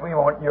understandings, we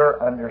want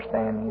your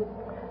understandings.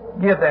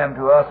 Give them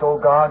to us, oh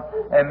God,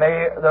 and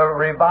may the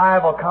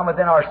revival come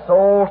within our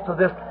souls to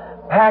this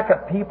pack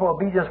of people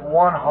be just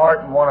one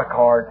heart and one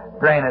accord.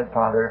 Grant it,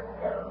 Father.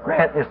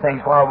 Grant these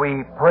things while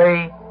we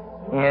pray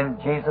In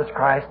Jesus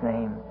Christ's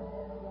name.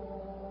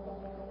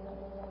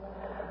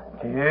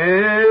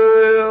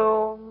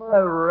 Till my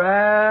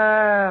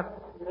raptured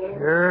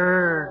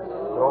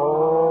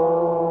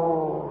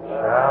soul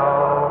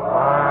shall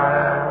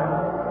find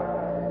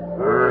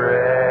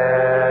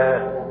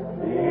rest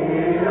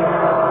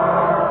beyond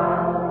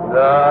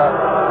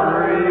the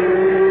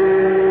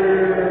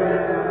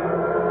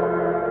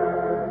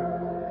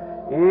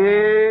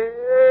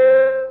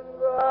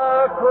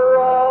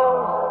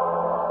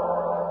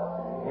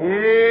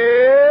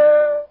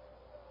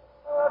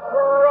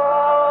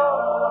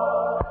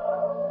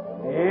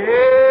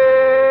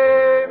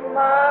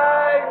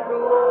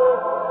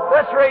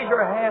raise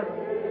your hands.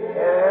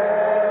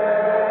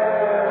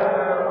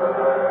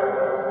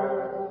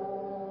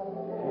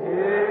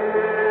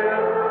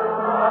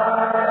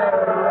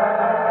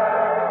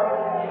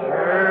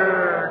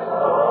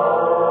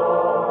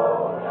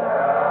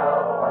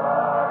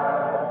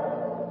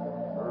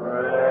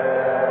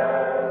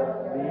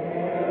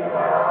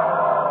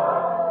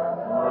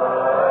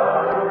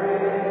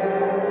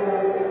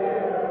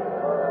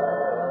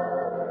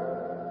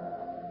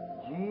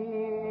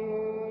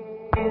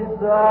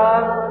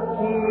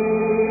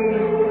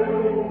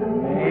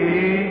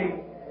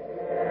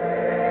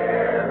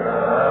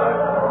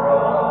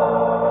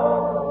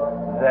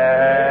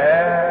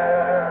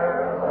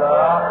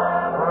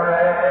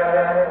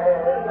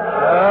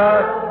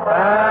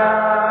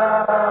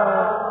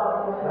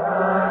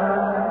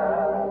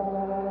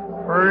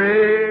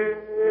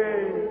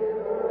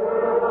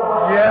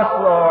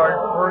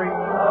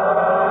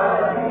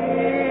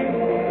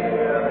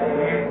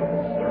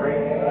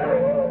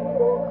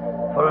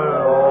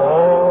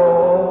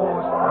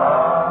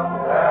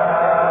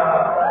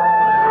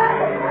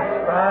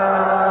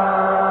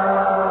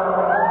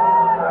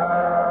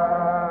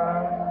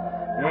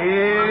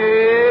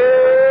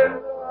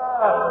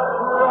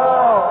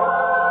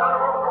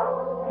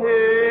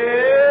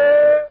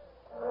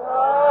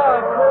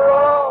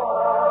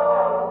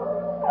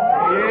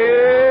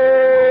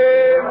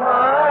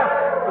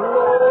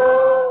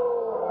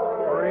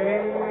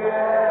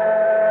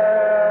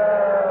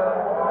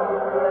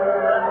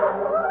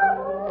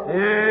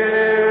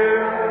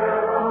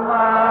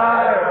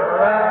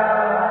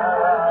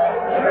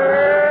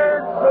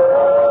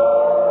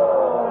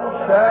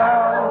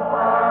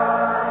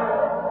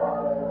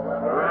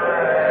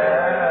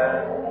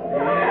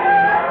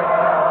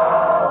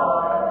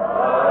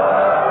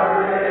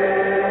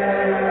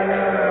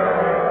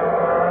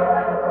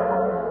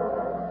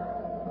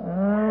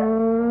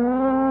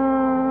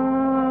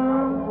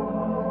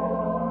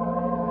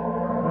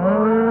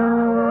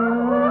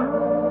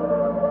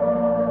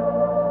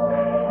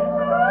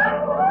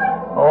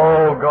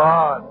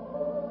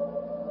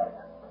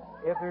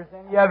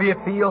 If you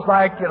feels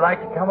like you'd like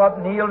to come up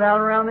and kneel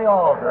down around the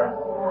altar,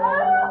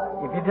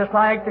 if you just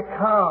like to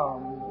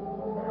come,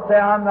 say,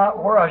 I'm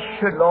not where I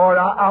should, Lord.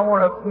 I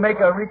want to make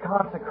a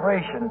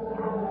reconsecration.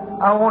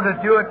 I want to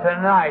do it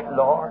tonight,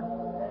 Lord.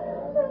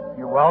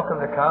 You're welcome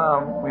to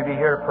come. We'll be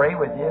here to pray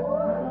with you.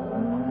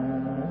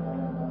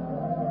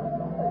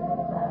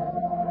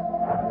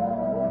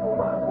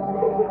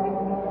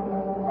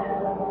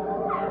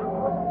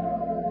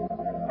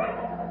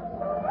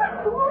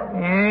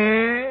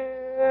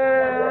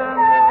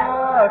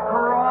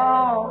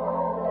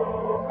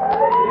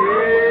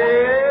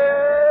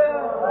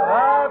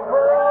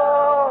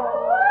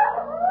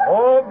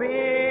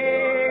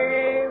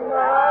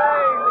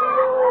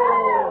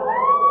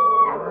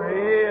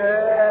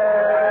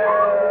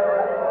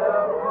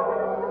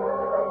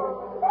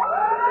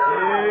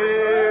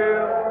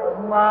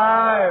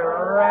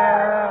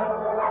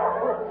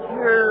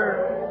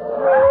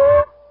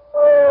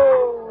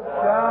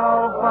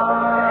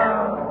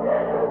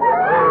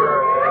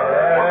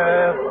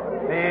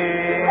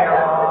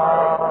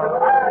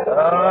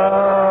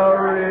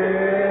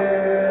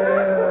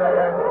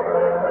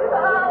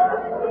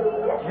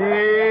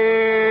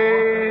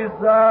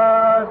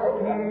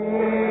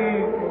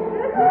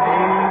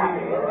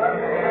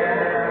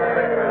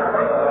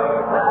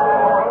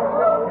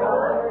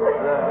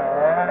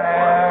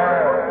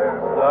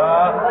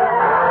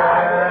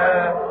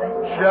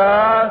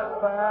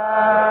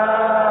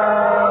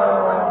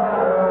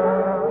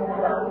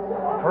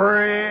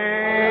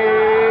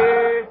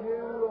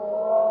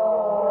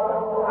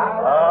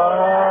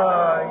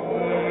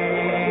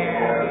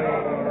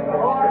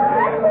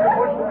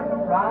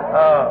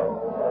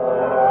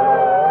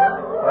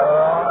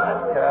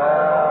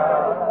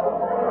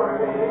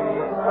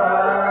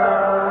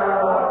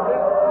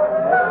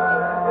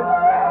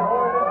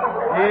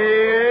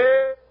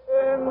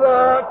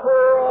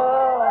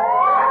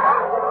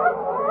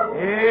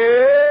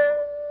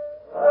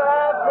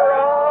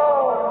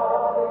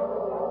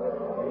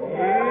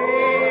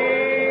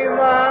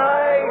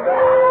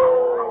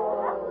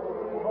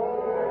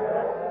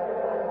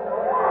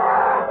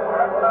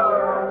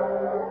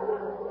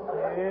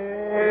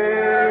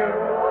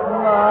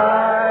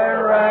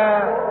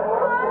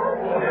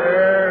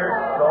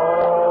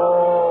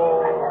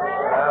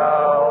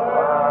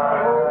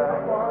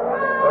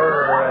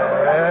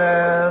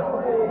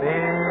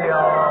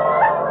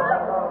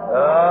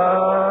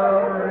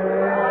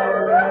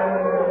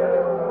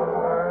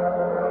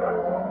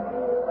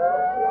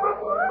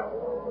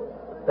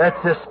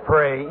 Let's just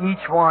pray,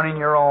 each one in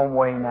your own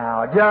way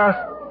now.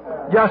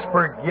 Just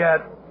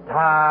forget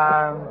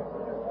time.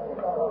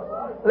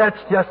 Let's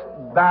just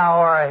bow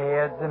our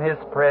heads in His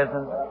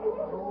presence.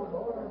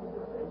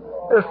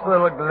 This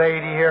little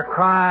lady here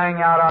crying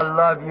out, I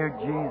love you,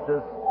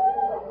 Jesus.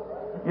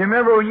 You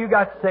remember when you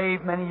got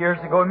saved many years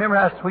ago? Remember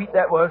how sweet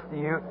that was to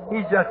you?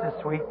 He's just as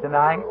sweet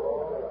tonight.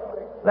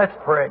 Let's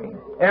pray.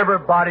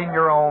 Everybody in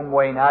your own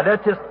way now.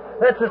 Let's just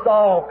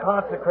all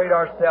consecrate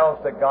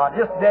ourselves to God.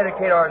 Just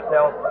dedicate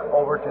ourselves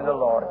over to the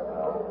Lord.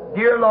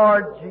 Dear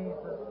Lord Jesus,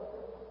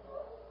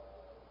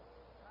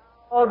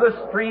 all the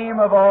stream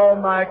of all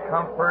my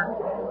comfort,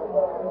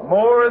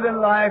 more than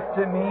life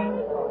to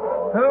me,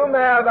 whom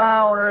have I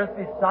on earth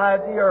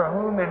beside Thee, or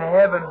whom in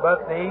heaven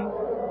but Thee?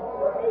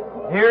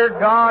 Dear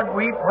God,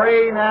 we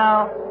pray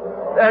now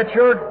that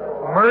Your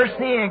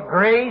mercy and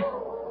grace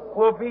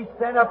will be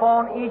sent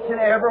upon each and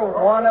every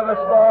one of us,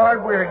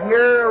 Lord. We're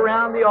here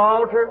around the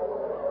altar.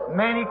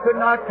 Many could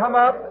not come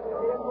up.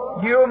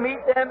 You'll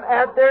meet them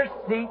at their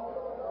seat.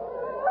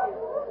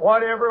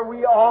 Whatever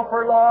we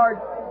offer, Lord,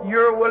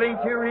 You're willing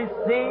to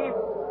receive.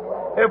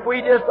 If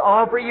we just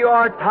offer You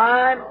our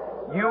time,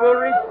 You will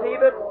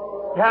receive it.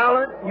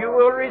 Talent, You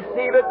will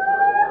receive it.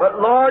 But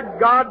Lord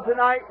God,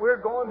 tonight we're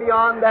going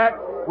beyond that.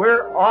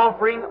 We're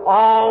offering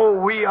all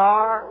we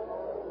are.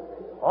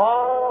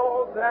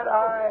 All that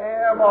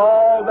I am,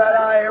 all that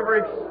I ever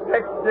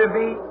expect to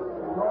be,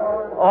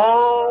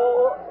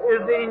 all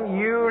is in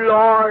You,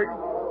 Lord.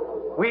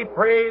 We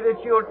pray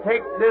that You'll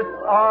take this,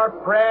 our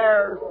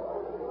prayers,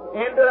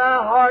 into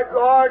Thy heart,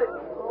 Lord,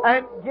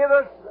 and give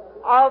us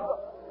of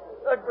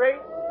the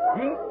great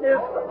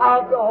deepness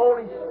of the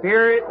Holy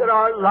Spirit, that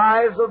our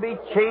lives will be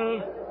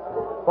changed.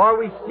 For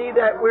we see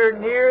that we're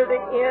near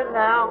the end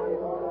now.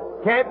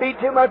 Can't be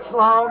too much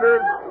longer.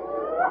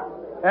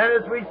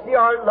 And as we see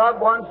our loved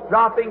ones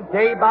dropping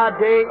day by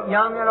day,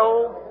 young and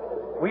old,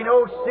 we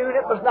know soon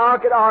it must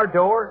knock at our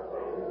door.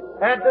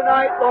 And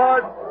tonight,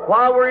 Lord,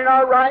 while we're in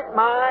our right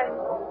mind,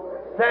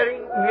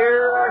 sitting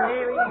here or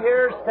kneeling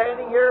here,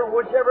 standing here,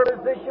 whichever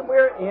position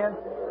we're in,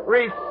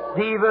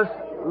 receive us,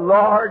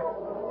 Lord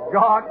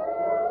God.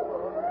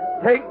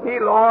 Take me,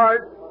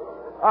 Lord.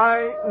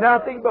 I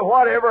nothing but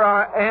whatever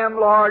I am,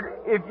 Lord.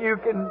 If You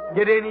can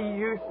get any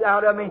use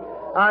out of me,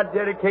 I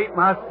dedicate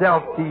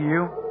myself to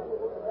You.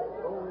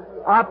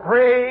 I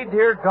pray,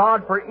 dear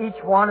God, for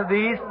each one of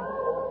these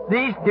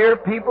dear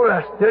people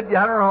that stood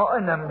down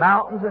in the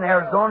mountains in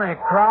Arizona and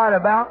cried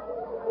about.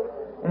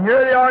 And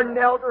here they are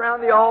knelt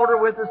around the altar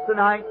with us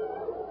tonight,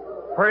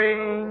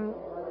 praying,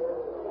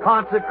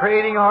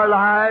 consecrating our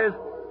lives.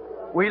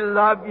 We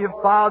love You,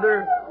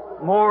 Father,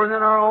 more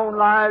than our own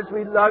lives.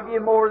 We love You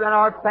more than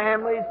our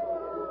families.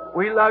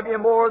 We love You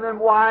more than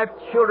wife,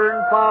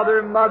 children,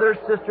 father, mother,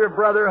 sister,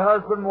 brother,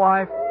 husband,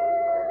 wife.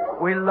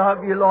 We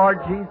love You,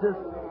 Lord Jesus.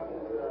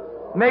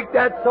 Make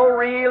that so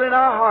real in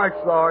our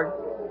hearts, Lord.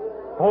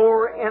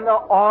 Pour in the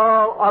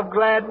oil of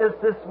gladness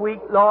this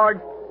week,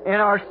 Lord, in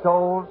our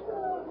souls.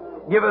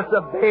 Give us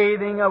a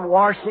bathing, a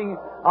washing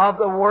of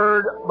the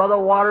Word by the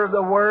water of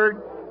the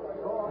Word,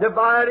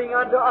 dividing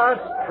unto us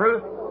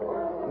truth.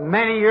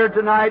 Many here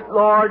tonight,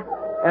 Lord,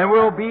 and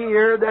we'll be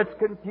here that's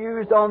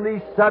confused on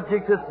these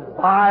subjects. It's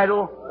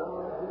vital.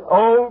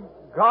 Oh,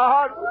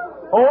 God,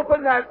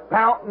 open that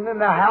fountain in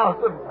the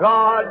house of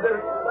God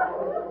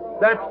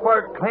that's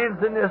for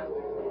cleansing us.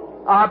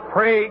 I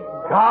pray,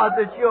 God,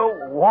 that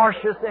You'll wash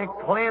us and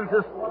cleanse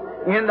us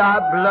in Thy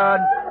blood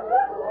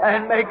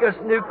and make us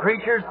new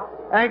creatures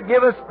and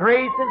give us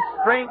grace and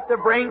strength to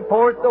bring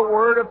forth the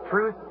word of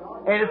truth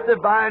and its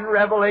divine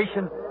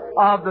revelation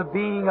of the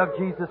being of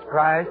Jesus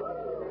Christ.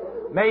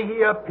 May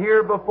He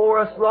appear before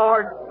us,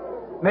 Lord.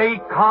 May He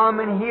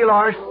come and heal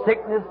our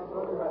sickness,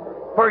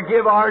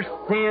 forgive our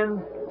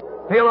sins,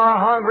 fill our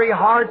hungry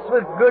hearts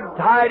with good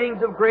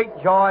tidings of great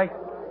joy,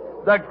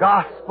 the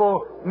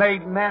gospel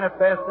made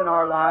manifest in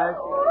our lives.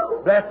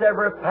 Bless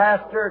every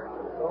pastor,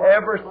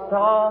 every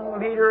song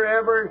leader,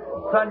 every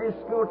Sunday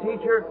school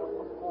teacher.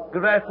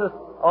 Bless us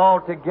all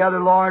together,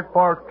 Lord,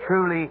 for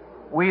truly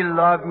we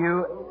love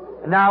You.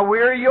 Now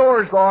we're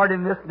Yours, Lord,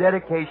 in this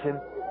dedication.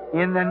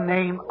 In the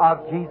name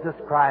of Jesus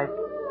Christ,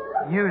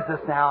 use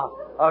us now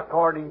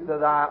according to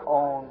Thy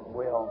own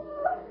will.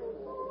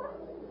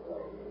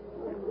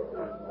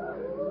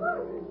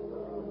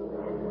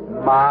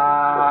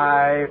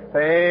 My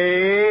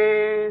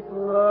faith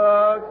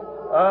looks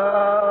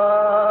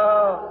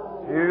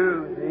up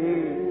to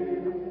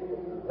Thee,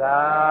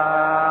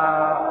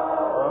 Thou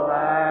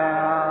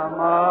Lamb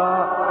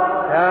of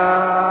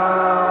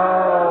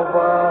Calvary.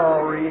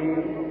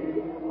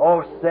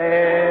 O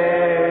Savior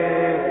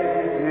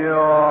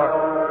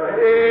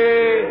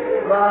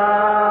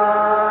divine,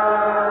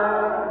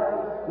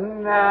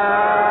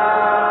 now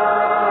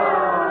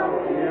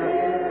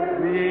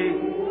give me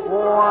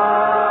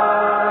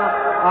one,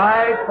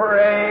 I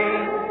pray,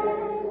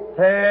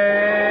 take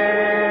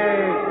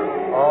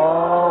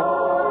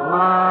all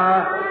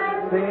my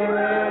sin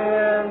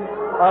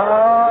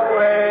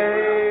away.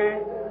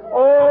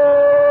 Oh,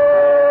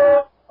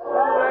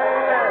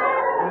 let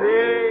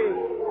me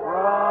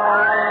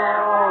from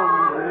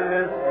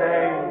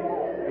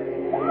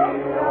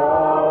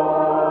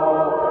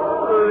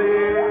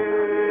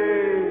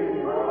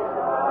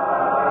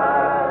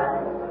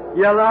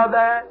You love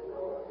that?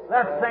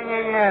 Let's sing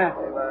again.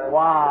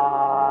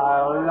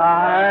 While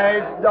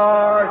life's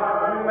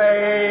dark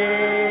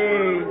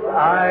maze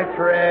I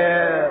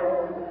tread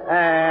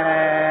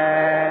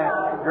and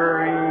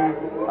grief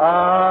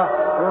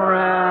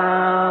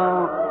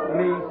around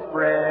me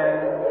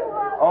spread,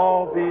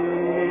 oh, be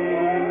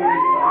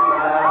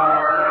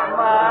thou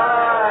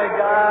my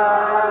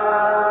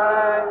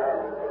guide.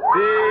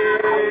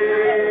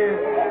 This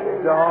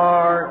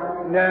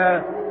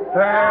darkness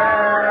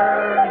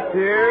turn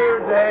to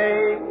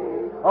day,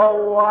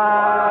 oh,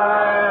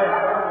 why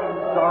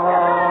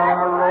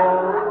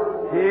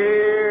sorrow,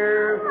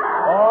 tears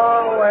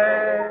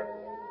away,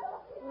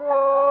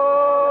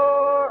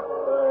 nor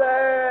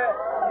let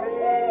me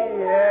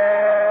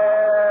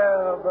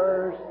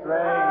ever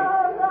stray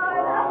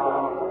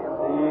from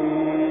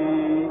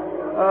thee.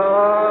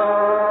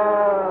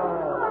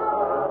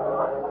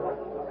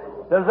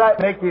 Does that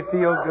make you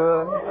feel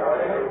good?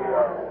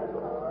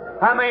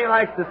 How many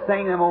likes to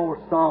sing them old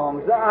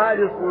songs? I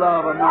just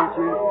love them, don't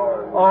you?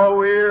 Oh,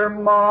 we're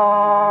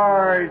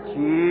marching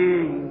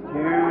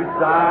to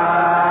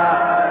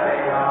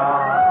Zion,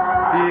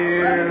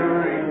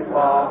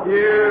 beautiful,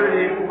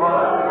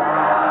 beautiful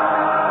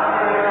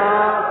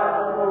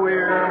Zion.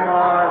 We're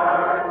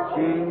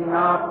marching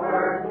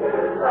upward to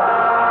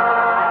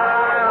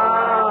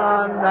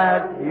Zion,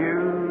 that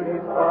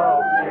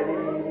beautiful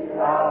city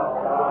of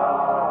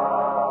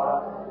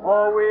God.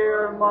 Oh,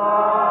 we're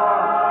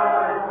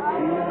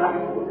marching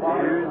to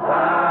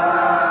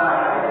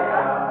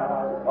Zion.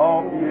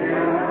 Oh,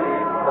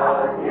 beautiful,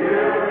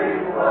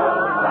 beautiful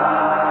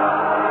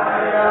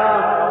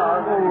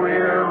Zion.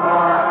 We're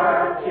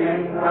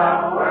marching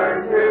upward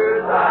to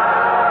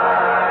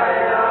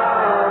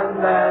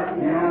Zion, that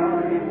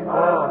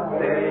beautiful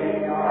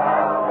city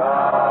of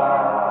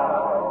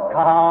God.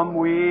 Come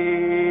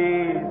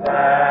we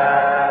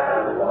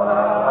that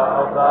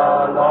love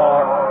the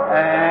Lord,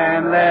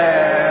 and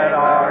let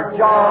our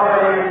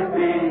joys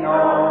be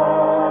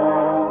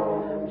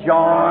known.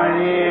 Join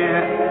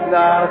in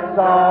the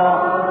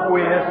song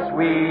with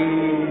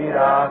sweet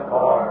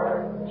accord.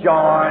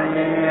 Join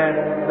in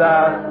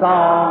the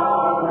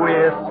song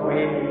with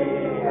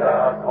sweet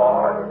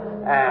accord.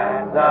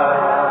 And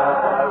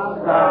thus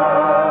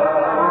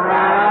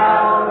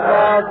surround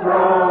the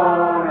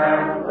throne,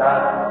 and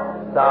thus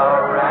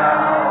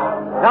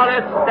surround. Now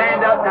let's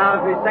stand up now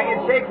as we sing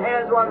and shake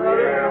hands one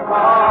another.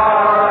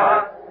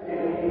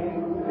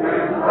 To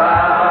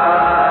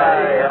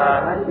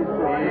Zion,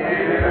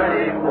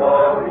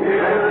 beautiful,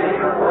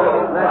 beautiful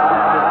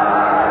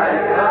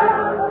Zion.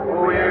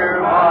 We're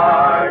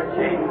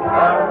marching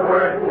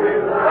upward to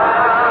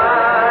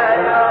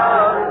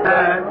Zion,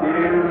 that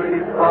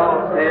beautiful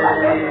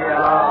city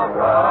of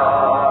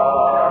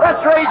God.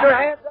 Let's raise your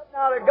hands up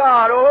now to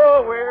God.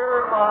 Oh,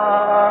 we're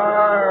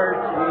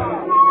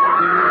marching to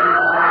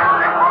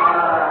Zion,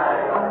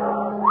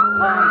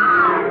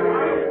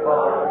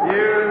 beautiful,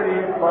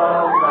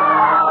 beautiful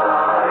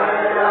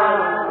Zion.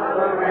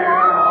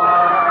 We're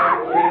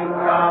marching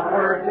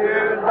upward to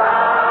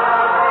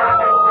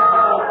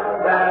Zion,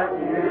 that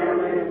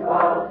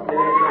beautiful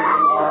city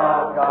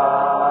of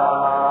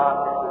God.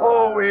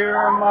 Oh,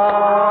 we're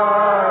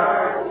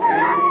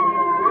marching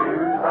to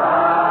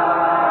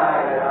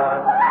Zion.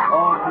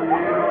 Oh,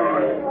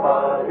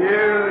 beautiful,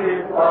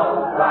 beautiful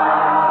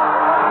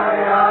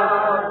Zion.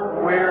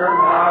 We're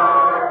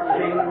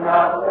marching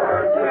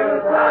upward to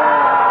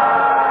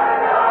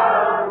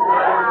Zion,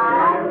 that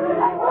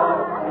beautiful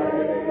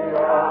city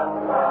of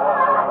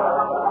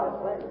God.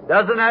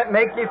 Doesn't that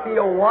make you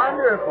feel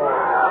wonderful?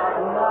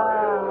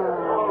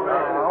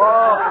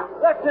 Oh,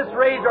 let's just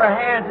raise our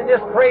hands and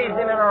just praise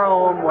Him in our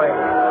own way.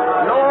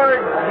 Lord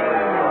Jesus,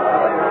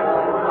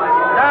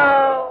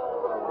 thou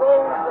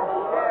rose of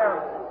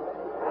Sharon,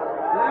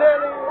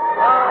 lily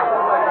of the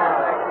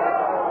valley,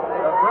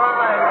 the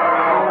bride of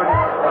the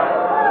morning star,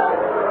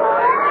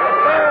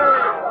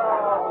 Mary,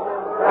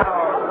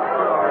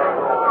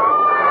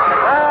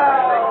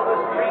 thou the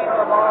stream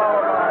of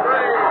all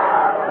praise,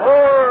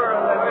 Lord,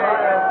 the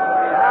maiden,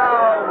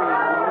 how we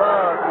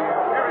love you,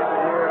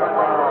 dear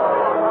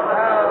Lord.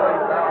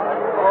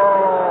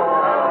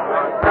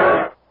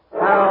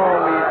 How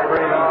we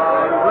praise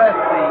and bless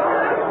Thee,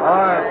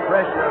 our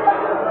precious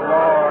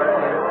Lord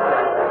and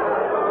Savior.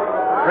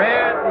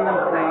 Grant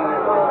these things,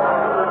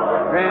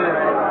 Lord. Grant us.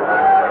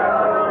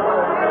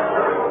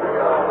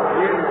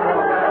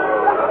 Beautiful,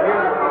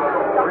 beautiful,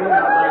 bring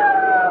us here.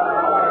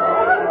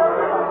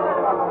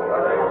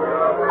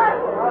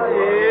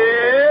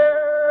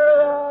 Hear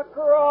the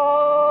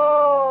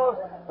cross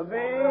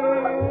be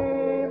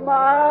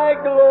my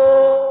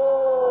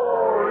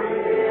glory.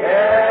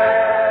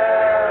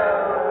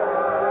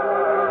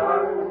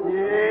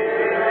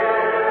 Hear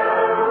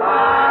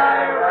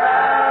my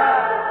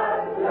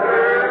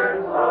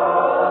raptured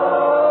soul.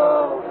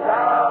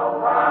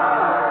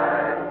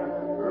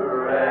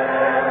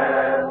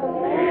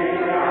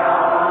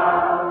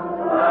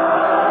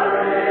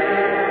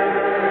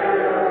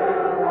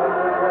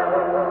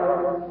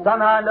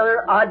 somehow or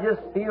another, I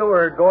just feel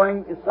we're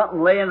going,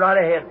 something laying right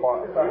ahead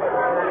for us.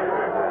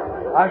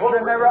 I should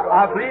remember,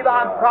 I believe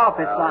I'm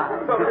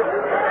prophesying.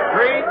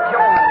 Great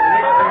joy.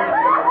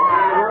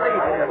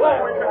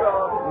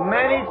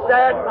 Many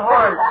saddened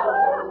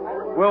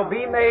hearts will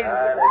be made,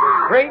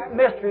 great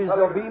mysteries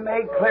will be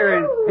made clear,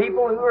 and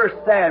people who are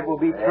sad will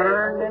be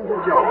turned into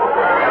joy.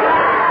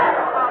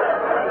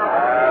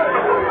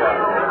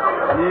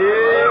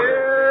 Hear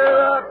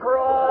the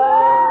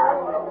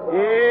cry,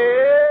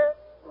 hear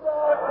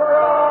the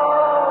cry,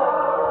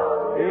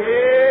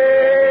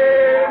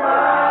 hear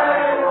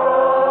my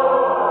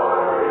glory,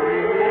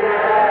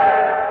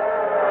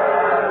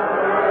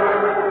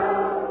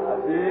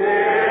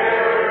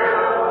 hear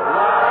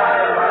my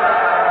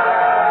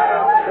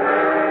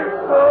raptured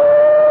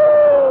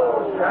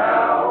soul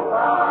shall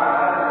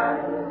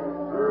find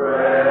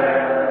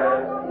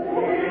rest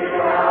beyond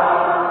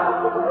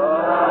the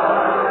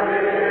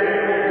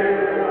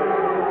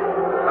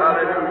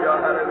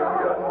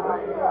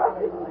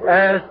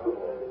As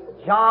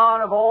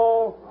John of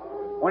old,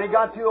 when he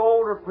got too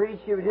old to preach,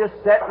 he would just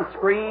sit and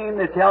scream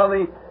and tell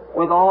me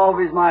with all of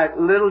his might,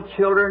 little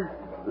children,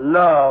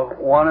 love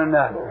one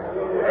another.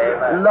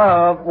 Amen.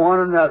 Love one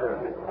another.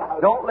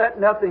 Don't let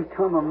nothing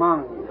come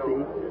among you,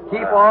 see.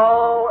 Keep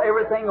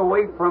everything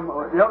away from,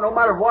 no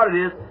matter what it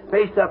is,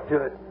 face up to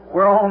it.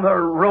 We're on the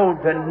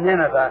road to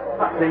Nineveh,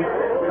 see.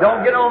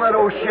 Don't get on that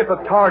old ship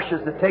of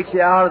Tarshish that takes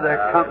you out of the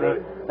company.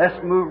 Let's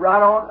move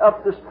right on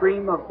up the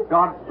stream of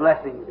God's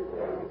blessings.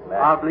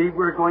 I believe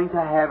we're going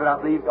to have it.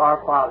 I believe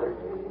our Father.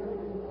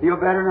 Feel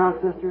better now,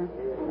 sister?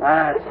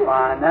 That's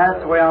fine. That's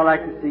the way I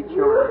like to see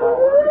children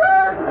born.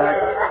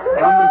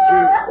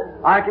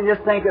 I can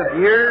just think of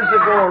years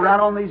ago, right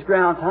on these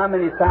grounds, how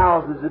many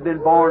thousands have been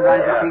born right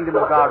in the kingdom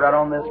of God, right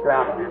on this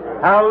ground.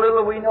 How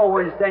little we know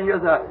when you stand here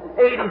with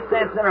 80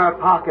 cents in our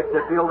pocket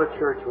to build a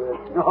church with.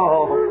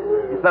 Oh,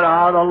 he said,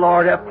 the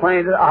Lord hath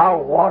planted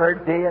our water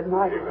day and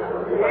night.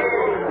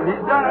 And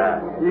He's done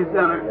it. He's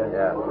done it.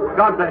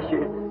 God bless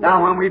you.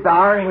 Now, when we bow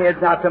our heads,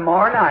 now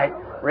tomorrow night,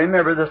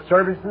 remember the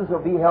services will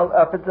be held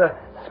up at the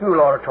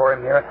school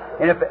auditorium here.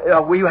 And if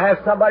we have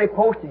somebody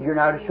posted here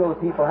now to show the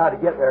people how to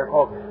get there,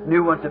 because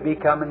new ones will be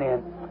coming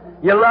in.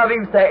 You love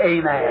Him? Say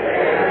amen.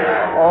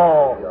 Amen.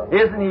 Oh,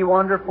 isn't He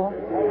wonderful?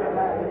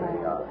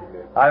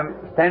 I'm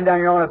standing down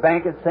here on a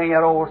bank and sing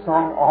that old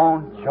song,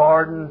 On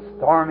Jordan's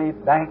Stormy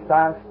Banks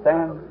I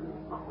Stand.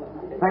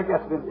 I think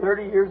that's been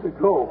 30 years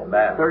ago.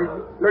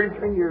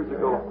 33 years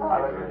ago.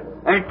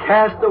 And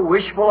cast a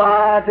wishful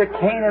eye to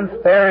Canaan's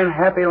fair and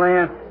happy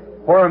land,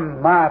 where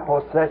my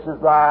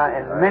possessions lie,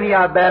 and many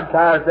I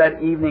baptized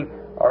that evening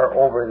are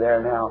over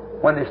there now.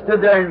 When they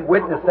stood there and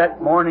witnessed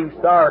that morning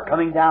star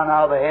coming down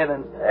out of the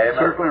heavens,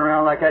 circling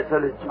around like that, so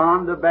that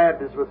John the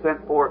Baptist was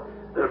sent forth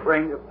to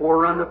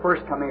forerun the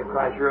first coming of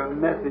Christ. Your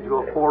message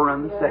will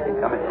forerun the second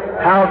coming.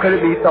 How could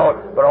it be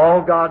thought? But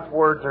all God's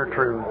words are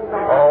true.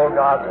 All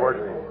God's words.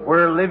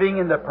 We're living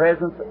in the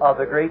presence of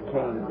the great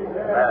King.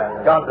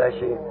 God bless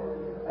you.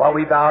 While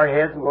we bow our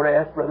heads, we're going to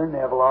ask Brother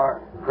Neville,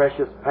 our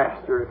precious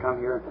pastor, to come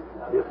here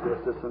and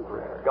assist us in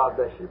prayer. God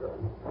bless you,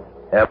 brother.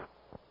 Yep.